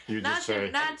not just say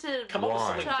not to come up with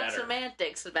something talk better.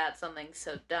 semantics about something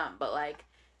so dumb, but like,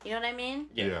 you know what I mean?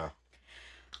 Yeah.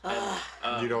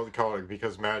 You don't call it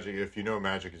because magic. If you know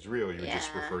magic is real, you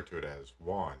just refer to it as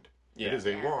wand. Yeah. It is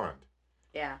a wand.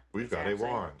 Yeah. We've got a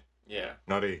wand. Yeah.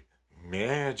 Not a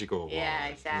magical wand. Yeah,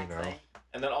 exactly. You know?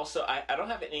 And then also, I don't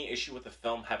have any issue with the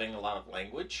film having a lot of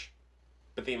language,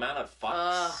 but the amount of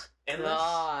fucks in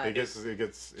this, it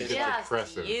gets just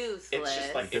oppressive. Useless. it's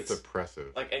just like It gets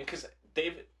oppressive. like, and because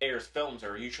David Ayer's films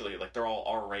are usually like they're all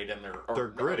R-rated and they're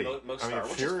gritty. Most I mean, are,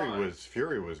 which is fine.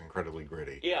 Fury was incredibly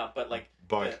gritty. Yeah, but like,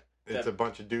 It's a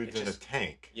bunch of dudes in a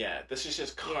tank. Yeah, this is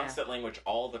just constant language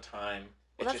all the time.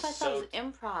 Well, that's why I thought it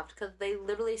was improv, because they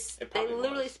literally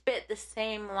spit the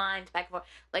same lines back and forth.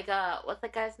 Like, what's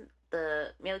that guy's,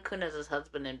 Mila Kunis'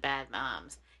 husband in Bad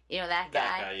Moms? You know that guy?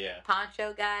 That guy, yeah.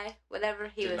 Poncho guy, whatever,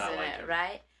 he was in it,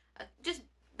 right? Just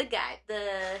the guy, the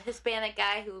Hispanic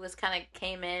guy who was kind of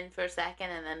came in for a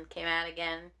second and then came out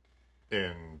again.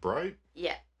 In Bright?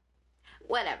 Yeah.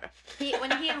 Whatever.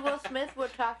 When he and Will Smith were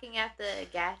talking at the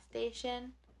gas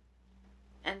station,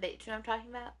 and do you know what I'm talking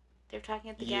about? They're talking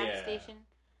at the gas station,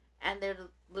 and they're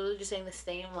literally just saying the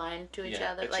same line to each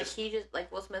other.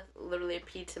 Like Will Smith literally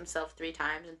repeats himself 3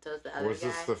 times and so does the other guy. Was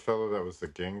this the fellow that was the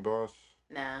gang boss?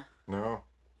 No. No?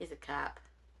 He's a cop.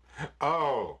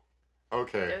 Oh!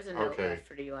 Okay. There's a note left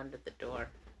for you under the door.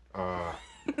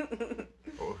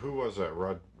 Who was that?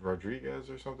 Rodriguez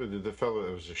or something? The fellow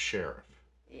that was a sheriff.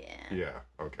 Yeah. Yeah,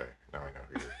 okay. Now I know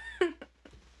who he is.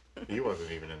 He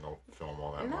wasn't even in the film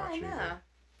all that much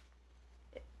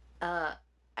either.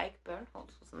 Ike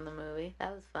Barinholtz was in the movie.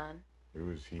 That was fun. Who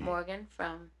was he? Morgan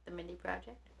from The Mindy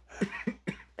Project.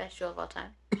 Best show of all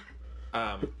time.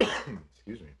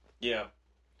 Excuse me. Yeah,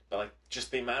 but like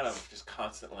just the amount of just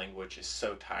constant language is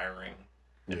so tiring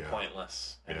and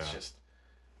pointless. And it's just,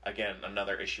 again,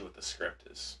 another issue with the script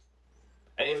is,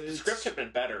 and if the script had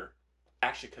been better,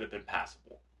 actually could have been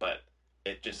passable, but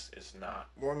it just is not.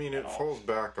 Well, I mean, it falls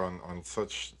back on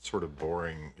such sort of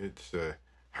boring. It's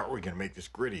how are we going to make this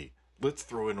gritty? Let's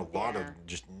throw in a lot of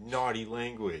just naughty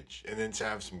language, and then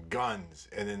have some guns,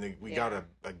 and then we got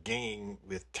a gang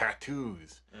with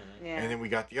tattoos, and then we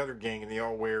got the other gang, and they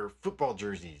all wear football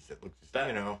jerseys that look,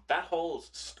 that whole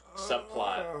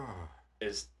subplot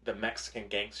is the Mexican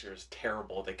gangster is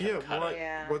terrible. They can cut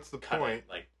it. What's the point?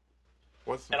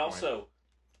 What's the point? And also,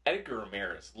 Edgar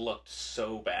Ramirez looked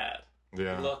so bad.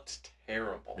 Yeah. He looked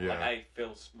terrible. Yeah. Like, I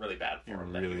feel really bad for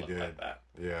him that he looked like that.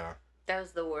 Yeah. That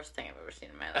was the worst thing I've ever seen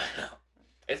in my life.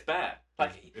 It's bad.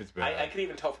 Like, it's bad. I could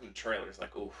even tell from the trailers,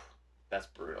 like, oof, that's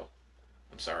brutal.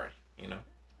 I'm sorry,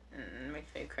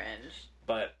 Makes me cringe.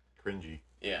 But cringy.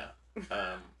 Yeah.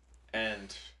 And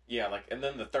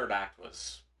then the third act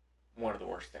was one of the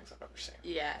worst things I've ever seen.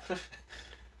 Yeah.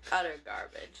 Utter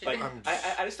garbage. Like,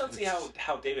 I just don't see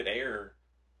how David Ayer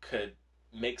could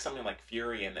make something like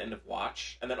Fury and End of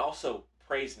Watch, and then also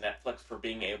praise Netflix for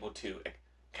being able to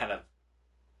kind of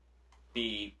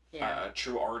be a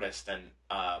true artist and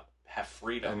have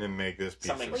freedom. And then make this piece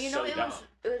something of it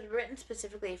was written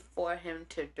specifically for him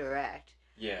to direct.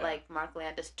 Yeah. Like, Mark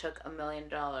Landis took $1 million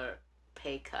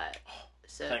pay cut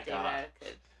so Thank David God.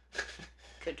 Ayer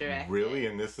could direct Really?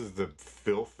 it. And this is the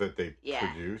filth that they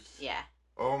produce? Yeah.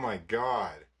 Oh my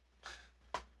God.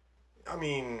 I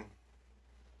mean...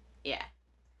 Yeah.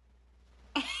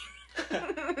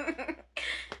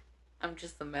 I'm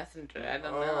just the messenger. I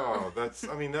don't know. That's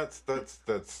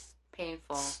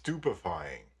painful.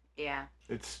 Stupefying. Yeah.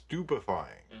 It's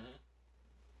stupefying. Mm-hmm.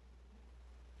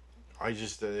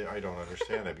 I don't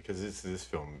understand that because this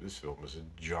film is a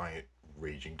giant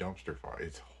raging dumpster fire.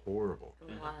 It's horrible.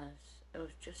 It was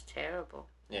just terrible.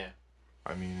 Yeah.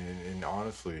 I mean, and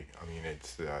honestly, I mean,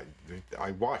 it's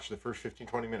I watched the first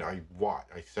 15-20 minutes. I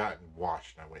sat and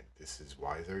watched, and I went, "This is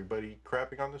why is everybody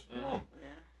crapping on this film?"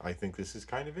 Yeah. I think this is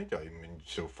kind of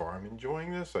so far I'm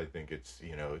enjoying this. I think it's,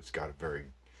 it's got a very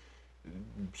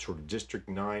sort of District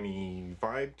 9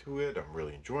 vibe to it. I'm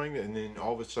really enjoying it. And then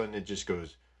all of a sudden it just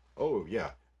goes, oh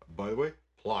yeah, by the way,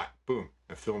 plot, boom.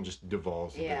 The film just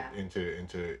devolves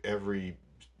into every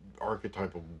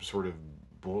archetypal sort of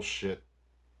bullshit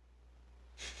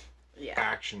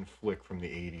action flick from the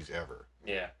 80s ever.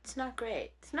 Yeah. It's not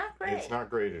great. It's not great. It's not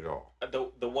great at all.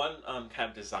 The one kind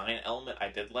of design element I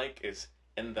did like is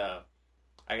in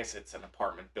I guess it's an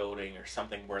apartment building or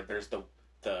something where there's the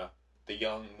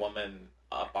young woman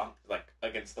up on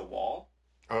against the wall.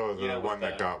 Oh, the one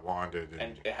that got wanded.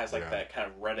 And it has that kind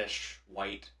of reddish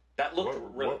white. That looked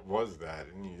really... What was that?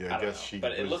 And I guess she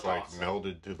was awesome.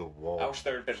 Melded to the wall. I wish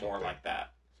there had been more like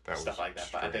that. Stuff like that.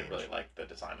 Strange. But I did really like the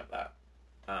design of that.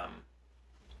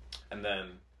 And then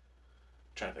I'm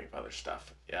trying to think of other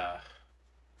stuff. Yeah.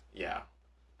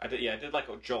 I did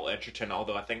like Joel Edgerton,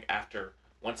 although I think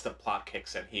once the plot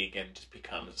kicks in, he again just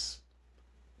becomes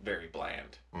very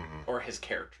bland. Mm-hmm. Or his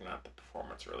character, not the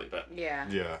performance really, but... Yeah.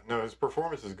 Yeah. No, his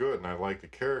performance is good, and I like the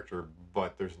character,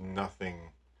 but there's nothing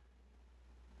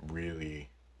really...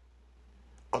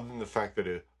 Other than the fact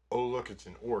that look, it's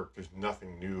an orc, there's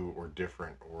nothing new or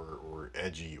different or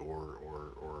edgy or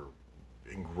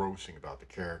engrossing about the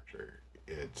character.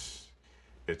 It's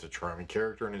a charming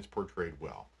character, and it's portrayed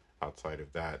well. Outside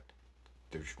of that,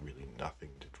 there's really nothing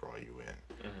to draw you in.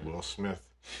 Mm-hmm. Will Smith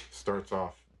starts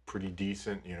off pretty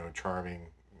decent, charming.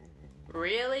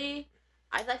 Really?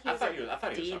 I thought he was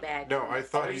a D-bag. No, I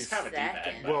thought he's kind of a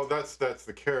D-bag. Well, that's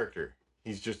the character.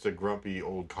 He's just a grumpy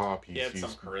old cop. He's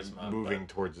some charisma, moving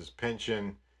towards his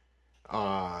pension,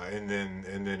 and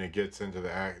then it gets into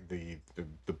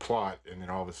the plot, and then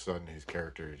all of a sudden his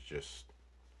character is just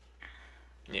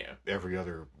every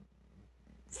other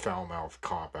foul-mouthed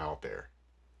cop out there.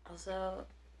 Also,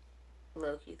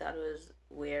 Loki thought it was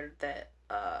weird that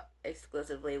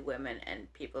exclusively women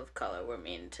and people of color were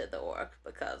mean to the orc,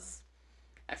 because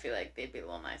I feel like they'd be a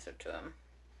little nicer to him.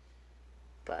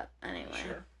 But anyway.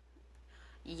 Sure.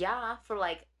 Yeah,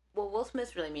 Will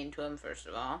Smith's really mean to him, first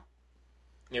of all.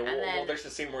 Yeah, well, there's the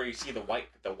scene where you see the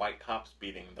white cops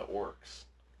beating the orcs.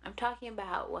 I'm talking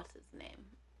about, what's his name?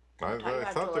 I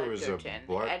thought there was a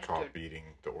black cop beating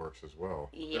the orcs as well.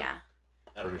 Yeah.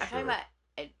 I'm talking about,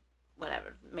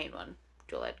 whatever, main one,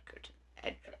 Joel Edgerton.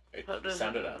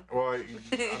 Sound it out. Well, I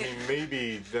mean,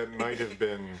 maybe that might have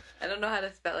been... I don't know how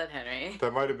to spell it, Henry.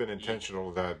 That might have been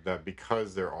intentional, that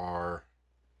because there are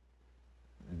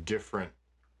different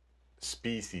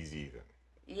species even.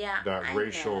 Yeah, that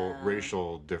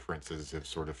racial differences have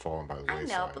sort of fallen by the wayside. I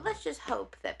know, but let's just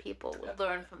hope that people will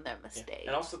learn from their mistakes. Yeah.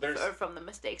 And also or from the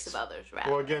mistakes of others,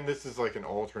 rather. Well, again, this is like an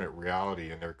alternate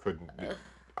reality, and there couldn't...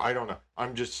 I don't know.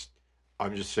 I'm just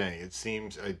saying,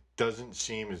 it doesn't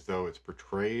seem as though it's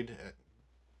portrayed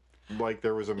like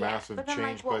there was a massive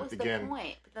change, but again,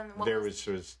 was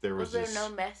there no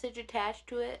message attached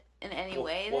to it in any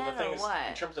way then, or what?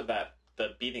 In terms of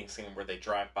the beating scene where they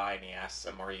drive by and he asks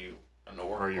them, "Are you an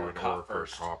orc or a cop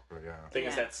first?" Thing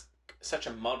is, that's such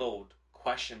a muddled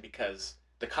question because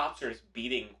the cops are just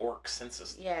beating orcs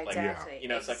senselessly. Yeah, exactly.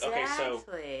 It's like, okay, so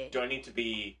do I need to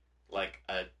be like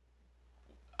a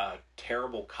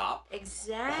terrible cop?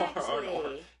 Exactly.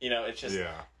 Or, it's just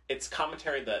it's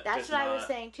commentary that's what I was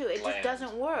saying too. It just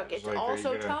doesn't work. It's like,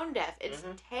 also tone deaf. It's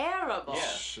terrible.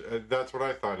 Yeah. That's what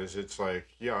I thought. It's like,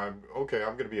 I'm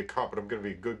going to be a cop, but I'm going to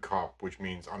be a good cop, which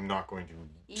means I'm not going to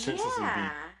senselessly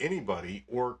beat anybody,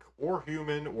 orc or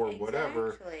human or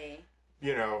whatever.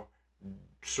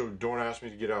 So don't ask me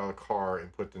to get out of the car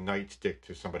and put the nightstick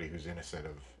to somebody who's innocent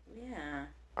of. Yeah.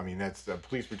 I mean, that's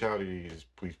police brutality is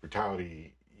police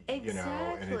brutality.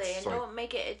 Exactly, and it's like, don't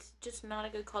make it. It's just not a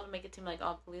good call to make it seem like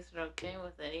all police are okay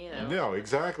with it either. No,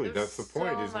 exactly. That's the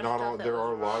point. Is not all. There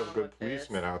are a lot of good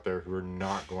policemen out there who are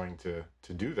not going to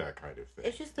do that kind of thing.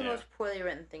 It's just the most poorly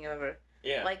written thing ever.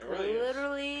 Yeah, like it really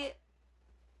literally.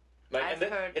 Is. I've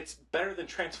heard it's better than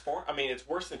I mean, it's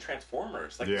worse than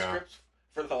Transformers. Like the script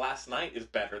for The Last Night is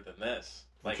better than this.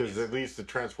 Because at least the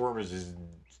Transformers is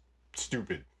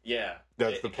stupid. Yeah,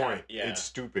 that's the point. It's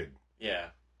stupid. Yeah.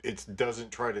 It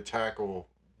doesn't try to tackle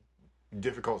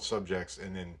difficult subjects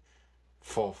and then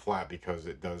fall flat because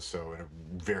it does so in a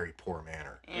very poor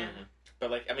manner. Yeah. Mm-hmm.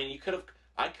 But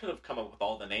I could have come up with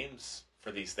all the names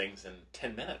for these things in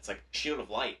 10 minutes, like Shield of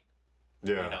Light.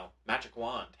 Yeah. Magic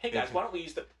Wand. Hey guys, why don't we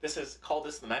use call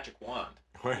this the Magic Wand?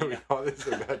 Why don't we call this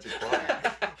the Magic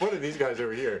Wand? What are these guys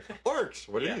over here? Orcs.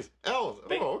 What are these? Elves.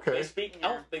 Okay. They speak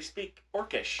They speak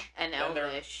Orcish and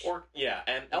Elvish.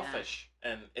 And Elfish,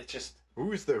 and it's just. What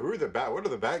are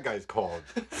the bad guys called?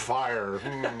 Fire.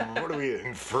 What are we?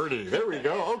 Inferni. There we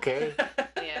go. Okay.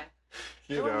 Yeah.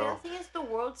 You The know. other thing is, the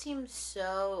world seems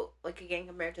so, like, again,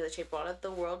 compared to The Shape of Water,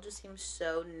 the world just seems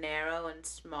so narrow and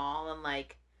small and,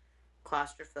 like,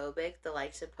 claustrophobic. The,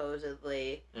 like,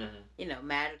 supposedly, you know,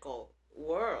 magical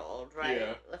world, right?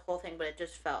 Yeah. The whole thing, but it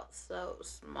just felt so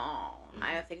small.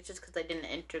 I think it's just because they didn't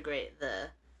integrate the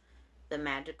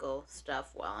magical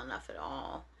stuff well enough at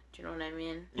all. Do you know what I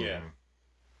mean? Yeah.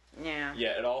 Yeah.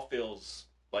 Yeah, it all feels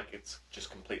like it's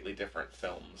just completely different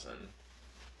films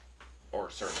or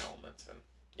certain elements, and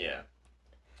yeah.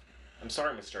 I'm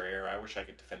sorry, Mr. Ayer. I wish I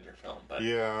could defend your film, but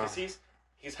Yeah. because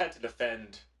he's had to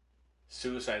defend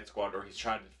Suicide Squad, or he's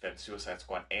trying to defend Suicide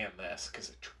Squad and this, because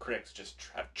the critics just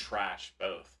have trashed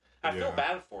both. I feel Yeah.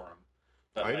 bad for him.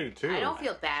 But I do too. I don't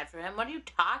feel bad for him. What are you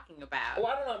talking about? Well,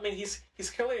 I don't know. I mean, he's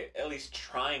clearly at least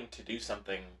trying to do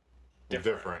something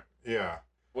different. Yeah.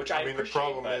 Which I mean, the appreciate,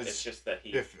 problem but is it's just that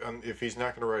he... if he's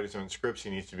not going to write his own scripts, he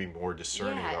needs to be more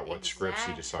discerning about what scripts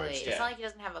he decides It's to. not like he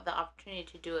doesn't have the opportunity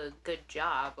to do a good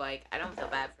job. Like, I don't feel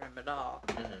bad for him at all.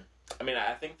 I mean,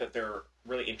 I think that there are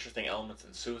really interesting elements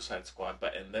in Suicide Squad,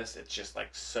 but in this, it's just,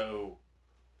 like, so...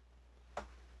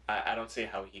 I don't see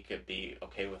how he could be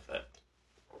okay with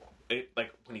it.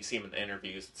 Like, when you see him in the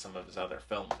interviews and some of his other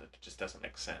films, it just doesn't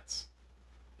make sense.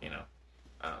 You know?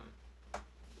 And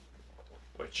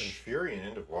Which... Fury and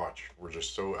End of Watch were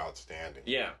just so outstanding.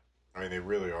 Yeah. I mean, they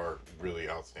really are really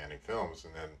outstanding films.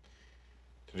 And then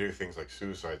to do things like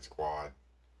Suicide Squad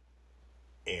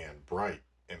and Bright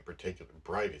in particular,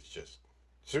 Bright is just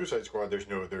Suicide Squad.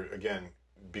 There again,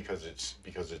 because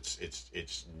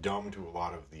it's dumb to a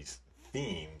lot of these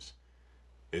themes.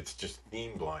 It's just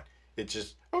theme blind. It's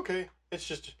just okay. It's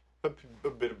just a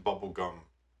bit of bubblegum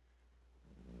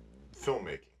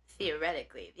filmmaking.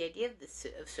 Theoretically, the idea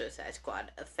of Suicide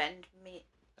Squad offend me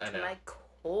I to know. my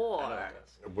core. I know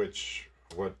it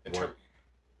does. What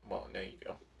Well, no, you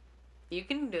go. You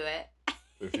can do it.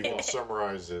 if you can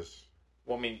summarize this?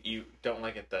 Well, I mean, you don't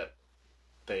like it that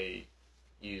they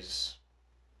use...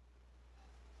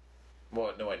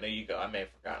 Well, no, wait, no, you go. I may have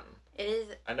forgotten. It is.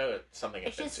 I know it's something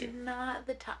It's just offensive. not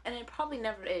the time, and it probably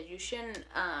never is. You shouldn't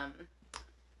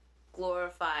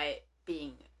glorify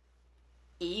being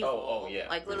evil. Oh, yeah.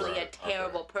 Like literally Right, a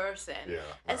terrible person. Yeah,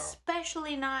 no.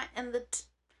 Especially not in the.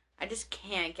 I just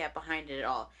can't get behind it at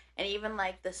all. And even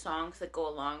like the songs that go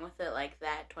along with it, like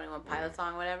that 21 Pilot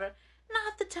song, whatever.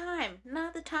 Not the time.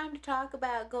 Not the time to talk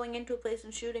about going into a place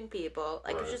and shooting people.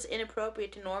 Like, it's Right. just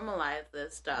inappropriate to normalize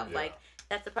this stuff. Yeah. Like,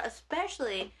 that's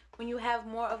especially when you have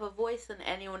more of a voice than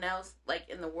anyone else, like,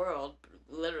 in the world,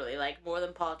 literally, like, more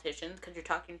than politicians, because you're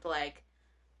talking to, like,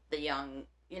 the young,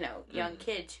 young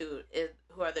kids who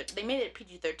are they made it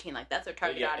PG-13, like, that's their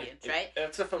target audience, right?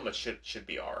 It's a film that should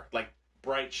be R. Like,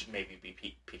 Bright should maybe be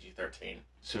PG-13.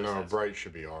 No, Bright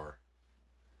should be R.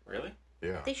 Really?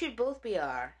 Yeah. They should both be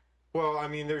R. Well, I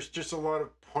mean, there's just a lot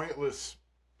of pointless,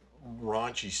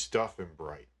 raunchy stuff in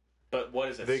Bright. But what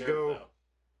does it They serve, go- though?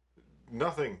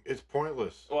 Nothing. It's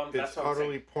pointless. Well, that's it's what I'm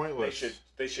utterly saying. pointless.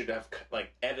 They should have,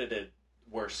 like, edited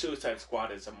where Suicide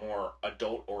Squad is a more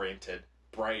adult-oriented,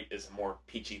 Bright is a more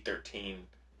PG-13,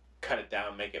 cut it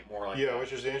down, make it more like Yeah,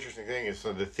 which is the interesting thing is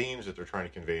the themes that they're trying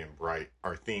to convey in Bright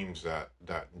are themes that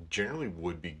generally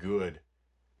would be good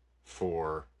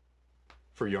for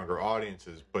younger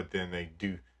audiences, but then they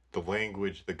do the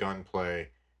language, the gunplay,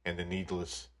 and the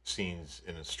needless scenes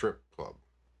in a strip club,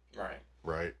 Right.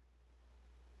 right?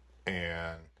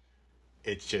 And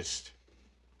it's just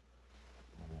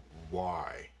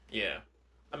why? Yeah.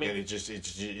 I mean, And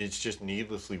it's just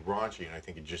needlessly raunchy, and I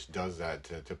think it just does that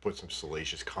to put some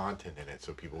salacious content in it,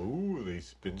 so people, ooh, they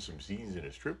spin some scenes in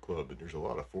a strip club, and there's a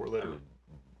lot of four-letter,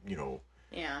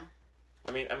 Yeah.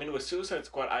 I mean, with Suicide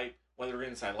Squad, one of the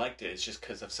reasons I liked it is just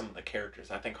because of some of the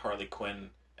characters. I think Harley Quinn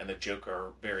and the Joker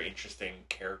are very interesting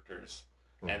characters,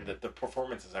 and the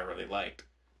performances I really liked.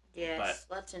 Yes,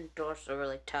 let's endorse a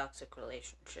really toxic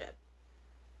relationship.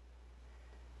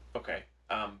 Okay,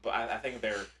 but I think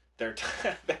their their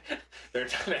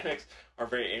dynamics are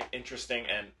very interesting,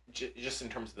 and just in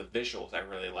terms of the visuals, I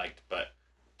really liked. But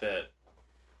the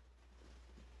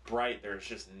Bright, there's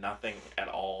just nothing at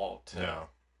all to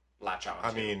latch on to.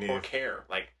 I mean, or care.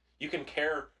 Like, you can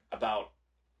care about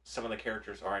some of the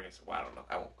characters, or I guess, well, I don't know.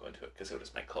 I won't go into it because it would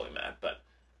just make Chloe mad. But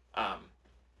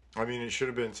I mean, it should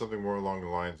have been something more along the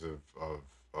lines of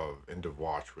End of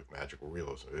Watch with magical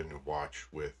realism, End of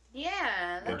Watch with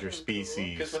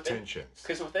interspecies tensions.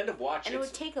 Because with End of Watch, and it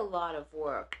would take a lot of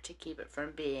work to keep it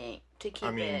from being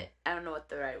I don't know what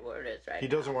the right word is right He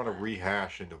now, doesn't want to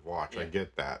rehash End of Watch. I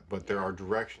get that, but there are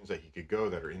directions that he could go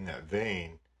that are in that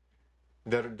vein.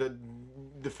 That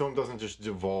the film doesn't just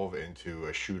devolve into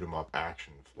a shoot 'em up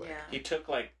action flick. Yeah. He took,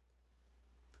 like,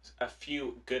 a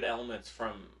few good elements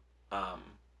from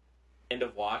End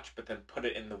of Watch, but then put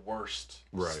it in the worst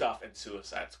stuff in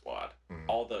Suicide Squad.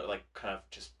 All the like kind of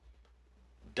just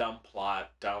dumb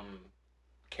plot, dumb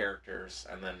characters,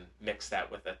 and then mix that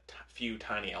with a few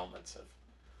tiny elements of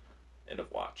End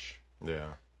of Watch.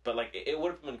 Yeah. But like it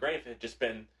would have been great if it had just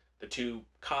been the two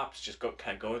cops just kind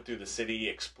of going through the city,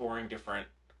 exploring different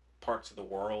parts of the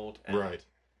world, and Right.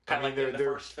 kind of like in the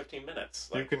first 15 minutes.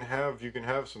 Like, you can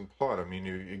have some plot. I mean,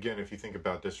 again, if you think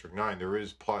about District 9, there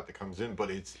is plot that comes in, but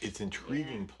it's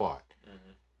intriguing plot.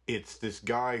 It's this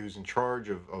guy who's in charge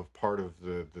of part of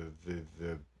the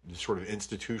sort of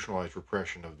institutionalized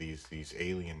repression of these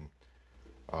alien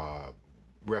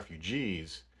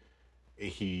refugees.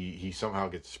 He somehow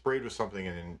gets sprayed with something,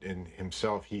 and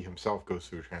he himself goes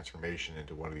through a transformation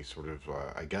into one of these sort of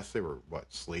I guess they were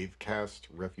slave caste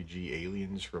refugee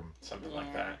aliens from something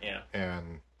like that, yeah.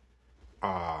 And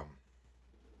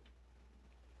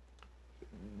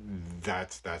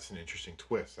that's an interesting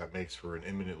twist. That makes for an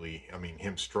imminently, I mean,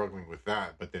 him struggling with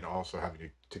that, but then also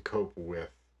having to cope with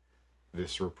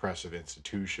this repressive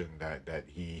institution that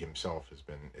he himself has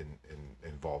been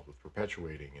involved with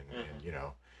perpetuating, and you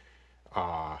know.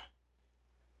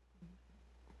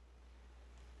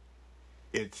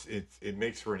 It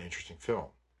makes for an interesting film.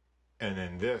 And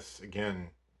then this, again,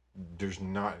 there's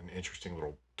not an interesting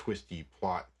little twisty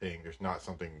plot thing. There's not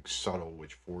something subtle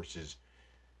which forces,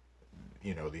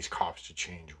 you know, these cops to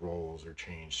change roles or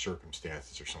change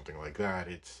circumstances or something like that.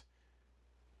 It's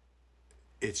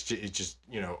just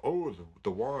you know, oh,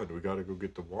 the wand, we got to go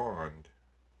get the wand.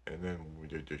 And then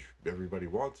everybody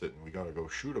wants it, and we got to go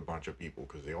shoot a bunch of people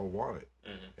because they all want it.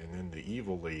 And then the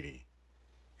evil lady.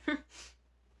 There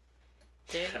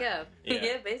you go.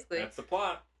 Yeah, basically. That's the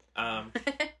plot. And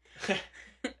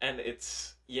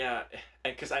it's, and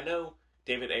because I know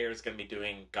David Ayer is going to be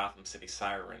doing Gotham City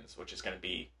Sirens, which is going to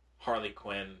be Harley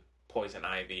Quinn, Poison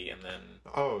Ivy, and then...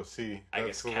 Oh, see, I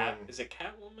guess is it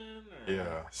Catwoman? Or...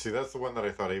 Yeah, see, that's the one that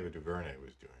I thought Ava DuVernay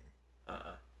was doing.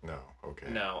 No, okay.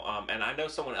 No, and I know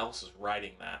someone else is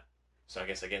writing that, so I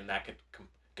guess again that could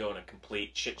go in a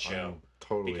complete shit show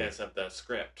because of the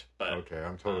script. But okay,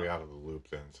 I'm totally out of the loop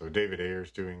then. So David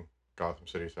Ayer's doing Gotham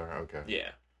City Siren. Okay.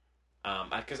 Yeah,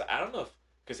 because I don't know if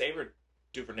because Ava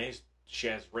DuVernay she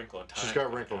has Wrinkle in Time. She's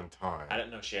got Wrinkle in Time. I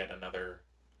didn't know she had another.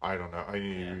 I don't know.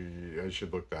 I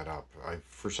should look that up.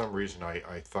 For some reason I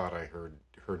thought I heard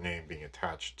her name being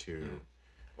attached to.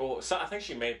 Well, so I think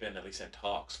she may have been at least in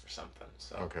talks for something.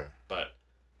 So. Okay. But,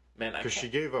 man, because she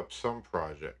gave up some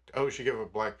project. Oh, she gave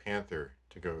up Black Panther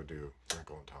to go do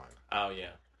Wrinkle in Time. Oh,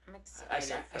 yeah. I'm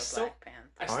excited for Black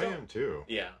Panther. I am too.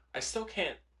 Yeah. I still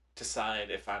can't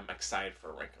decide if I'm excited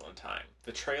for Wrinkle in Time.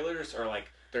 The trailers are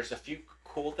like, there's a few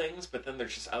cool things, but then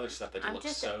there's just other stuff that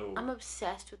looks so... I'm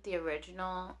obsessed with the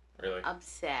original. Really?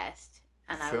 Obsessed.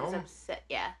 And film? I was upset.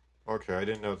 Yeah. Okay, I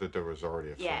didn't know that there was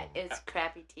already a film. Yeah, it's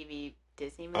crappy TV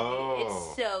Disney movie. Oh,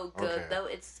 it's so good, though.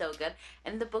 It's so good.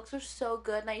 And the books are so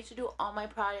good, and I used to do all my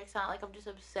projects on it. Like, I'm just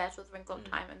obsessed with Wrinkle in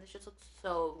Time, and this just looks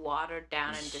so watered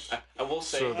down and just I will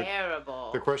say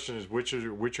terrible. The question is, which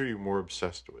are you more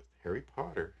obsessed with? Harry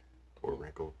Potter or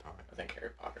Wrinkle in Time? I think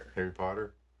Harry Potter. Harry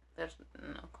Potter? There's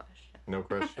no question. No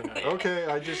question? Okay,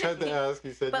 I just had to ask.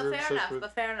 You said you're obsessed with...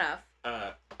 But fair enough.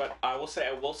 But I will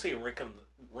say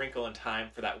Wrinkle in Time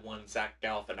for that one Zach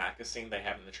Galifianakis scene they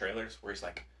have in the trailers where he's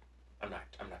like, I'm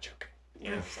not joking.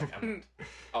 You know, it's like,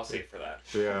 I'll see it for that.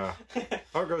 Yeah.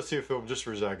 I'll go see a film just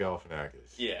for Zach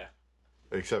Galifianakis. Yeah.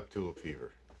 Except Tulip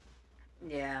Fever.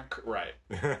 Yeah. Right.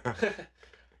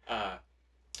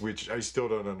 Which I still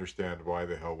don't understand why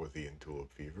the hell was he in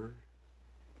Tulip Fever.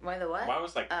 Why the what? Why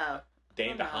was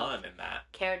Dane DeHaan in that?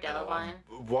 Cara Delevingne.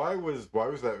 Why was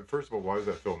that? First of all, why was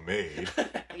that film made?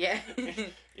 Yeah.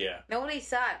 Yeah. Nobody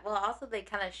saw it. Well, also they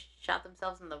kind of shot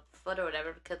themselves in the foot or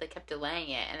whatever because they kept delaying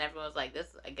it, and everyone was like,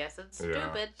 "This, I guess it's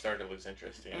stupid." Started to lose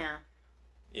interest. Yeah. Yeah.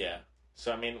 Yeah.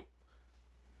 So I mean,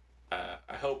 I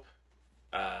hope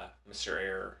Mr.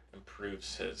 Ayer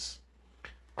improves his.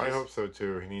 I hope so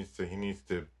too. He needs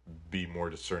to be more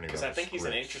discerning. Because I think he's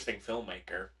an interesting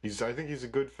filmmaker. I think he's a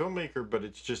good filmmaker, but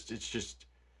it's just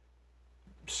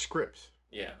scripts.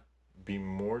 Yeah. Be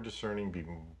more discerning. Be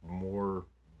more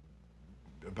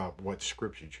about what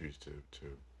scripts you choose to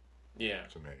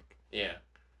make. Yeah.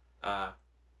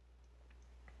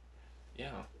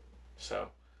 Yeah. So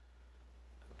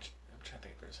I'm trying to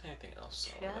think if there's anything else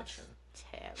I want to mention.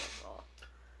 Terrible.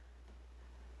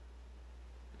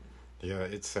 Yeah,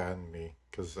 it saddened me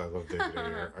because I love David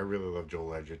Ayer. I really love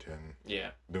Joel Edgerton.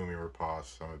 Yeah. Noomi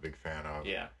Rapace, I'm a big fan of.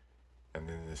 Yeah. And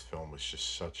then this film was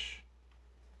just such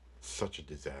a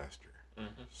disaster.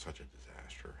 Mm-hmm. Such a disaster.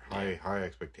 disaster. High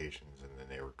expectations, and then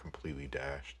they were completely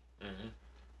dashed. Mm-hmm.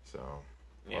 So,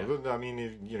 other than, I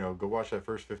mean, go watch that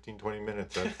first 15, 20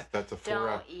 minutes. That's a 4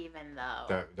 Don't even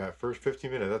though. That first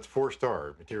 15 minutes, that's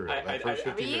 4-star material. That first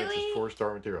 15 minutes is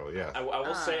 4-star material. Yeah. I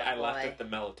will say I laughed at the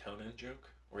melatonin joke.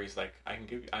 Where he's like, I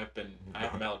have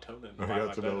melatonin. I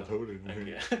got some melatonin.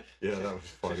 Yeah, that was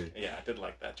funny. Yeah, I did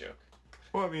like that joke.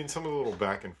 Well, I mean, some of the little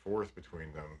back and forth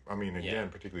between them. I mean, again,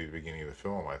 particularly the beginning of the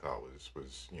film, I thought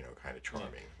was kind of charming.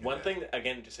 Yeah. One thing,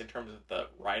 again, just in terms of the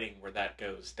writing, where that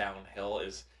goes downhill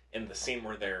is in the scene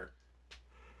where the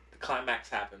climax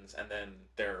happens, and then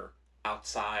they're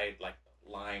outside, like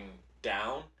lying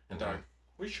down, and they're like,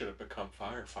 "We should have become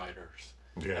firefighters."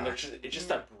 Yeah. And it's just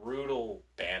a brutal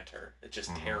banter. It's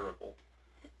just terrible.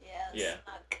 Yeah.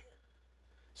 Not good.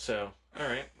 So, all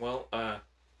right. Well,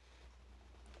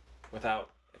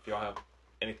 if y'all have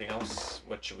anything else,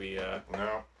 what should we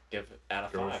give out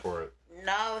of 5? Go for it.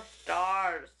 No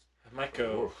stars. I might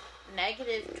go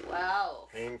 -12.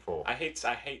 Painful. I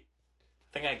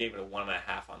think I gave it a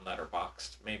 1.5 on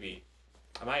Letterboxd. Maybe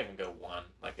I might even go 1.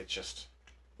 Like it's just.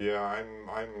 Yeah, I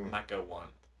might go 1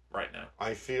 right now.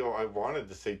 I feel I wanted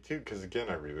to say 2 because again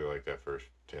I really like that first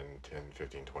 10,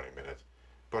 15, 20 minutes.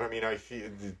 But I mean I feel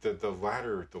the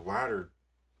latter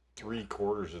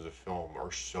 3/4 of the film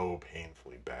are so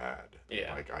painfully bad.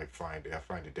 Yeah. Like I find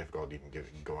it difficult even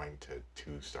going to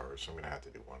 2 stars. So I'm gonna have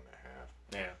to do 1.5.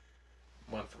 Yeah.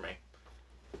 1 for me.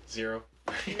 0.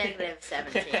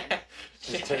 -17.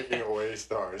 She's taking away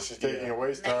stars. She's taking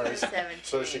away stars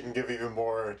so she can give even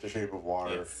more The Shape of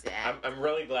Water. Yes. I'm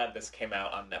really glad this came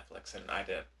out on Netflix and I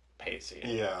didn't pay to see it.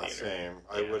 Yeah, same.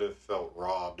 Yeah. I would have felt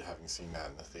robbed having seen that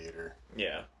in the theater.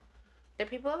 Yeah. Did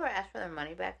people ever ask for their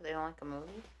money back if they don't like a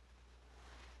movie?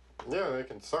 Yeah, they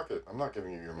can suck it. I'm not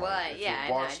giving you your money. Well, if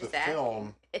you watch the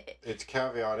film, it's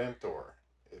caveat emptor.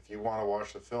 If you want to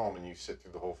watch the film and you sit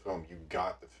through the whole film, you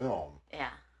got the film.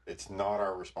 Yeah. It's not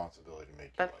our responsibility to make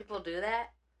you But people do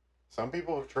that? Some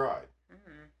people have tried.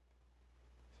 Mm-hmm.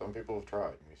 Some people have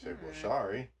tried. And you say, well,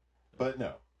 sorry. But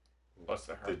no. What's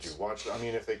the hurts? Did you watch? I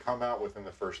mean, if they come out within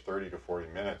the first 30 to 40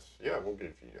 minutes, yeah, we'll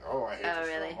give you... I hate this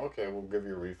really? film. Okay, we'll give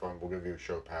you a refund. We'll give you a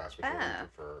show pass, which one you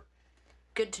prefer.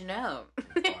 Good to know.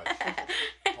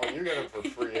 Well, you get them for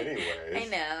free anyways. I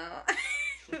know.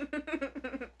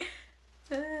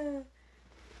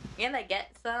 And I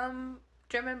get some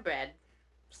German bread.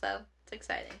 So, it's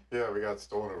exciting. Yeah, we got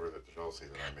stolen over the Chelsea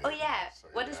that I made. Oh, yeah. So,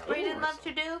 what does Brayden love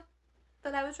to do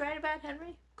that I was right about,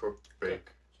 Henry? Cook,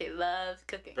 bake. He loves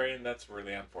cooking. Brayden, that's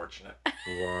really unfortunate.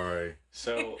 Why?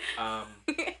 So,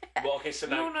 well, okay, so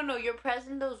now... No, your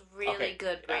present was really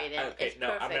good, Brayden. Okay, it's no,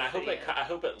 perfect I mean, I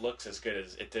hope you. it looks as good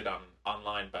as it did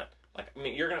online, but, like, I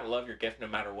mean, you're gonna love your gift no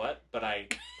matter what, but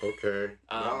Okay.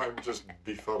 Now I'm just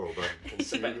befuddled. I'm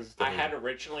confused. I had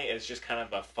originally as just kind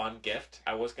of a fun gift.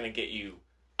 I was gonna get you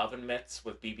oven mitts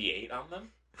with BB-8 on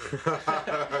them.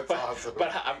 That's awesome.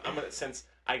 But I'm gonna, since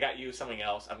I got you something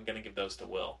else, I'm gonna give those to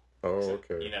Will. Oh,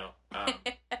 okay. You know,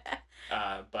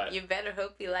 but you better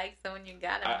hope you like someone you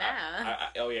got him now.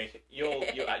 Oh yeah, you'll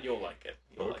like it.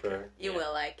 You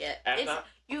will like it.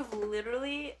 You've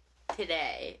literally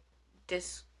today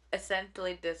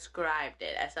essentially described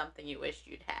it as something you wish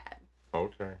you'd had.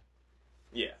 Okay.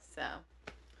 Yeah. So.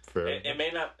 Fair. It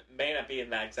may not be in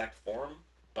that exact form,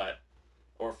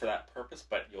 or for that purpose,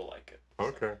 but you'll like it.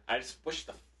 Okay. So I just wish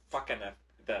the fucking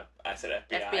I said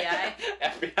FBI. FBI?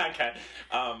 FBI guy.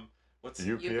 What's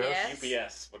UPS?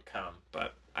 UPS would come,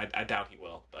 but I doubt he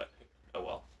will, but oh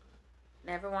well.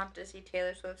 Never want to see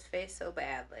Taylor Swift's face so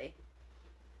badly.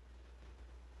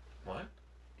 What?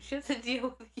 She has to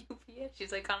deal with UPS.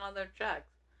 She's like on all their trucks.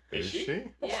 Is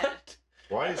she? Yeah. What?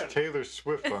 Why is Taylor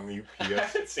Swift on the UPS? I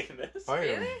haven't seen this.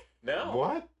 Really? No.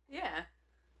 What? Yeah.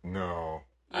 No.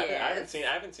 Yes. I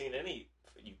haven't seen any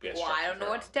UPS. Well, I don't know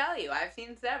what to tell you. I've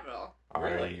seen several.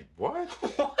 Really? What?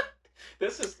 What?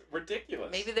 This is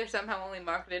ridiculous. Maybe they're somehow only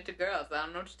marketed to girls. I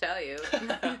don't know what to tell you.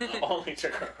 Only to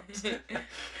girls.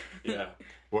 Yeah.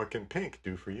 What can Pink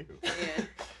do for you?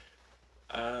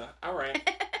 Yeah. All right.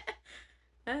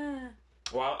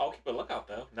 Well, I'll keep a lookout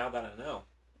though. Now that I know.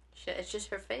 It's just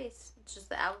her face. It's just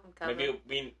the album cover. Maybe it'll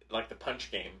be like the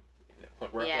Punch game.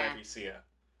 Whenever you see a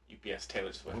UPS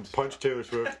Taylor Swift. Punch Taylor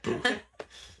Swift.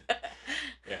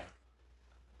 Yeah.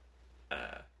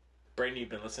 Brayden, you've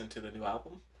been listening to the new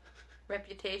album?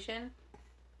 Reputation.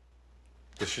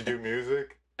 Does she do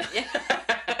music? Yeah.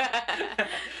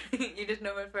 You just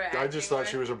know her for acting. I just thought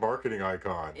she was a marketing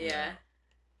icon. Yeah.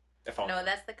 No,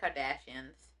 that's the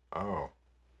Kardashians. Oh.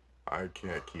 I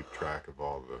can't keep track of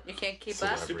all the You can't keep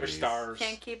up? Superstars.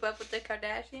 Can't keep up with the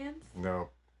Kardashians? No.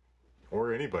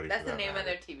 Or anybody. That's for the that name of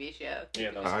matter. their TV show.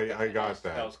 Yeah, that I got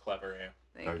That that. was clever, yeah.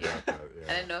 Thank I you. got that. I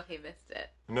Yeah. didn't know if he missed it.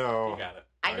 No. You got it.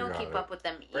 I don't got keep it. up with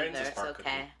them either. Brandon's a It's smart okay.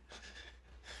 cookie.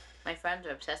 My friends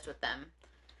are obsessed with them.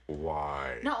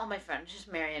 Why? Not all my friends,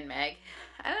 just Mary and Meg.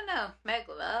 I don't know. Meg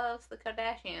loves the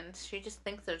Kardashians. She just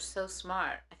thinks they're so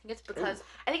smart. I think it's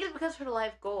because her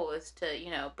life goal is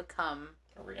to, become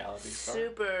A reality star.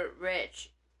 super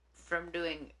rich from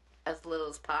doing as little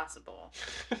as possible,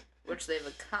 which they've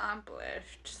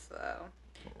accomplished. So,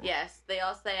 yes, they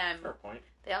all say I'm. Fair point.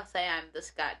 They all say I'm the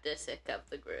Scott Disick of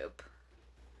the group.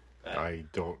 I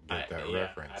don't get that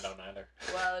reference. I don't either.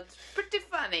 Well, it's pretty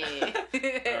funny.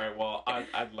 All right, well,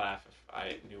 I'd laugh if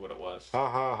I knew what it was. Ha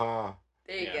ha ha.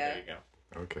 There you yeah, go. There you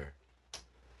go. Okay.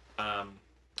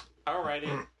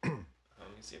 Alrighty. Let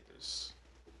me see if there's.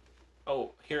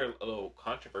 Oh, here a little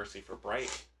controversy for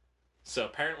Bright. So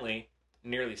apparently,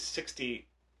 nearly 60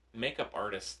 makeup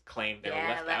artists claim they were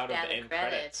left out of the end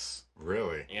credits.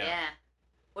 Really? Yeah.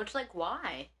 Which,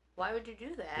 why? Why would you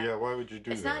do that? Yeah. Why would you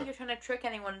do It's that? not like you're trying to trick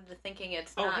anyone into thinking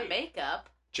it's Oh, not hey. makeup.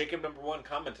 Jacob #1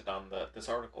 commented on this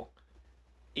article.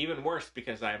 Even worse,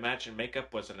 because I imagine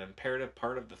makeup was an imperative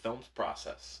part of the film's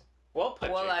process. Well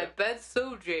put, Well, I Jacob. bet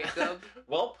so, Jacob.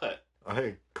 Well put.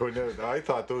 I couldn't. I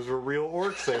thought those were real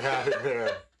orcs they had in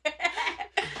there.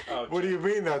 Oh, What do you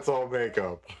mean that's all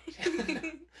makeup?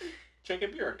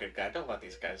 Jacob, you're a good guy. Don't let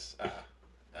these guys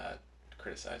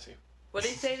criticize you. What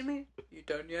did he say to me? You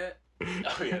done yet?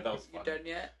 Oh yeah, that was You fun. done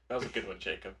yet? That was a good one,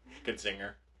 Jacob. Good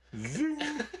singer. Zing.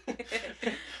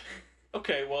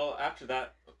 Okay, well, after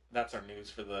that, that's our news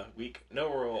for the week. No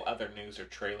real other news or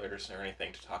trailers or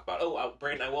anything to talk about. Oh,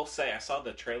 Brayden, I will say, I saw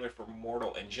the trailer for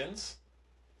Mortal Engines.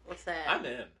 What's that? I'm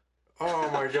in. Oh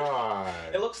my god.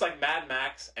 It looks like Mad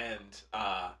Max and,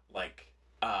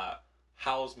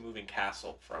 Howl's Moving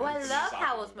Castle from... Oh, I love Soccer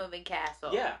Howl's movie. Moving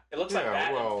Castle. Yeah, it looks like Yeah,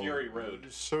 that well, and Fury Road.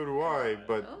 So do I,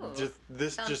 but Oh,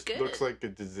 this sounds just good. looks like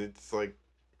it's like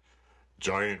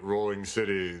giant rolling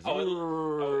cities.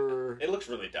 It looks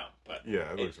really dumb, but...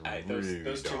 Yeah, it looks really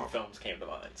Those two dumb. films came to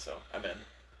mind, so I'm in.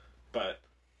 But,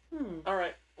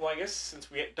 alright, well, I guess since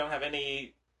we don't have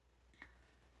any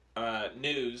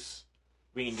news,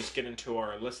 we can just get into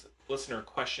our listener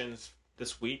questions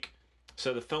this week.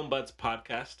 So the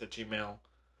filmbudspodcast at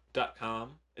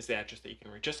gmail.com is the address that you can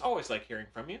reach us. Always like hearing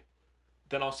from you.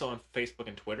 Then also on Facebook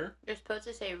and Twitter. You're supposed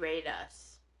to say rate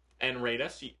us. And rate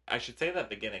us. I should say that at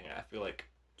the beginning. I feel like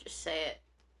Just say it.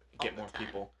 get all the more time.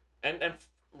 people. And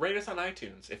rate us on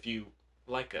iTunes if you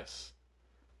like us.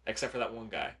 Except for that one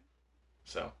guy.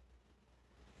 So,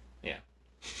 yeah.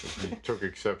 You took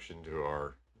exception to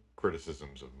our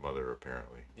criticisms of Mother,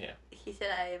 apparently. Yeah. He said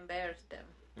I embarrassed him.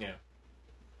 Yeah.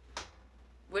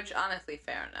 Which, honestly,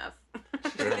 fair enough.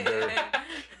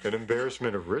 An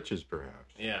embarrassment of riches,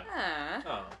 perhaps. Yeah. Ah,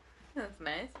 Oh. that's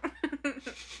nice.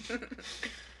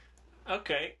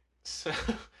 Okay. So,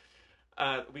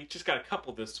 we just got a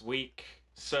couple this week.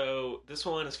 So, this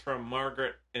one is from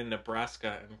Margaret in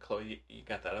Nebraska. And Chloe, you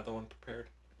got that other one prepared?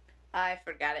 I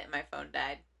forgot it. My phone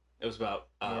died. It was about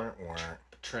Wah, wah.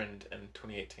 the trend in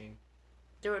 2018.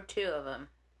 There were two of them.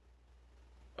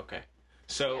 Okay.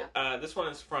 So, this one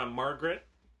is from Margaret.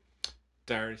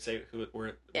 Did I already say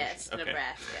where Yes, okay.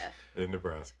 Nebraska. In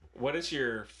Nebraska. What is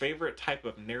your favorite type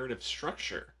of narrative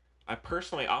structure? I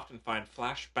personally often find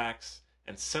flashbacks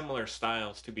and similar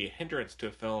styles to be a hindrance to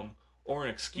a film or an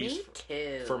excuse Me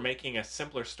too. for making a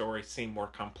simpler story seem more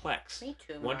complex. Me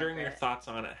too, Wondering your Margaret. thoughts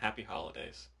on it. Happy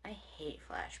holidays. I hate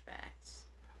flashbacks.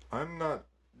 I'm not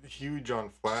huge on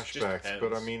flashbacks, depends.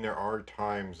 but I mean, there are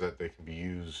times that they can be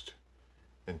used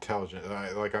intelligent.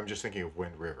 Like, I'm just thinking of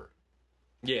Wind River,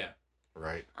 Yeah.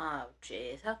 right? Oh,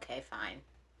 jeez. Okay, fine.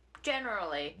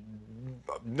 Generally.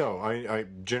 No, I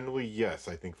generally, yes.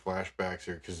 I think flashbacks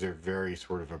are, because they're very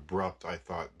sort of abrupt. I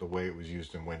thought the way it was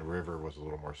used in Wind River was a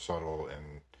little more subtle,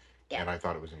 and I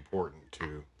thought it was important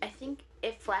to. I think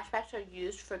if flashbacks are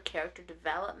used for character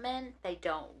development, they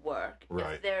don't work.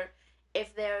 Right.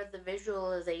 If they're the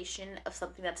visualization of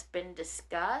something that's been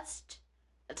discussed,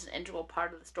 that's an integral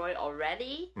part of the story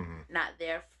already, not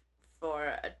there for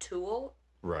a tool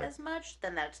Right. as much,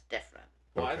 then that's different.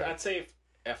 Well, Okay. I'd say if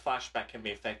a flashback can be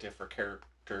effective for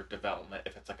character development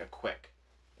if it's like a quick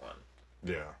one.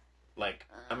 Yeah. Like,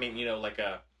 I mean, like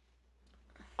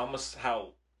almost how,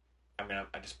 I mean,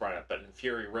 I just brought it up, but in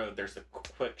Fury Road, there's the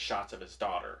quick shots of his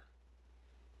daughter,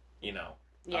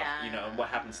 Yeah. and what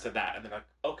happens to that, and they're like,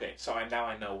 okay, so now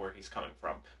I know where he's coming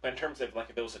from. But in terms of, like,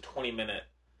 if it was a 20-minute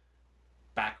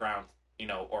background,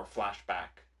 or flashback,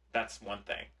 that's one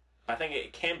thing. I think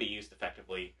it can be used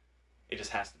effectively. It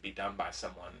just has to be done by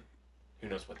someone who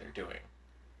knows what they're doing.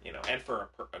 you know, and for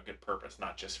a good purpose,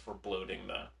 not just for bloating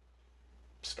the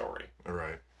story.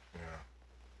 Right. Yeah.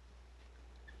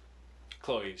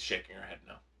 Chloe's shaking her head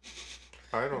no.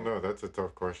 I don't know. That's a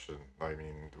tough question. I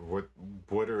mean, what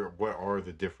are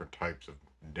the different types of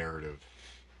narrative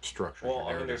structures? Well, or I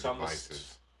mean, narrative there's devices?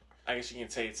 almost. I guess you can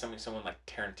say it's someone like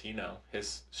Tarantino.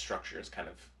 His structure is kind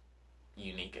of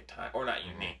unique at times, or not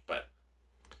unique, but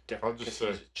different. I'll just Because he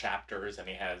say has chapters, and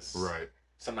he has right.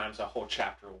 Sometimes a whole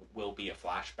chapter will be a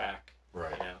flashback.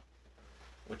 Right. You know,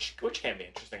 which can be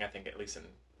interesting. I think at least in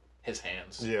his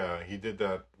hands. Yeah, he did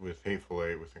that with Hateful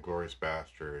Eight, with Inglourious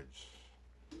Bastards.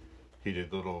 He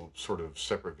did little sort of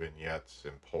separate vignettes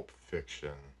in Pulp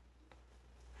Fiction.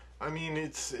 I mean,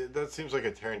 that seems like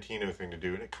a Tarantino thing to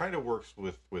do, and it kind of works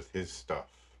with his stuff.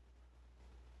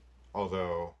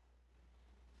 Although,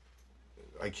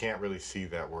 I can't really see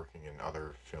that working in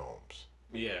other films.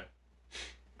 Yeah,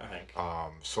 I think.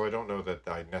 So I don't know that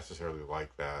I necessarily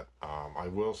like that. I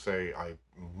will say I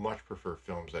much prefer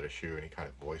films that eschew any kind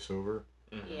of voiceover.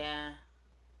 Mm-hmm. Yeah.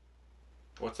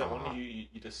 What's that one you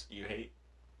hate?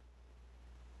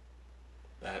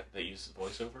 That uses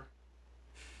voiceover?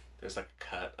 There's like a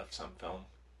cut of some film.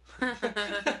 I'm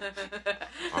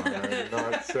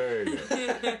not saying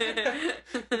it.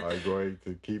 I'm going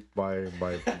to keep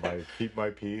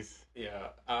my peace. Yeah.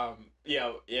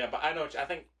 Yeah. But I know. I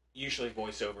think usually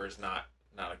voiceover is not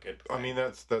a good thing. I mean,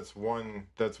 that's one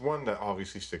that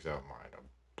obviously sticks out in mind.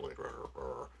 Blade Runner,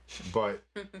 but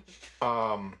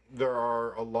there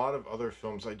are a lot of other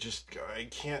films I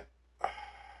can't.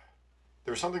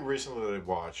 There was something recently that I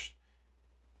watched,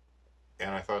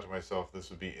 and I thought to myself, this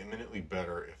would be eminently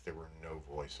better if there were no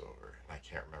voiceover. And I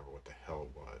can't remember what the hell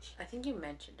it was. I think you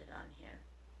mentioned it on here.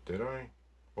 Did I?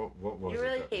 What was it? You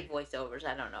really hate voiceovers.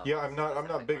 I don't know. Yeah, I'm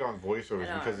not big on voiceovers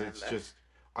because remember. it's just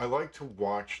I like to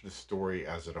watch the story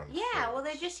as it unfolds. Yeah, well,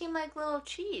 they just seem like little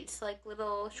cheats, like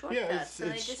little shortcuts, and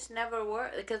they just never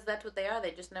work because that's what they are.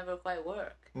 They just never quite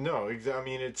work. No, exactly. I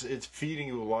mean, it's feeding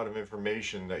you a lot of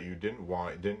information that you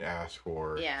didn't ask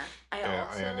for. Yeah,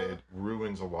 and it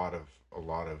ruins a lot of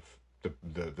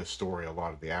the story, a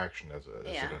lot of the action as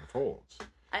it unfolds.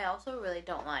 I also really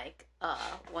don't like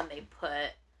when they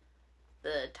put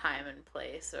the time and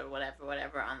place or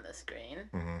whatever on the screen,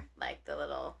 like the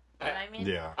little. You know what I mean?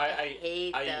 Yeah. I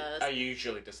hate those. I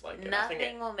usually dislike it.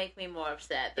 Nothing will make me more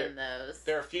upset than those.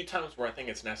 There are a few times where I think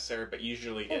it's necessary, but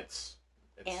usually it's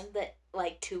and the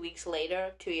like 2 weeks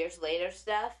later, 2 years later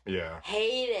stuff. Yeah.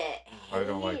 Hate it. I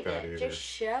don't like that either. Just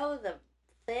show the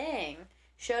thing.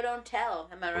 Show don't tell.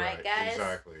 Am I right, guys?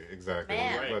 Exactly.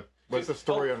 Man. Let the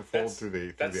story unfold through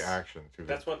the action.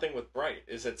 That's one thing with Bright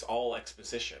is it's all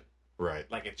exposition. Right.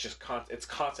 Like it's just it's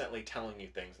constantly telling you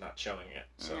things, not showing it.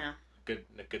 So. Yeah.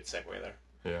 A good segue there.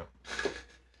 Yeah.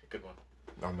 Good one.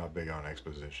 I'm not big on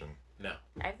exposition. No.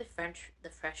 I have the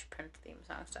Fresh Prince theme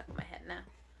song stuck in my head now.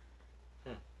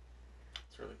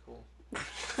 It's really cool.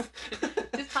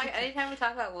 Anytime we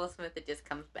talk about Will Smith, it just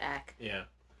comes back. Yeah.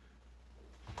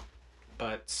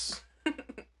 But trying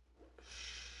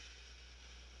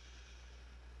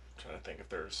to think if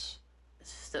there's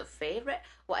so favorite.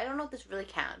 Well, I don't know if this really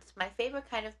counts. My favorite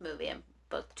kind of movie, and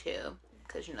both two,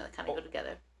 because they kind of go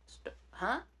together.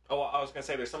 Huh? Oh, I was gonna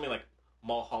say there's something like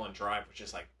Mulholland Drive, which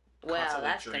is like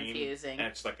that's dream, confusing, and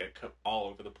it's like all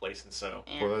over the place, and so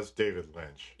well, that's David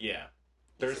Lynch. Yeah,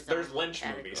 there's Lynch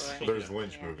movies. There's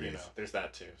Lynch movies. You know, there's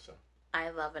that too. So I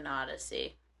love an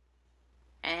Odyssey,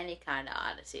 any kind of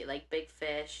Odyssey, like Big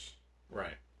Fish.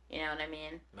 Right. You know what I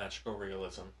mean? Magical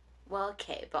realism. Well,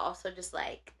 okay, but also just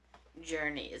like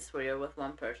journeys where you're with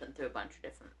one person through a bunch of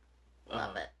different.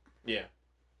 Love it. Yeah,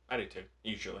 I do too.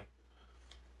 Usually.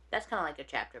 That's kind of like a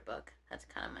chapter book. That's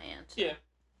kind of my answer. Yeah.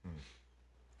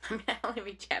 I mean, I only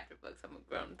read chapter books. I'm a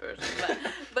grown person,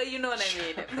 but you know what I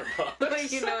mean. But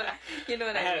you know what I mean.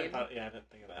 I didn't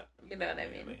think of that. You know what I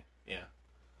mean. Yeah.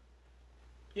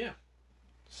 Yeah.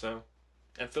 So,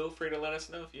 and feel free to let us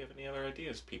know if you have any other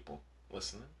ideas, people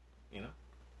listening. You know,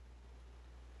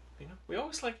 we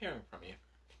always like hearing from you.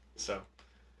 So,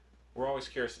 we're always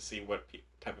curious to see what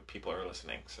type of people are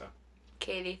listening. So.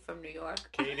 Katie from New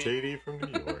York. Katie from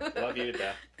New York. Love you to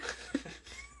death.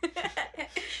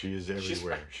 She is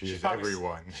everywhere. She is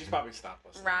everyone. She's probably stopped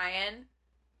listening. Ryan.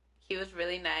 He was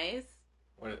really nice.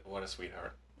 What a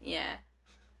sweetheart. Yeah.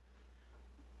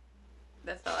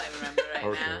 That's all I remember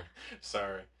right now.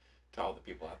 Sorry to all the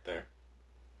people out there.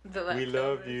 We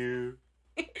love you.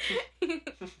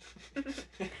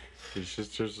 It's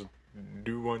just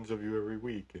new ones of you every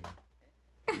week,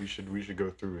 and we should go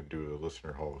through and do a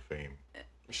listener Hall of Fame.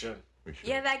 We should.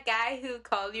 Yeah, that guy who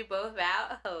called you both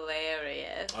out,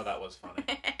 hilarious. Oh, that was funny.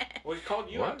 Well, he called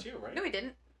you out too, right? No, he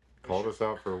didn't. Called us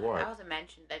out for I what? wasn't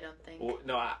mentioned, I don't think. Well,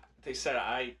 no, they said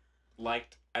I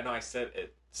know I said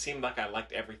it seemed like I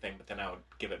liked everything, but then I would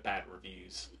give it bad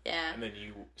reviews. Yeah. And then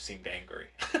you seemed angry.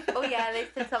 Oh, yeah, they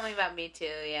said something about me, too.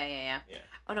 Yeah. Yeah.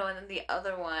 Oh, no, and then the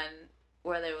other one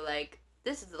where they were like,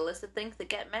 this is the list of things that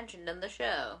get mentioned in the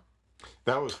show.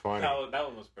 That was funny. That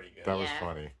one was pretty good. That was Yeah.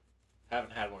 funny.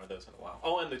 Haven't had one of those in a while.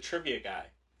 Oh, and the trivia guy.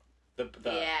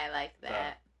 Yeah, I like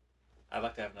that. I'd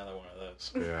like to have another one of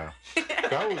those. Yeah.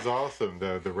 That was awesome.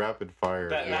 The rapid fire.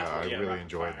 That's I what- really rapid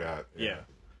enjoyed fire. that. Yeah.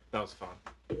 That was fun.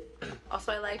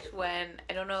 Also, I liked when,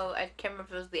 I don't know, I can't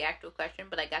remember if it was the actual question,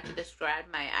 but I got to describe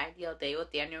my ideal day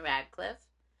with Daniel Radcliffe.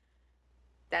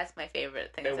 That's my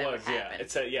favorite thing that's It ever was, yeah.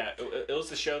 happened. It was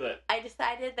the show that... I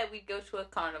decided that we'd go to a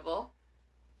carnival,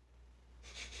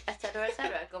 etc.,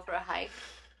 etc. Go for a hike.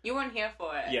 You weren't here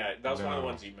for it. Yeah, that was one of the No.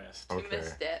 ones you missed. Okay. You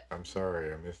missed it. I'm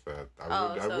sorry, I missed that.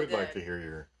 Oh, I so would like good. to hear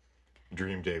your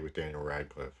dream day with Daniel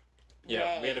Radcliffe.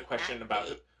 Yeah, we had a Yay, question not about...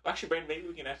 day. Actually, Brandon, maybe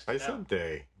we can ask I you now. said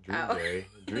day. Dream Oh. day.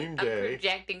 Dream I'm day.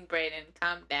 projecting, Brayden.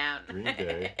 Calm down. Dream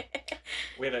day.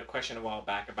 We had a question a while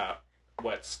back about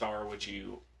what star would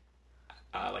you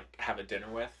have a dinner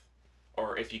with,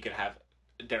 or if you could have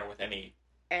dinner with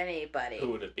Anybody. who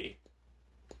would it be?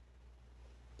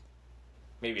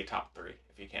 Maybe a top 3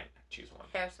 if you can't choose one.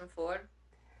 Harrison Ford?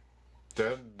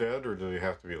 Dead, or do they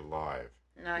have to be alive?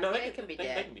 No, I No, think they it can be they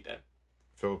dead. can be dead.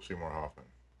 Philip Seymour Hoffman.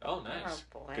 Oh, nice.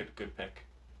 Oh, boy. Good pick.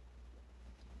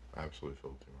 Absolutely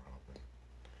Philip Seymour Hoffman.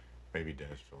 Maybe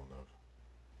Dennis Villeneuve.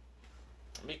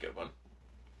 That'd be a good one.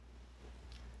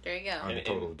 There you go. I'm a And-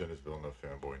 total Dennis Villeneuve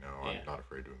fanboy now. Yeah. I'm not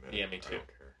afraid to admit it. Yeah, me I too. don't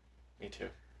care. Me too.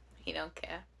 He don't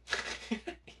care.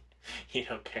 You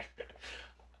don't care.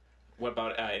 What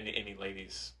about any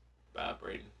ladies,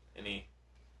 Braden?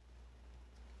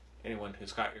 Anyone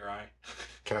who's caught your eye?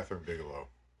 Catherine Bigelow.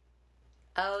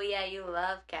 Oh, yeah, you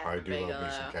love I Catherine do Bigelow. love me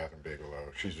some Catherine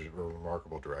Bigelow. She's a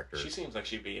remarkable director. She seems like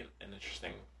she'd be an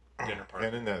interesting dinner party.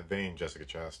 And in that vein, Jessica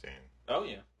Chastain. Oh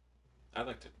yeah, I'd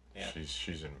like to. Yeah.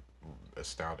 She's an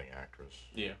astounding actress.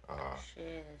 Yeah. She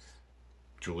is.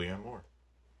 Julianne Moore.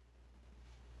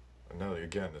 Another,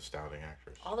 again, astounding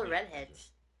actress. All the redheads.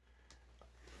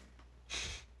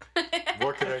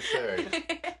 What can I say?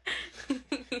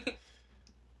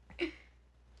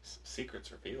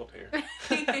 Secrets revealed here.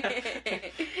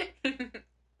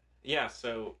 Yeah,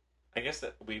 so I guess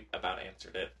that we about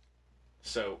answered it.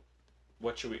 So,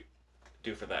 what should we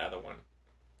do for the other one?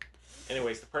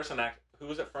 Anyways, the person who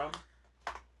was it from?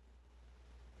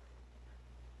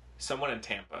 Someone in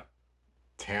Tampa.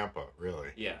 Tampa, really?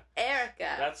 Yeah.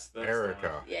 Erica. That's the Erica.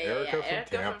 one. Yeah, Erica from Erica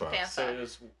Tampa. from Tampa. So it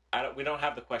was. We don't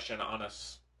have the question on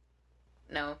us.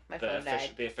 No, my The phone died.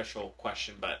 official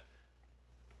question, but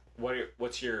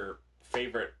what's your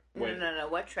favorite? No.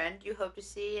 What trend do you hope to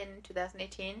see in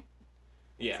 2018?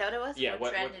 Yeah. Is that what it was? Yeah. What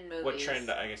What trend in movies? What trend?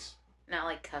 I guess. Not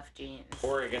like cuff jeans.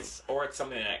 Or it's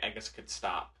something that I guess could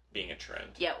stop being a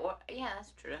trend. Yeah,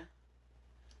 that's true.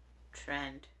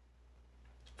 Trend.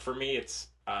 For me, it's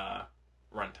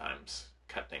run times.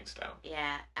 Cut things down.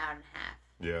 Yeah, hour and a half.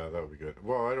 Yeah, that would be good.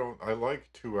 Well, I like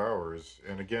 2 hours,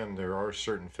 and again, there are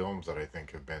certain films that I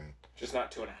think have been. Just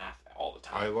not 2.5 all the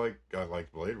time. I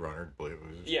like Blade Runner. It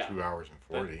was Yeah. 2 hours and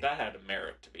 40. That had a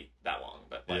merit to be that long,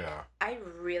 but like, Yeah. I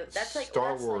really. That's like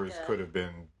Star that's Wars like a, could have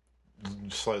been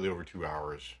slightly over 2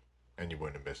 hours, and you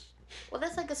wouldn't have missed. Well,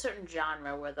 that's like a certain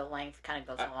genre where the length kind of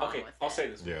goes along okay, with I'll it. say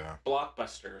this: Yeah.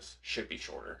 blockbusters should be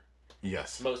shorter.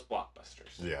 Yes. Most blockbusters.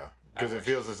 Yeah. Because it Average.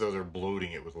 feels as though they're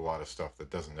bloating it with a lot of stuff that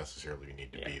doesn't necessarily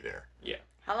need to Yeah. be there. Yeah.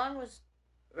 How long was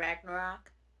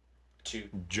Ragnarok?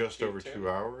 Just Two- over two? 2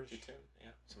 hours. 2:10, yeah,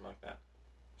 something like that.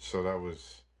 So that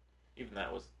was. Even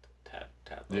that was tad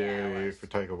Yeah, long. it Yay was. for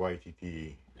Taika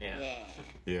Waititi. Yeah.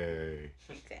 Yay.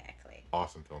 Exactly.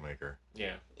 Awesome filmmaker.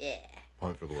 Yeah. Yeah.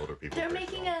 Hunt for the Wilder People. They're great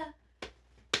making film.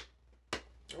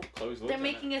 Oh, Chloe's they're losing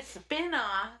making a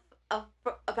spin-off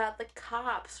about the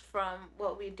cops from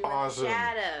What We Do Awesome. in the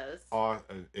Shadows.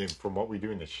 And from What We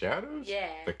Do in the Shadows? Yeah.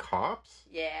 The cops?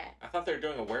 Yeah. I thought they were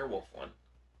doing a werewolf one.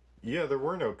 Yeah, there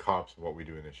were no cops in What We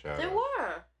Do in the Shadows. There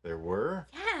were. There were?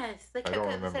 Yes. They I kept don't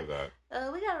they remember said,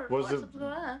 that. we gotta Was watch it- what's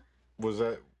going on. Was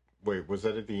that... Wait, was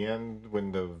that at the end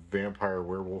when the vampire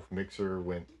werewolf mixer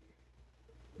went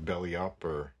belly up,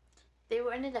 or... They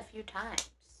were in it a few times.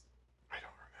 I don't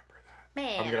remember that.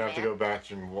 Man, I'm gonna have to man.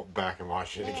 go back and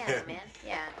watch it Yeah, again. man.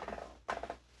 Yeah.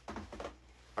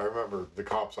 I remember the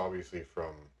cops, obviously,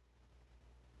 from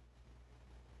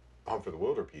Hunt for the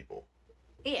Wilder People.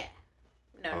 Yeah.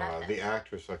 No, not that. The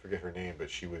actress, I forget her name,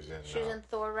 but she was in... She was in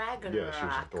Thor Ragnarok. yeah, she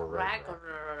was in Thor Ragnarok.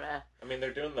 Ragnarok. I mean,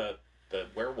 they're doing the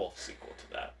werewolf sequel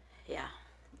to that. Yeah.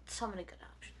 So many good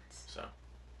options. So,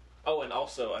 Oh, and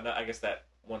also, and I guess that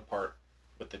one part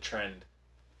with the trend,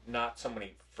 not so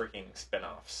many freaking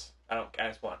spin-offs. I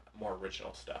just want more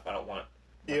original stuff. I don't want.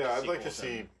 Yeah, I'd like to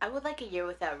sequels see. I would like a year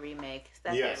without remakes.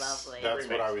 That'd Yes, be lovely. that's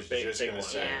what I Remakes, was big just gonna ones.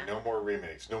 say. Yeah. No more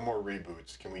remakes. No more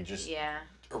reboots. Can we just Yeah.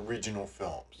 original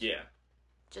films? Yeah,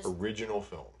 Just Original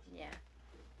films. yeah.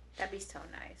 That'd be so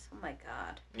nice. Oh my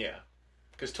god. yeah.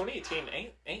 Because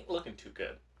 2018 ain't looking too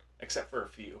good, except for a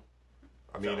few.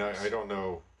 I mean, films. I don't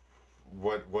know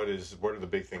what are the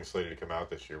big things slated to come out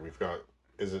this year. We've got,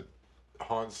 is it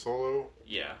Han Solo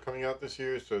Yeah. coming out this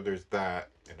year? So there's that,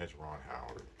 and it's Ron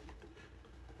Howard.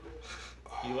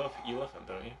 You love him,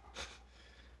 don't you?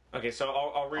 Okay, so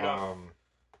I'll read off.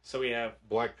 So we have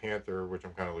Black Panther, which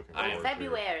I'm kind of looking forward to.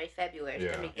 February. It's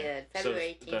Yeah. gonna be good. so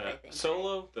February 18th, the I think.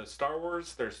 Solo, the Star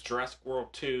Wars. There's Jurassic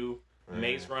World 2,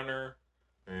 Maze Runner,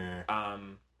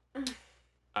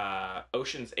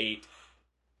 Ocean's 8,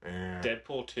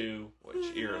 Deadpool 2. Which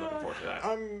you're looking forward to that?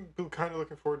 I'm kind of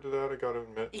looking forward to that. I gotta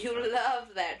admit. You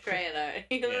loved that trailer.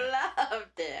 You Yeah.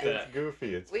 loved it. It's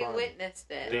goofy. It's We fun. witnessed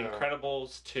it. The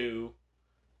Incredibles 2,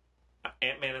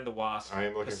 Ant-Man and the Wasp, I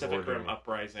am looking Pacific forward to Rim it.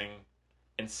 Uprising,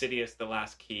 Insidious: The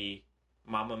Last Key,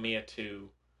 Mamma Mia 2.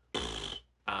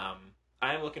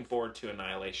 I am looking forward to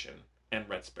Annihilation and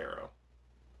Red Sparrow,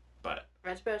 but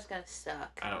Red Sparrow's gonna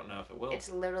suck. I don't know if it will. It's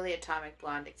literally Atomic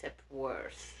Blonde except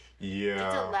worse.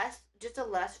 Yeah. Just a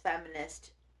less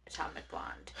feminist Atomic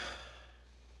Blonde.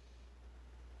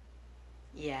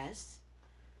 Yes.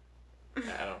 I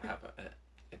don't have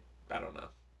I don't know.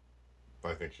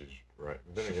 I think she's right.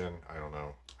 Then again, I don't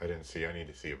know. I need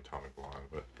to see Atomic Blonde,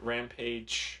 but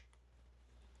Rampage.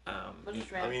 What is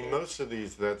I Rampage? mean, most of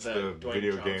these, that's the Dwayne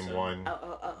video Johnson. game one.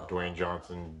 Dwayne Oh.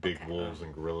 Johnson, big Okay. wolves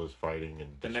and gorillas fighting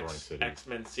and The destroying next cities.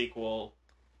 X-Men sequel,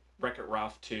 Wreck-It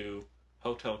Ralph 2,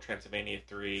 Hotel Transylvania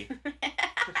 3,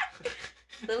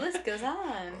 The list goes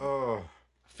on. Oh,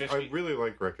 50. I really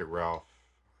like Wreck-It Ralph.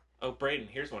 Oh, Braden,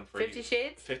 here's one for 50 you.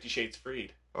 Shades? 50 Shades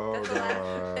Freed. Oh, That's a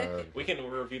lot. God. We can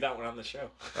review that one on the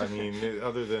show. I mean,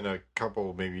 other than a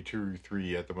couple, maybe 2 or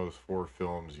 3, at the most 4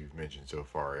 films you've mentioned so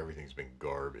far, everything's been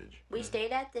garbage. We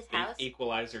stayed at this house.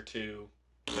 Equalizer 2,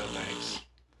 no thanks.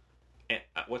 And,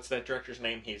 what's that director's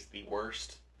name? He's the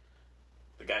worst.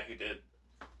 The guy who did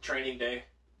Training Day.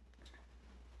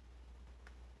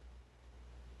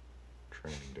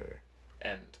 Training Day.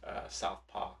 And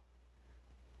Southpaw.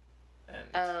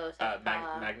 And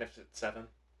Southpaw. Magnificent Seven.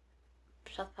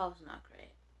 Southpaw was not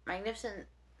great. Magnificent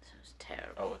was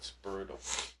terrible. Oh, it's brutal.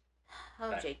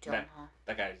 Jake Gyllenhaal.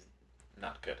 That guy's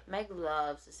not good. Meg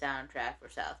loves the soundtrack for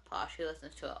Southpaw. She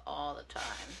listens to it all the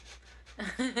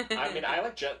time. I mean, I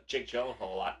like Jake Gyllenhaal a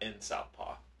lot in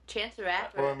Southpaw. Chance the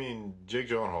Rapper. Well, I mean, Jake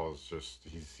Gyllenhaal is just,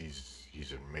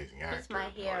 he's an amazing actor. He's my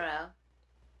but- hero.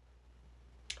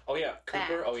 Oh yeah, Cooper.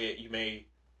 Fact. Oh yeah, you may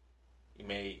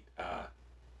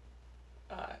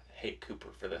hate Cooper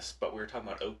for this, but we were talking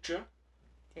about Okja,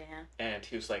 Yeah. and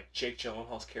he was like Jake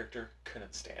Gyllenhaal's character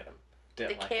couldn't stand him. The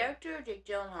Didn't like character or Jake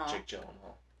Gyllenhaal? him. Jake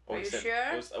Gyllenhaal. Are he you said,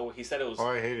 sure? He said it was. Oh,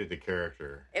 I hated the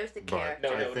character. It was the but character.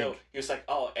 No, I no. think He was like,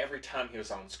 oh, every time he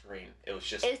was on screen, it was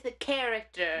just. It's the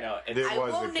character. No, It it's, I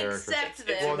was won't the character. accept It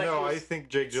this. seemed Well, like no, he I was- think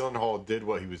Jake Gyllenhaal did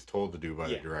what he was told to do by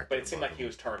the director. but it seemed like he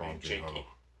was targeting Bong Joon-ho. Jakey.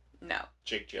 No,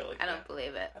 Jake Gyllenhaal. I don't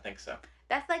believe it. I think so.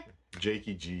 That's like,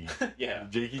 Jakey G. Yeah.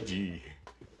 Jakey G.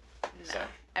 no. So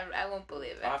I won't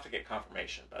believe it. I'll have to get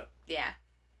confirmation, but Yeah.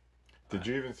 Did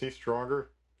you even see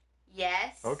Stronger?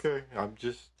 Yes. Okay, I'm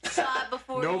just. Saw it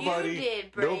before Nobody, you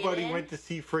did, Brayden. nobody went to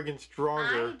see friggin'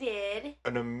 Stronger. I did.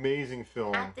 An amazing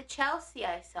film. At the Chelsea,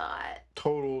 I saw it.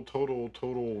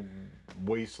 Total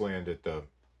wasteland at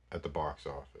the box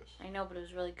office. I know, but it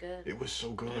was really good. It was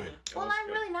so good. it Well, was I'm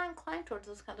good. really not inclined towards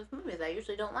those kind of movies. I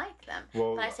usually don't like them.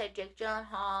 Well, But I said Jake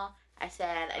Gyllenhaal. I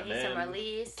said I And need some then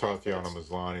release. Tatiana I said,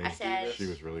 Maslany. I said- she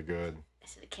was really good.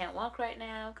 I can't walk right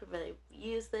now. Could really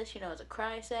use this. You know, as a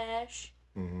cry sash.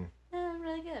 Hmm.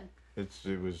 Really good.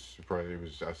 It was surprising. It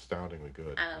was astoundingly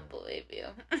good. I don't believe you.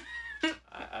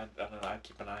 I don't know. I'd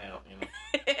keep an eye out, you know,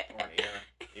 or an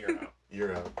ear out.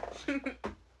 You're out.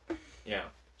 Yeah.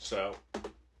 So,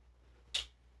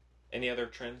 any other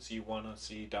trends you want to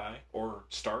see die or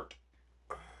start?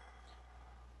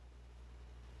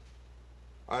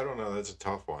 I don't know. That's a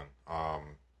tough one.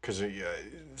 Because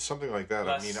something like that.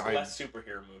 Less, I mean, less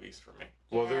superhero movies for me.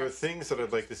 Well, there are Yes. things that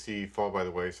I'd like to see fall by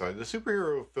the wayside. The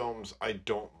superhero films I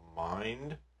don't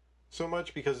mind so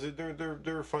much because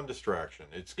they're a fun distraction.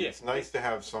 It's Yeah. it's nice to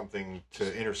have something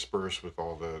to intersperse with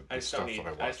all the I just don't stuff need. that I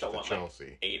I watched just don't at the want Chelsea.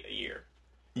 like 8 a year.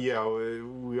 Yeah,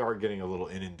 we are getting a little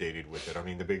inundated with it. I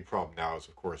mean, the big problem now is,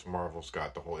 of course, Marvel's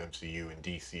got the whole MCU, and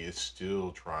DC is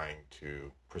still trying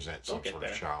to present They'll some get sort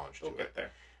there. of challenge We'll to get it.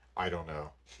 there. I don't know.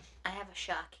 I have a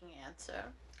shocking answer.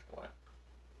 What?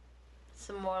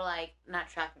 Some more like, not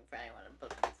shocking for anyone,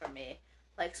 but for me,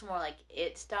 like some more like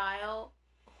It style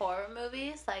horror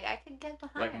movies. Like I could get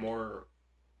behind. Like more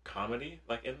comedy,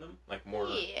 like in them, like more.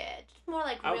 Yeah, just more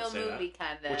like I would real say movie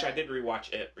kind of. Which I did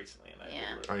rewatch it recently, and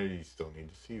Yeah. I still need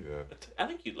to see that. I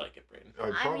think you'd like it, Braden.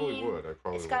 I probably mean, would. I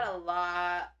probably It's got would. a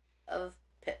lot of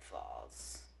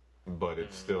pitfalls. But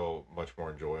it's still much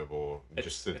more enjoyable.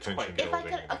 Just the it's tension quite- building. If I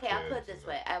could, and the okay, I'll put it kids this and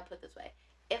way. I'll put it this way.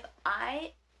 If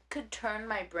I could turn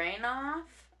my brain off,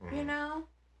 you know,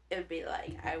 it would be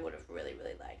like I would have really,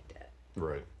 really liked it.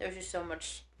 Right. There was just so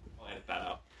much. I'll edit that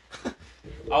out.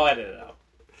 I'll edit it out.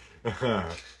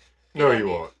 No, you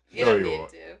won't. You No, don't you need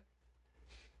won't.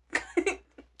 to.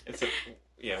 It's a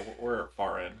yeah. We're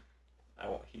far in. I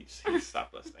won't. He's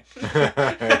stopped listening.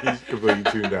 He's completely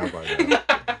tuned out by now.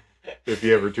 If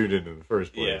he ever tuned into the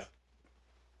first place. Yeah.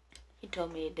 He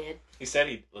told me he did. He said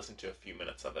he listened to a few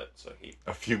minutes of it, so he.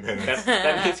 A few minutes.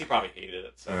 That means he probably hated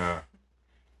it. So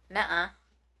Nuh-uh.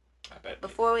 I bet.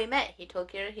 Before we met, he told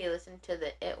Kira he listened to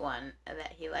the It one and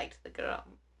that he liked the girl.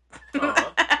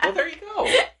 Well, there you go.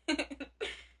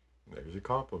 There's a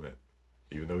compliment.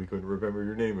 Even though he couldn't remember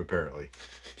your name, apparently.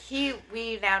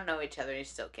 We now know each other and he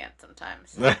still can't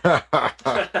sometimes.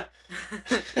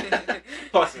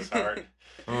 Bless his heart.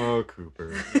 Oh,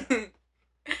 Cooper.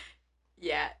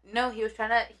 Yeah. No, he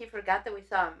forgot that we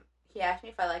saw him. He asked me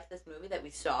if I liked this movie that we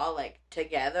saw, like,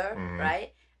 together,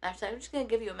 right? And I was like, I'm just going to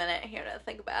give you a minute here to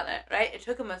think about it, right? It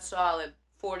took him a solid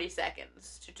 40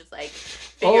 seconds to just, like,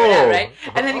 figure it out, right?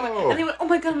 And then he went, oh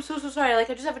my god, I'm so sorry. Like,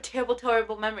 I just have a terrible,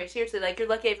 terrible memory. Seriously, like, you're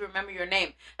lucky if you remember your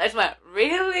name. I just went,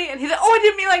 really? And he's like, oh, I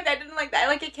didn't mean like that. I didn't like that.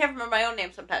 I can't remember my own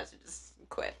name sometimes. I just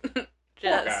quit. Poor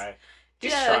guy.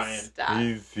 He's just trying. stop.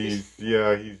 He's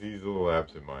a little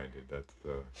absent-minded. That's,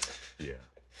 yeah.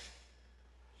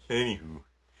 Anywho.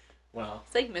 Well.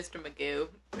 It's like Mr. Magoo.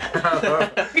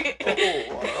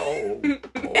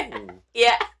 Oh.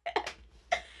 Yeah.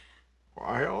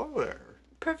 Why all there?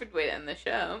 Perfect way to end the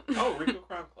show. Oh, Rico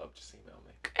Crime Club just emailed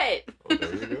me. Great. Oh,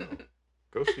 there you go.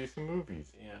 Go see some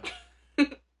movies. Yeah.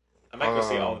 I might go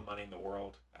see All the Money in the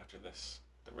World after this.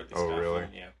 The Ridley Scott really?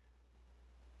 film, yeah.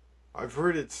 I've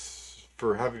heard it's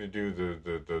for having to do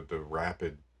the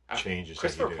rapid changes.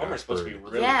 Christopher that he did. Plummer's supposed to be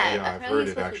really Yeah, good. I've apparently heard he's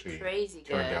it supposed to actually be crazy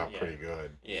turned good. out pretty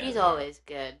good. Yeah. He's always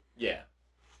good. Yeah.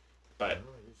 But,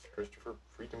 He's Christopher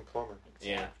freaking Plummer.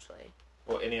 yeah. Actually.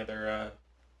 Well, any other,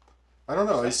 I don't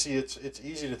know. I see it's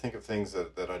easy to think of things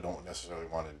that I don't necessarily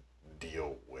want to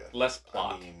deal with. less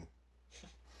plot? I mean,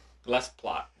 Less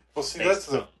plot. well, see, based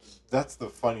films. that's the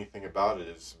funny thing about it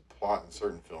is plot in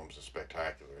certain films is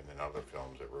spectacular, and then other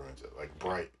films it ruins it. Like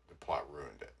Bright, the plot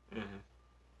ruined it.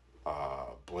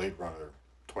 Mm-hmm. Blade Runner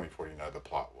 2049, the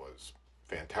plot was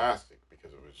fantastic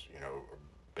because it was,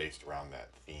 based around that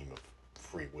theme of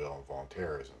free will and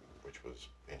voluntarism, which was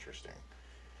interesting.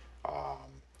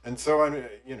 And so, I mean,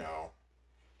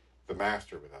 The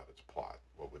Master without its plot,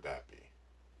 what would that be?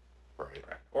 Right?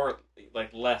 Or, like,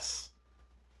 less...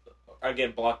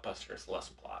 Again, blockbusters, less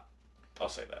plot. I'll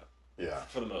say that. Yeah.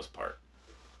 For the most part.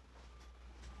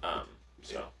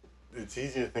 So... It's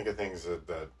easy to think of things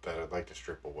that I'd like to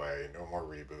strip away. No more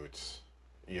reboots.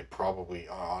 You'd probably,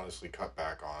 honestly, cut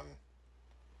back on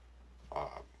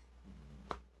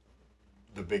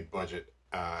the big budget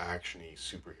action-y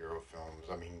superhero films.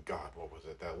 I mean, God, what was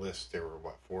it? That list, there were,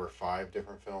 4 or 5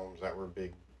 different films that were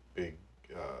big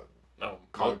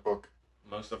comic book?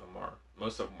 Most of them are,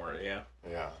 yeah.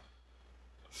 Yeah.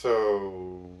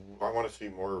 So, I want to see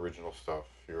more original stuff,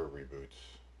 fewer reboots.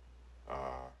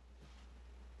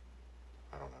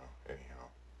 I don't know. Anyhow,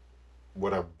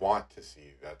 what I want to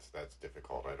see, that's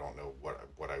difficult. I don't know what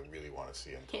I really want to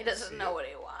see until He doesn't know what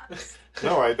he wants.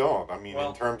 No, I don't. I mean,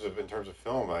 Well, in terms of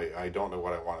film, I don't know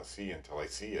what I want to see until I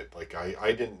see it. Like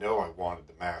I didn't know I wanted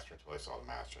The Master until I saw The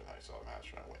Master, and then I saw The Master,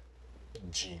 and I went,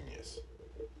 genius.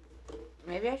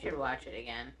 Maybe I should watch it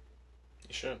again.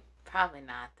 You should. Probably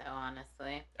not, though,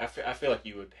 honestly. I feel like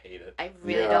you would hate it. I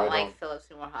really don't like Philip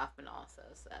Seymour Hoffman also,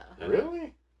 so...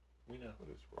 Really? We know. What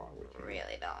is wrong with you?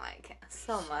 Really don't like him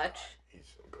so much. He's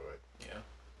so good.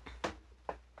 Yeah.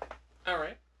 All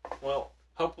right. Well,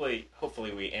 hopefully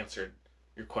we answered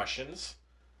your questions.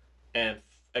 And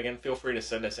again, feel free to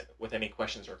send us with any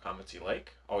questions or comments you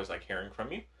like. Always like hearing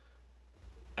from you.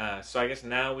 So I guess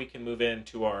now we can move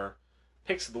into our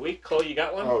picks of the week. Chloe, you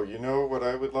got one? Oh, you know what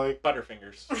I would like?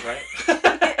 Butterfingers, right?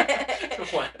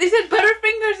 What? They said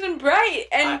Butterfingers and Bright,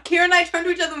 and Kira and I turned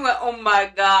to each other and went, "Oh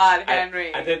my God,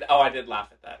 Henry!" I did laugh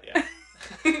at that.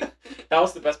 Yeah, that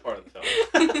was the best part of the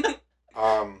film.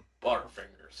 Um,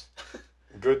 Butterfingers.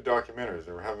 good documentaries.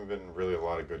 There haven't been really a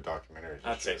lot of good documentaries.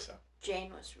 I'd say so.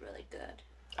 Jane was really good.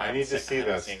 I need to see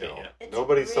haven't that seen it still. yet. It's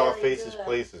Nobody saw really Faces good.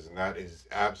 Places, and that is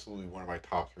absolutely one of my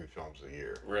top 3 films of the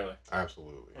year. Really?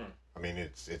 Absolutely. Hmm. I mean,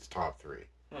 it's top 3.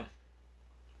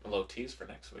 A low tease for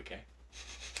next week, eh?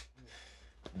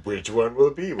 Which one will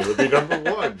it be? Will it be number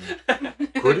 1?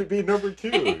 Could it be number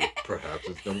 2? Perhaps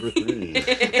it's number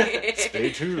 3. Stay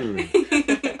tuned.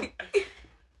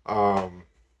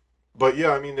 But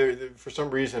yeah, I mean, for some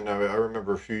reason, I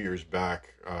remember a few years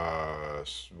back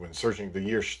when Searching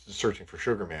for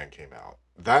Sugar Man came out.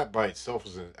 That by itself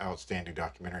was an outstanding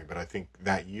documentary, but I think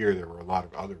that year there were a lot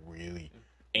of other really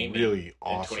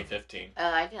awesome. In 2015.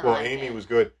 I didn't Well, like Amy it. was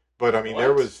good, but I mean, What?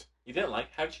 there was. You didn't like?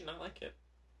 How did you not like it?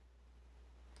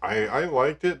 I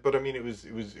liked it, but I mean, it was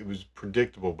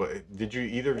predictable. But did you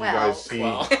either of you guys see?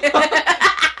 Well,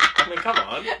 I mean, come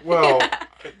on. Well,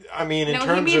 I mean, in No, he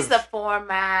terms means of the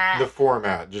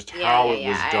format. just how it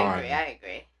was I done.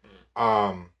 agree.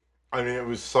 I mean, it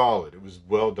was solid. It was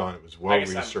well done. It was well I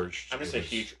guess researched. I'm just It a was-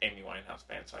 huge Amy Winehouse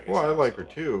fan, so I guess. Well, I was like a her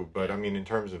little- too, but I mean, in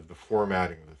terms of the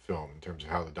formatting of the film, in terms of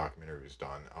how the documentary was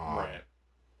done, Right.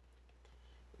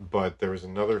 But there was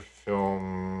another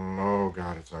film. Oh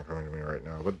God, it's not coming to me right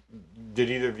now. But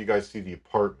did either of you guys see The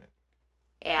Apartment?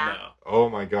 Yeah. No. Oh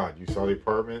my God, you saw The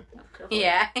Apartment?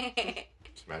 Yeah.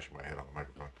 Smashing my head on the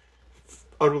microphone.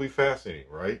 Utterly fascinating,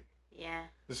 right? Yeah.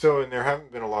 So, and there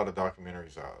haven't been a lot of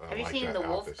documentaries out. Have you like seen that The out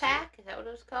Wolf this Pack? Is that what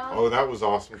it was called? year. Oh, that was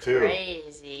awesome too.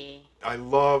 Crazy. I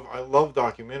love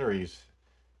documentaries,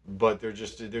 but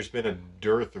there's been a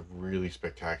dearth of really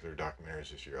spectacular documentaries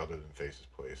this year, other than Faces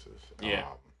Places. Yeah.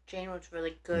 Jane was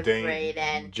really good, Jane,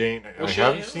 Brayden. Jane, Well, I she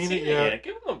haven't hasn't seen it yet.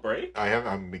 Give him a break.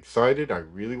 I'm excited. I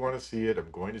really want to see it. I'm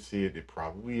going to see it. It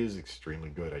probably is extremely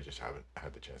good. I just haven't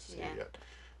had the chance to see it yet.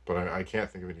 But I can't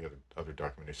think of any other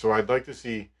documentaries. So I'd like to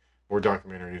see more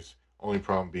documentaries. Only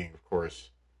problem being, of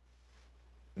course,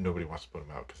 nobody wants to put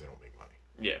them out because they don't make money.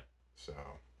 Yeah. So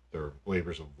they're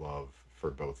labors of love for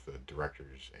both the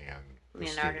directors and the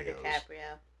Leonardo studios.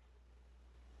 DiCaprio.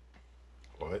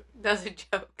 What? That's a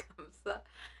joke.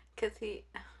 Because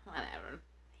whatever.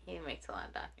 He makes a lot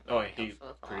of documentaries. Oh, he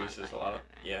produces a lot of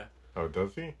Oh,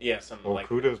 does he? Yeah, some well, like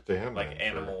kudos to him. like then, for-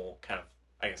 animal kind of,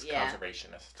 I guess,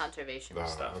 conservationist Conservation Oh,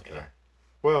 stuff. okay. You know?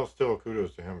 Well, still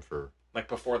kudos to him for Like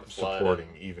before the flood. supporting,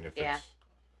 and- even if Yeah.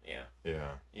 it's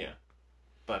Yeah.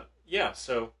 But yeah,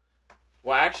 so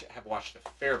well, I actually have watched a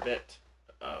fair bit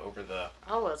over the.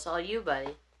 Oh, well, it's all you,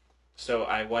 buddy. So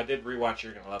I did rewatch.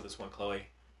 You're gonna love this one, Chloe.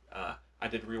 I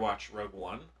did rewatch Rogue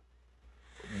One,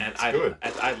 and It's good.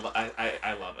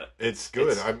 I love it. It's good.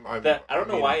 It's- I I don't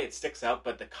know mean, why it sticks out,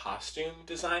 but the costume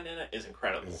design in it is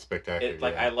incredible. It's spectacular.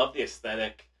 Like yeah. I love the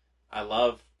aesthetic. I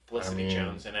love Felicity I mean,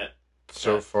 Jones in it.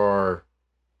 So but- far,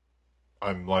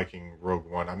 I'm liking Rogue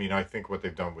One. I mean, I think what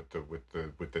they've done with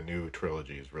the new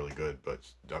trilogy is really good. But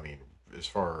I mean, as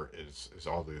far as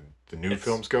all the new It's-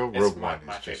 films go, it's Rogue my One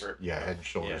is just favorite. head and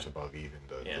shoulders Yeah. above even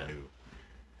the new.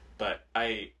 But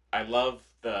I love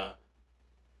the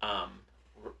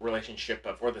relationship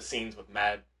of, or the scenes with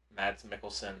Mads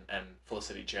Mikkelsen and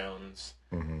Felicity Jones,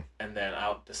 Mm-hmm. and then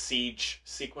the siege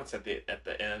sequence at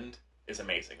the end is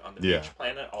amazing on the Yeah. beach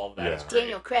planet. All of that is Yeah. great.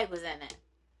 Daniel Craig was in it.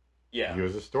 Yeah, He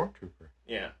was a stormtrooper.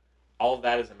 yeah, all of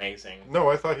that is amazing. No,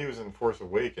 I thought he was in Force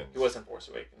Awakens. He was in Force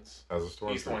Awakens. as a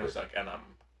stormtrooper. He's the one who's like, and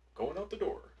I'm going out the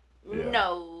door. Yeah.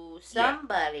 No,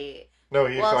 somebody. No,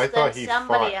 Well, I thought then he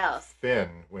somebody fought else.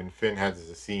 Finn when Finn has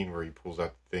the scene where he pulls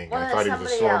out the thing. Well, I thought he was a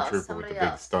somebody else, stormtrooper with somebody the big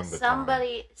else. stun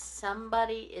baton.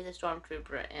 Somebody is a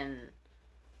stormtrooper in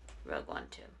Rogue One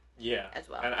too. Yeah, As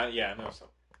well. And I know some,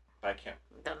 but I can't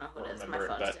Don't know who it is. My remember it.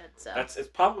 phone's But dead. So it's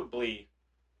probably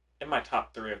in my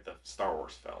top 3 of the Star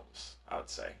Wars films. I would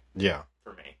say Yeah,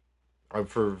 for me,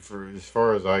 for as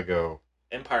far as I go,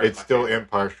 Empire. it's still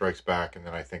Empire Strikes Back, and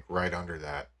then I think right under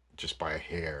that, just by a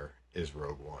hair, is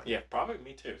Rogue One. Yeah, probably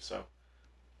me too. So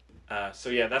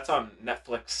yeah, that's on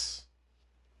Netflix.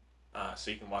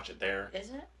 So you can watch it there. is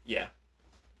it? Yeah.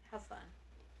 How fun.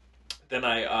 Then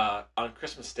I on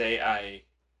Christmas Day I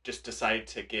just decided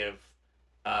to give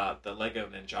the Lego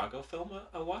Ninjago film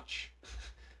a watch.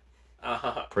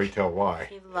 Pray tell why.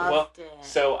 He loved it.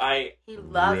 So He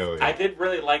loved Really? it. I did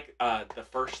really like the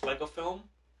first Lego film.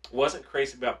 Wasn't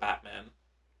crazy about Batman,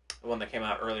 the one that came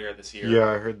out earlier this year. Yeah,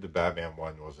 I heard the Batman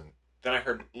one wasn't. Then I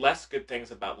heard less good things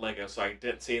about Lego, so I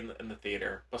didn't see it in the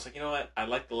theater. But I was like, you know what? I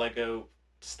like the Lego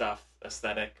stuff,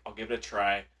 aesthetic. I'll give it a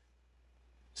try.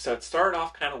 So it started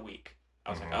off kind of weak.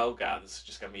 I was like, oh god, this is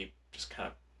just going to be just kind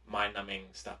of mind-numbing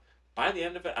stuff. By the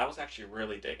end of it, I was actually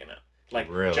really digging it. Like,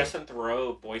 Really? Justin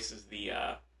Theroux voices the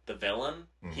villain.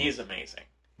 Mhm. He is amazing.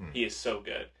 Mhm. He is so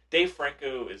good. Dave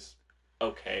Franco is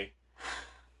okay.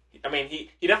 I mean, he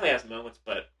definitely has moments,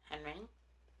 but Henry,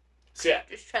 so yeah.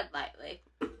 just tread lightly.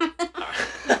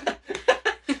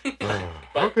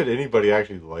 How could anybody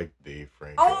actually like Dave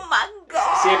Franco? Oh my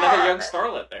god! See another young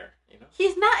starlet there. You know,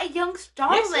 He's not a young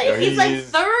starlet. Yes, he's like he's-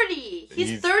 30.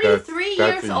 He's 33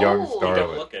 that's years a young old. you don't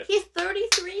starlet. look it. He's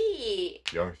 33.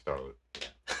 Young starlet.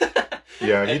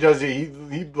 Yeah, he does. He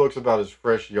looks about as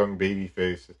fresh, young baby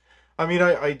face. I mean,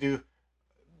 I do.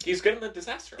 He's good in the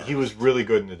Disaster He was really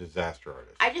good in The Disaster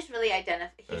Artist. I just really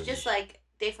identify. He's And- just like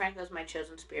Dave Franco's my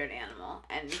chosen spirit animal,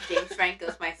 and James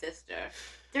Franco's my sister.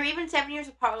 They're even 7 years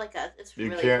apart like us. It's You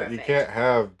really can't. perfect. You can't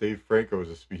have Dave Franco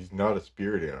as he's not a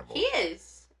spirit animal. He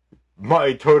is.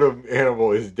 My totem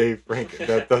animal is Dave Franco.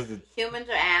 That doesn't. Humans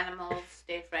are animals.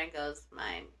 Dave Franco's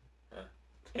mine.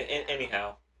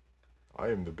 Anyhow, I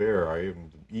am the bear. I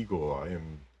am the eagle. I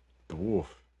am the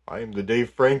wolf. I am the Dave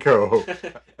Franco.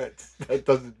 that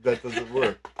doesn't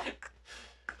work.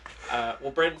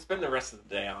 well, Brandon, spend the rest of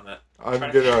the day on it. I'm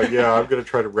gonna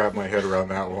try to wrap my head around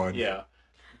that one. Yeah,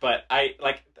 but I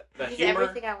like the He's humor.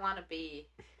 everything I want to be.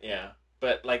 Yeah,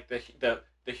 but like the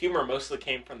humor mostly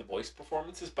came from the voice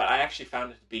performances, but I actually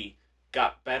found it to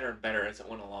got better and better as it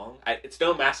went along. It's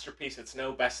no masterpiece, it's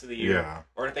no best of the year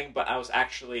or anything, but I was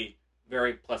actually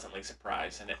very pleasantly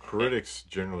surprised. And Critics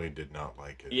generally did not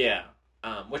like it. Yeah,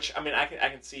 which I mean, I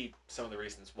can see some of the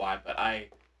reasons why, but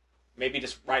maybe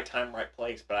just right time, right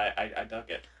place. But I dug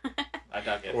it. I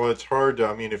dug it. Well, it's hard to,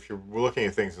 I mean, if you're looking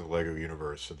at things in the Lego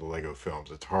universe, or the Lego films,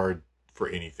 it's hard for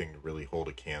anything to really hold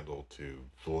a candle to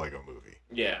the Lego movie.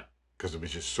 Yeah. Because it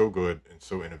was just so good and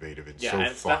so innovative and so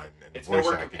and fun. And it's the voice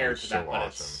nowhere acting compared was to so that, but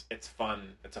awesome. it's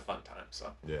fun. It's a fun time.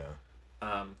 So yeah.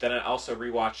 Then I also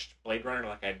rewatched Blade Runner,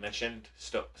 like I had mentioned.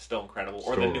 Still incredible.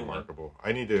 Or Still the new remarkable.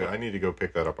 I need to go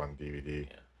pick that up on DVD.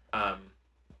 Yeah.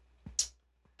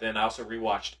 Then I also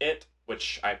rewatched It,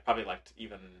 which I probably liked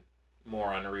even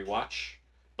more on a rewatch.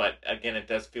 But again, it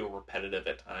does feel repetitive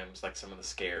at times, like some of the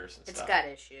scares and stuff. It's got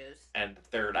issues. And the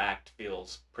third act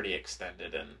feels pretty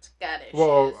extended and It's got issues.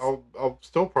 Well, I'll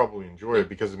still probably enjoy it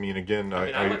because, I mean, again,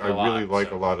 I like it a really lot, like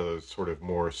so. a lot of those sort of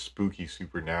more spooky,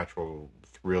 supernatural,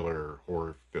 thriller,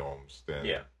 horror films than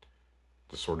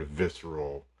the sort of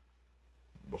visceral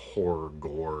horror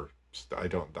gore.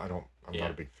 I'm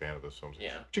not a big fan of those films.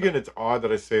 Yeah. Which again, it's odd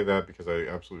that I say that because I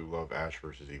absolutely love Ash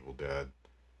vs. Evil Dead.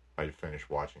 I finished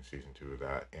watching season 2 of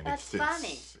that, and That's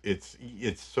funny. It's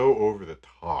so over the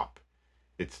top.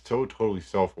 It's so totally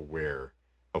self-aware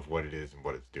of what it is and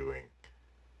what it's doing.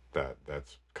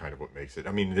 That's kind of what makes it.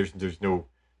 I mean, there's no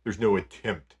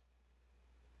attempt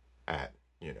at,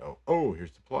 oh,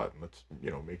 here's the plot and let's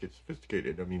make it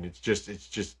sophisticated. I mean, it's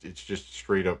just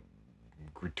straight up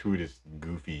gratuitous,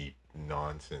 goofy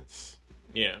nonsense.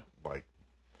 Yeah. Like,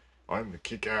 I'm the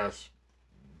kick-ass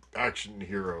action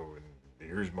hero and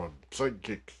here's my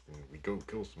sidekick and we go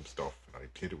kill some stuff and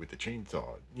I hit it with the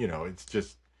chainsaw. It's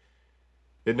just,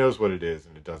 it knows what it is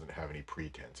and it doesn't have any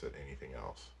pretense at anything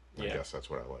else. I guess that's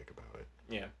what I like about it.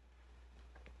 Yeah.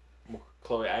 Well,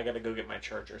 Chloe, I gotta go get my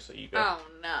charger, so you go. Oh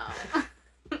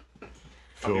no.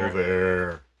 Phil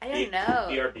there. I don't know.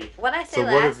 BRB. What I said So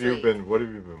last what have you week,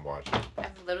 been watching?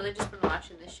 I've literally just been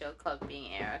watching this show called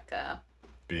Being Erica.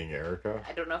 Being Erica?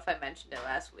 I don't know if I mentioned it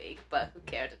last week, but who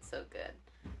cares? It's so good.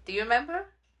 Do you remember?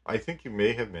 I think you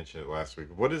may have mentioned it last week.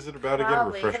 What is it about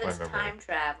Probably, again? Refresh 'cause my it's memory. time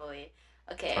travel-y.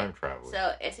 Okay. Time travel.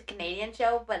 So it's a Canadian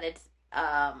show, but it's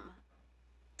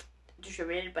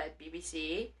distributed by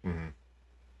BBC. Mm-hmm.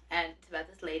 And it's about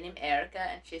this lady named Erica,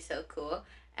 and she's so cool.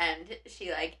 And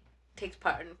she, takes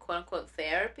part in quote-unquote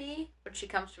therapy. What she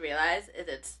comes to realize is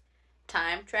it's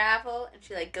time travel, and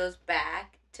she, goes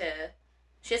back to...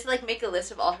 She has to, make a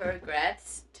list of all her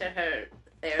regrets to her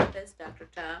therapist, Dr.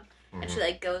 Tom. Mm-hmm. And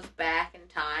she, goes back in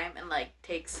time and,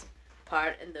 takes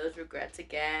part in those regrets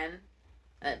again.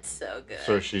 And it's so good.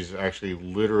 So she's actually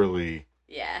literally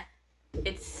Yeah.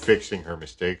 It's... fixing her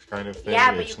mistakes kind of thing?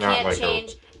 Yeah, but it's you not can't like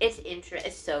change...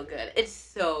 It's so good. It's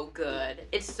so good.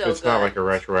 It's so it's good. not like a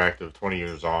retroactive 20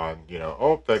 years on,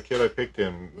 oh, that kid I picked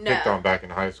on back in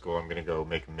high school, I'm going to go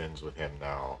make amends with him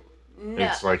now. No.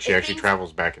 It's like she actually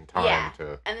travels back in time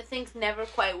to... And the things never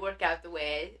quite work out the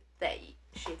way that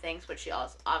she thinks, but she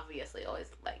also obviously always,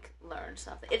 learns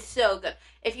something. It's so good.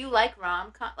 If you like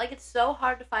rom-com... it's so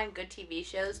hard to find good TV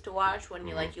shows to watch when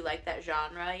you like that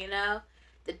genre,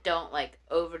 that don't,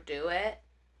 overdo it.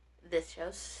 This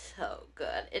show's so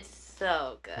good. It's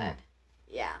so good.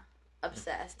 Yeah.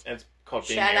 Obsessed. And it's called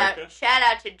Being Shout Erica?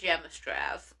 out to Gemma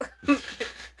Strauss.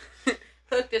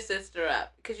 Hooked a sister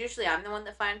up. Because usually I'm the one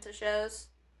that finds the shows.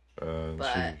 And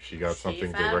But she got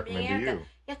something to found recommend to America. you.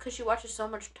 Yeah, because she watches so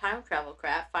much time travel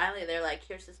crap. Finally, they're like,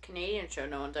 here's this Canadian show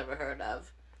no one's ever heard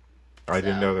of. I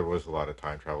didn't know there was a lot of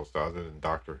time travel stuff other than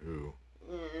Doctor Who.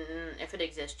 If it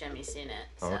exists, Jimmy's seen it.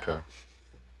 Oh, So.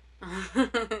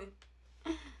 okay.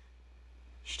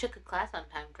 She took a class on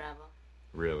time travel.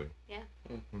 Really? Yeah.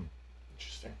 Mm-hmm.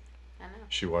 Interesting. I know.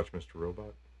 She watched Mr.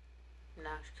 Robot? No,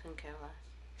 she couldn't care less.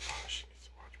 Oh, she needs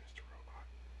to watch Mr. Robot.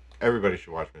 Everybody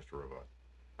should watch Mr. Robot.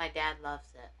 My dad loves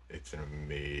it. It's an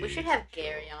amazing We should have show.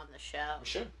 Gary on the show. We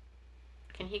should.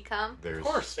 Can he come? There's Of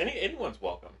course. Anyone's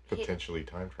welcome. potentially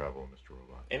time travel in Mr.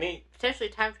 Robot. Any Potentially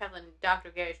time traveling Dr.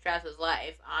 Gary Strauss's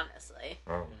life, honestly.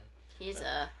 Oh. He's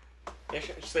a... Yeah,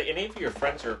 should say any of your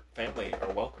friends or family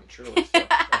are welcome, truly. So.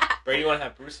 Brady, you want to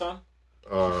have Bruce on?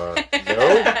 No.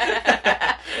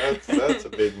 That's a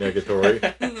big negatory.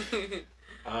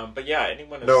 But yeah,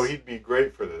 anyone is... No, he'd be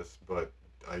great for this, but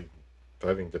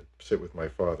having to sit with my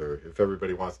father. If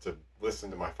everybody wants to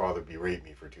listen to my father berate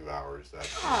me for 2 hours,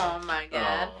 that's... Oh my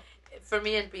god. For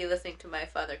me, it'd be listening to my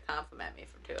father compliment me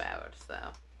for 2 hours, so...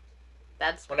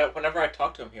 That's... Whenever I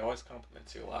talk to him, he always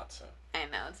compliments you a lot, so... I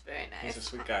know, it's very nice. He's a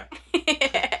sweet guy.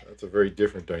 That's a very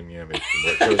different dynamic from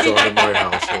what goes on in my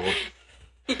household.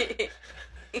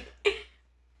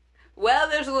 Well,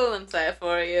 there's a little insight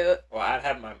for you. Well, I'd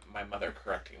had my mother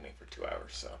correcting me for 2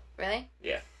 hours, so... Really?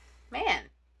 Yeah. Man.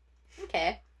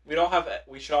 Okay. We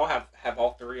should all have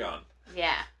all three on.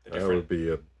 Yeah. That would be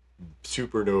a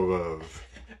supernova of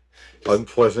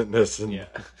unpleasantness and... Yeah.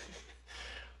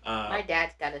 My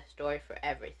dad's got a story for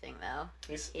everything, though.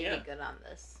 He'd yeah. be good on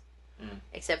this.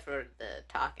 Except for the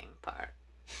talking part.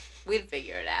 We'd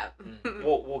figure it out.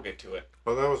 We'll get to it.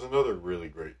 Well, that was another really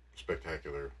great,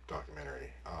 spectacular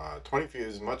documentary. 20 Feet,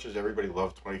 as much as everybody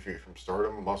loved 20 Feet from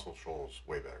Stardom, Muscle Shoals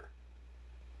way better.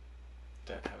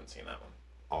 I haven't seen that one.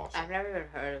 Awesome. I've never even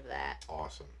heard of that.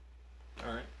 Awesome.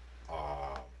 All right.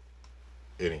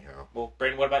 Anyhow. Well,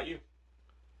 Brayden, what about you?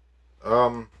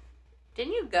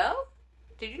 Didn't you go?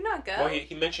 Did you not go? Well,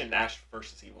 he mentioned Ash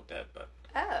vs. Evil Dead, but...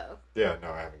 Oh. Yeah,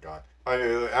 no, I haven't gone.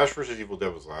 Ash vs. Evil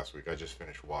Dead was last week. I just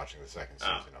finished watching the second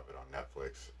season of it on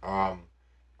Netflix.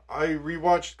 I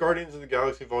rewatched Guardians of the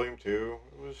Galaxy Volume 2.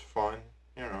 It was fun.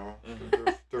 You know,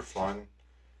 they're fun.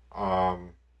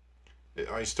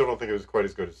 I still don't think it was quite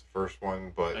as good as the first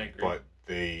one, but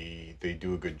they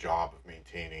do a good job of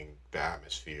maintaining the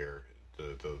atmosphere,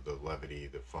 the levity,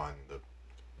 the fun, the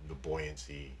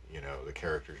buoyancy. You know, the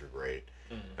characters are great,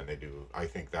 and they do. I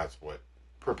think that's what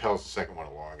propels the second one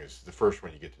along. Is the first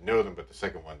one you get to know them, but the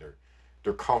second one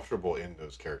they're comfortable in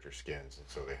those character skins, and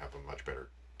so they have a much better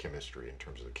chemistry in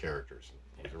terms of the characters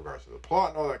with regards to the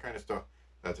plot and all that kind of stuff.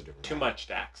 That's a different. Too much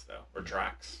Dax though, or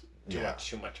Drax.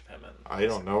 Too much of him. I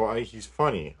don't know. He's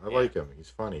funny. I like him. He's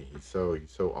funny. He's so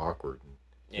awkward. And,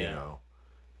 you know,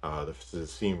 the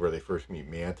scene where they first meet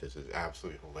Mantis is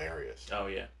absolutely hilarious. Oh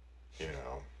yeah. You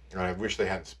know, and I wish they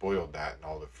hadn't spoiled that and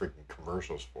all the freaking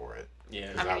commercials for it.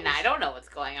 Yeah. I mean, I don't know what's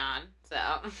going on,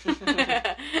 so.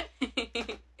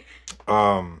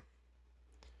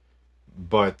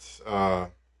 But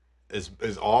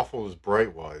as awful as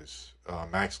Bright was,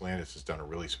 Max Landis has done a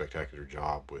really spectacular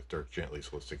job with Dirk Gently's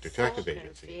Holistic Detective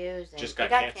Agency. Confusing. Just got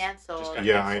canceled.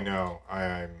 Yeah, I know.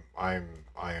 I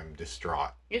am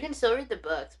distraught. You can still read the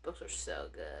books. Books are so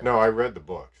good. No, I read the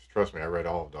books. Trust me, I read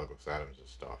all of Douglas Adams'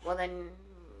 stuff. Well, then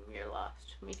you're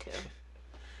lost. Me too.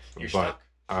 You're stuck.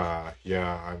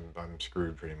 Yeah, I'm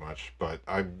screwed pretty much. But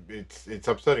it's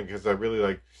upsetting because I really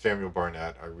like Samuel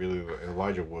Barnett.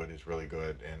 Elijah Wood is really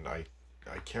good, and I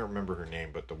can't remember her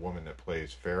name, but the woman that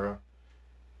plays Farah,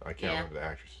 I can't remember the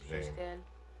actress's name.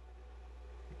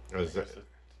 She's good.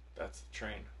 That's the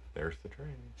train. There's the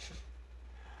train.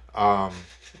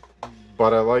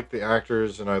 But I like the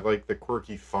actors, and I like the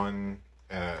quirky fun,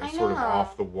 sort of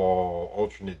off the wall,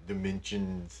 alternate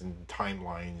dimensions and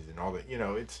timelines and all that. You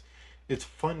know, it's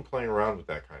fun playing around with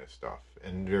that kind of stuff.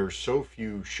 And there's so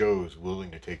few shows willing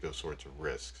to take those sorts of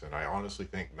risks. And I honestly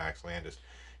think Max Landis,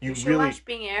 you should really watch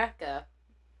Being Erica.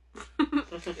 You'll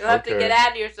have to get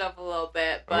out of yourself a little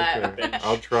bit, but okay.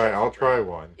 I'll try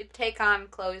one. You take on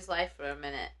Chloe's life for a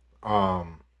minute.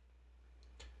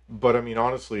 But I mean,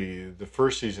 honestly, the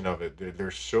first season of it,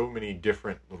 there's so many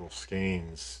different little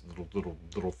skeins,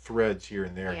 little threads here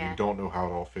and there, and you don't know how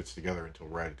it all fits together until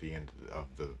right at the end of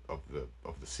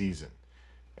the season.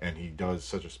 And he does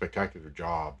such a spectacular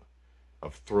job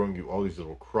of throwing you all these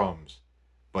little crumbs,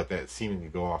 but that seemingly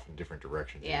go off in different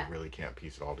directions. And you really can't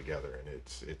piece it all together, and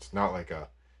it's not like a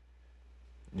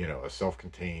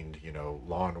self-contained,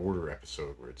 Law and Order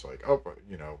episode where it's like,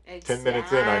 10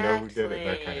 minutes in, I know who did it,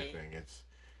 that kind of thing.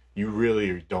 You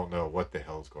really don't know what the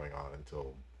hell's going on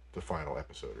until the final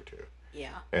episode or two.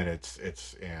 Yeah. And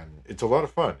it's a lot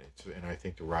of fun. And I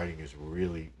think the writing is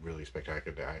really, really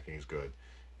spectacular. The acting is good,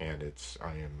 and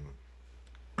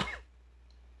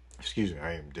excuse me,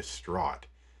 I am distraught.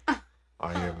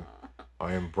 I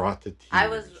am brought to tears. I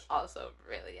was also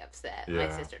really upset. Yeah.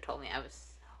 My sister told me I was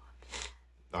so upset.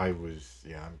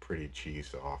 I'm pretty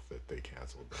cheesed off that they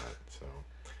canceled that. So,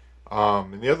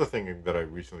 and the other thing that I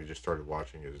recently just started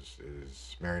watching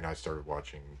is Mary and I started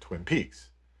watching Twin Peaks.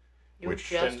 You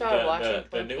just started watching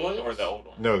the new one or the old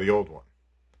one? No, the old one.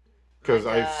 Because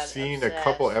my I've God, seen obsessed. a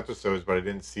couple episodes, but I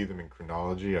didn't see them in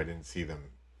chronology. I didn't see them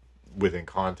within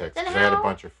context. Then 'Cause I had a how-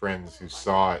 bunch of friends who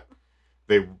saw it.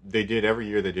 They did every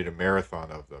year. They did a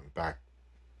marathon of them back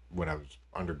when I was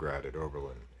undergrad at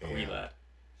Oberlin. A wee lad.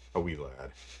 A wee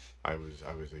lad. I was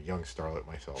a young starlet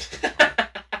myself.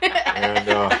 At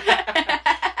the time.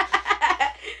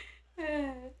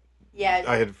 And yeah,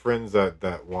 I had friends that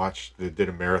did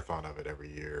a marathon of it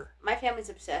every year. my family's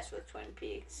obsessed with Twin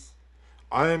Peaks.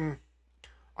 I'm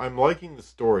liking the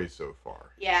story so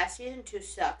far. Yeah, season 2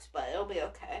 sucks, but it'll be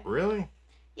okay. Really?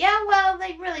 Yeah, well,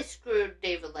 they really screwed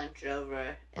David Lynch over.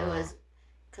 It Uh-huh. was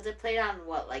because it played on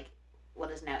what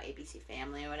is now ABC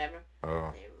Family or whatever.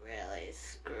 Oh, They really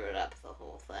screwed up the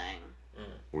whole thing.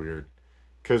 weird.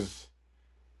 Because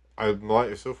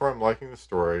so far I'm liking the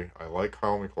story. I like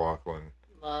Kyle MacLachlan.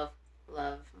 Love.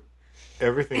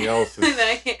 Everything else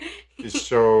is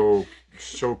so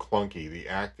clunky. The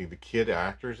acting, the kid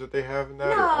actors that they have in that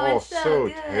are all it's so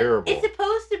good. terrible. It's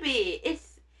supposed to be.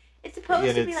 It's supposed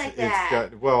And to be like that.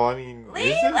 Is it really?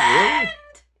 Leland!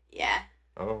 Yeah,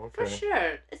 Oh, for okay.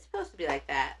 sure. It's supposed to be like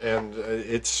that. And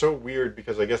it's so weird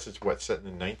because I guess it's set in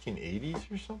the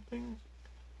 1980s or something.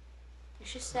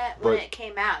 It's just set when But- it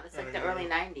came out. It's like the early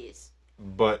 90s.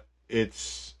 But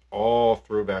it's all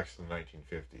throwbacks to the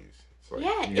 1950s. It's like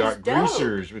Yeah, you got it's dope.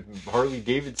 greasers with Harley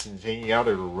Davidsons hanging out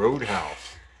at a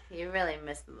roadhouse. You're really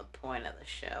missing the point of the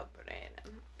show,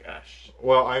 Brandon. Gosh.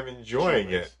 Well, I'm enjoying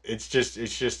Jeez. it. It's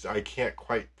just I can't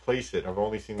quite place it. I've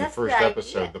only seen That's the the first idea.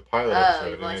 episode, the pilot Oh, episode,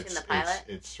 you've only and seen the pilot?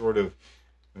 it's sort of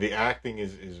the acting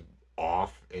is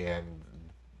off, and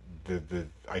the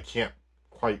I can't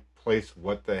quite place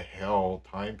what the hell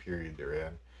time period they're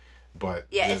in. But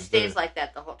Yeah, the, it stays like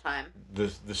that the whole time. the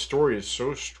story is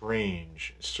so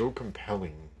strange, so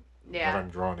compelling Yeah. that I'm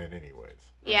drawn in anyways.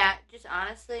 Yeah, just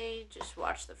honestly, just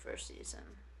watch the first season.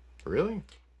 Really?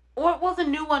 Well, the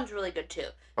new one's really good too.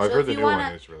 I've So heard if the you new wanna-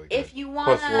 one is really good. If you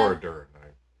want Plus Laura Dern,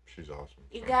 she's awesome.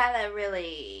 you so. gotta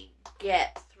really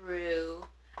get through.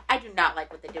 I do not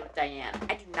like what they did with Diane.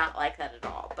 I do not like that at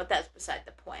all. But that's beside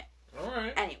the point. All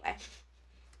right. Anyway,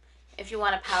 if you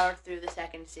want to power through the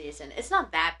second season, it's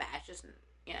not that bad. It's just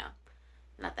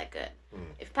not that good.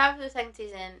 If you power through the second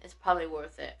season, it's probably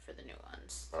worth it for the new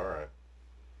ones. All right.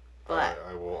 But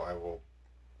I will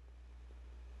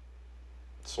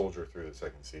soldier through the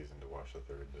second season to watch the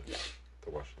third. To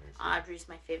watch the new season. Audrey's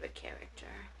my favorite character.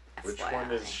 Which FYI.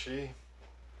 one is she?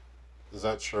 Is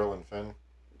that Sherilyn Fenn?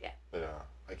 Yeah. Yeah.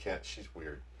 I can't. She's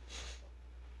weird.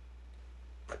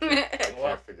 I Don't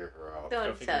can't figure her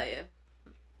out. tell you.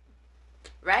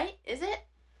 Right? Is it?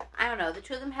 I don't know. The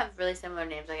two of them have really similar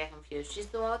names. I get confused. She's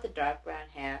the one with the dark brown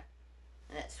hair,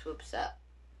 and it swoops up.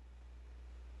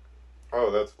 Oh,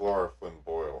 that's Laura Flynn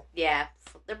Boyle. Yeah,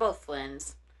 they're both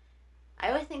Flynns. I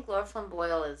always think Laura Flynn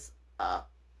Boyle is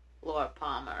Laura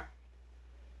Palmer.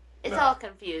 It's No. all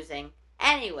confusing.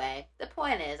 Anyway, the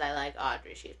point is, I like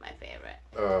Audrey. She's my favorite.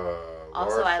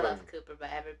 Also, Laura I Flynn- love Cooper,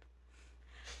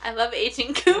 I love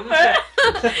Agent Cooper.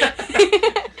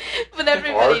 But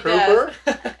everybody does.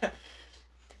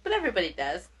 But everybody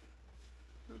does.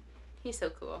 He's so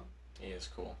cool. He is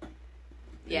cool.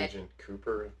 Yeah. Agent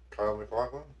Cooper, Kyle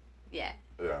MacLachlan. Yeah.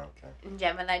 Yeah. Okay. And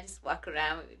Jem and I just walk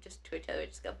around. We just to each other. We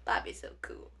just go, Bobby's so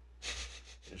cool.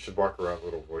 You should walk around with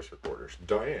little voice recorders.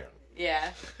 Diane.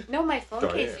 Yeah. No, my phone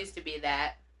case Diane. used to be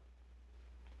that.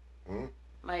 Hmm?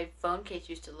 My phone case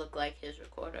used to look like his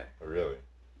recorder. Oh, really?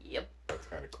 Yep. That's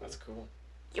kind of cool. That's cool.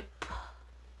 Yep.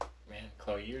 Man,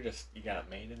 Chloe, you got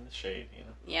made in the shade, you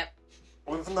know. Yep.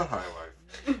 Living the high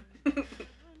life.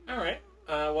 All right.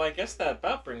 Well, I guess that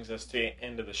about brings us to the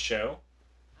end of the show.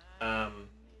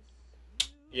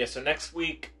 Yeah, so next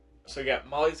week, so we got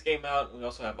Molly's Game Out, and we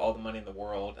also have All the Money in the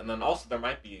World, and then also there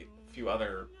might be a few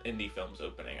other indie films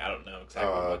opening. I don't know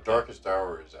exactly what. Darkest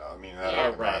Hour is out. I mean, that Yeah.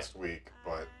 happened Right. last week,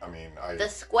 but I mean, The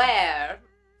Square.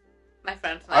 My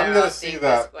friends and I I'm are gonna all see seeing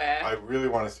that. The Square. I really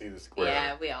want to see The Square.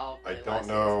 Yeah, we all I really don't wanna see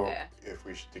The know Square. if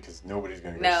we should, because nobody's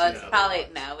gonna go No, see it's it probably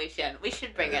otherwise. no. We shouldn't. We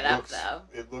should bring it up looks, though.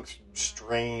 It looks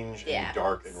strange Yeah, and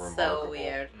dark and remarkable. so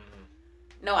weird.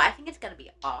 No, I think it's gonna be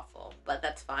awful, but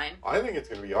that's fine. I think it's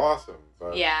gonna be awesome,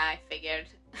 but Yeah, I figured.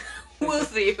 We'll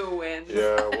see who wins.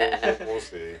 yeah, we'll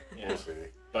see. Yeah. We'll see.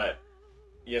 But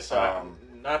yeah, so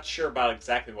I'm not sure about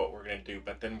exactly what we're gonna do,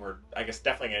 but then we're, I guess,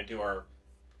 definitely gonna do our,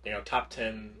 top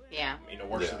 10, Yeah.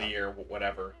 worst of the year,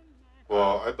 whatever.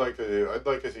 Well, I'd like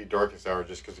to see Darkest Hour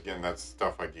just because again, that's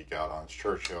stuff I geek out on. It's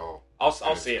Churchill. I'll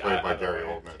and see it's it. played by either Gary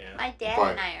way, Oldman. Yeah. My dad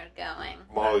But and I are going.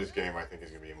 Molly's Game, I think,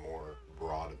 is gonna be more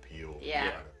broad appeal. Yeah.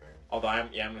 Kind of thing. Although I'm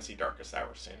gonna see Darkest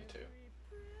Hour soon too.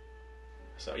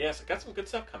 So yeah, so got some good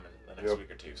stuff coming the next Yep.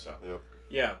 week or two. So Yep.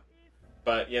 yeah,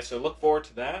 but yeah, so look forward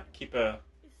to that. Keep a.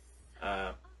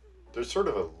 There's sort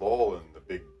of a lull in the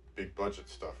big budget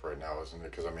stuff right now, isn't it?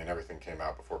 Because I mean, everything came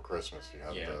out before Christmas. You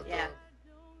had Yeah.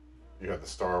 you had the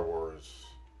Star Wars.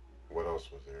 What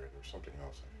else was there? There was something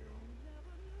else. I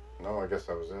feel. No, I guess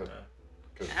that was it.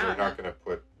 Because I they're don't not gonna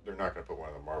put one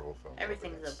of the Marvel films. up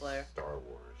Everything's against a blur. Star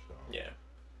Wars. So. Yeah.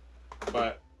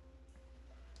 But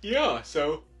yeah,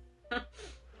 so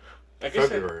I guess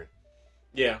February.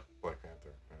 yeah. Black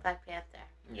Panther. Yeah. Black Panther.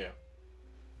 Yeah.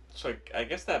 So I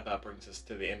guess that about brings us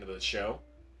to the end of the show,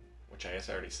 which I guess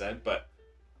I already said. But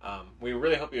we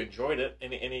really hope you enjoyed it.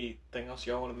 Anything else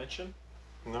y'all want to mention?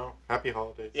 No. Happy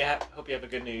holidays. Yeah. Hope you have a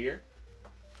good New Year.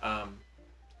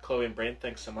 Chloe and Brain,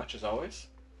 thanks so much as always.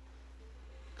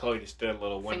 Chloe just did a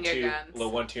little Finger guns.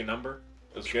 1-2 number.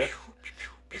 It was good.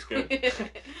 It was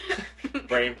good.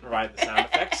 Brain provided the sound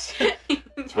effects.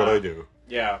 That's what I do.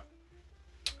 Yeah.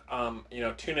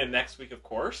 Tune in next week, of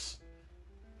course,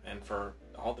 and for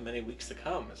all the many weeks to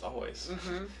come, as always.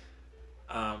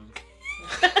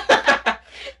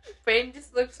 Brain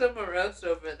just looked so morose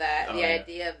over that. Oh, the yeah.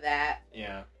 idea of that.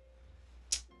 Yeah.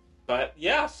 But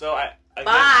yeah, so I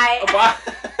Bye.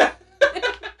 Bye.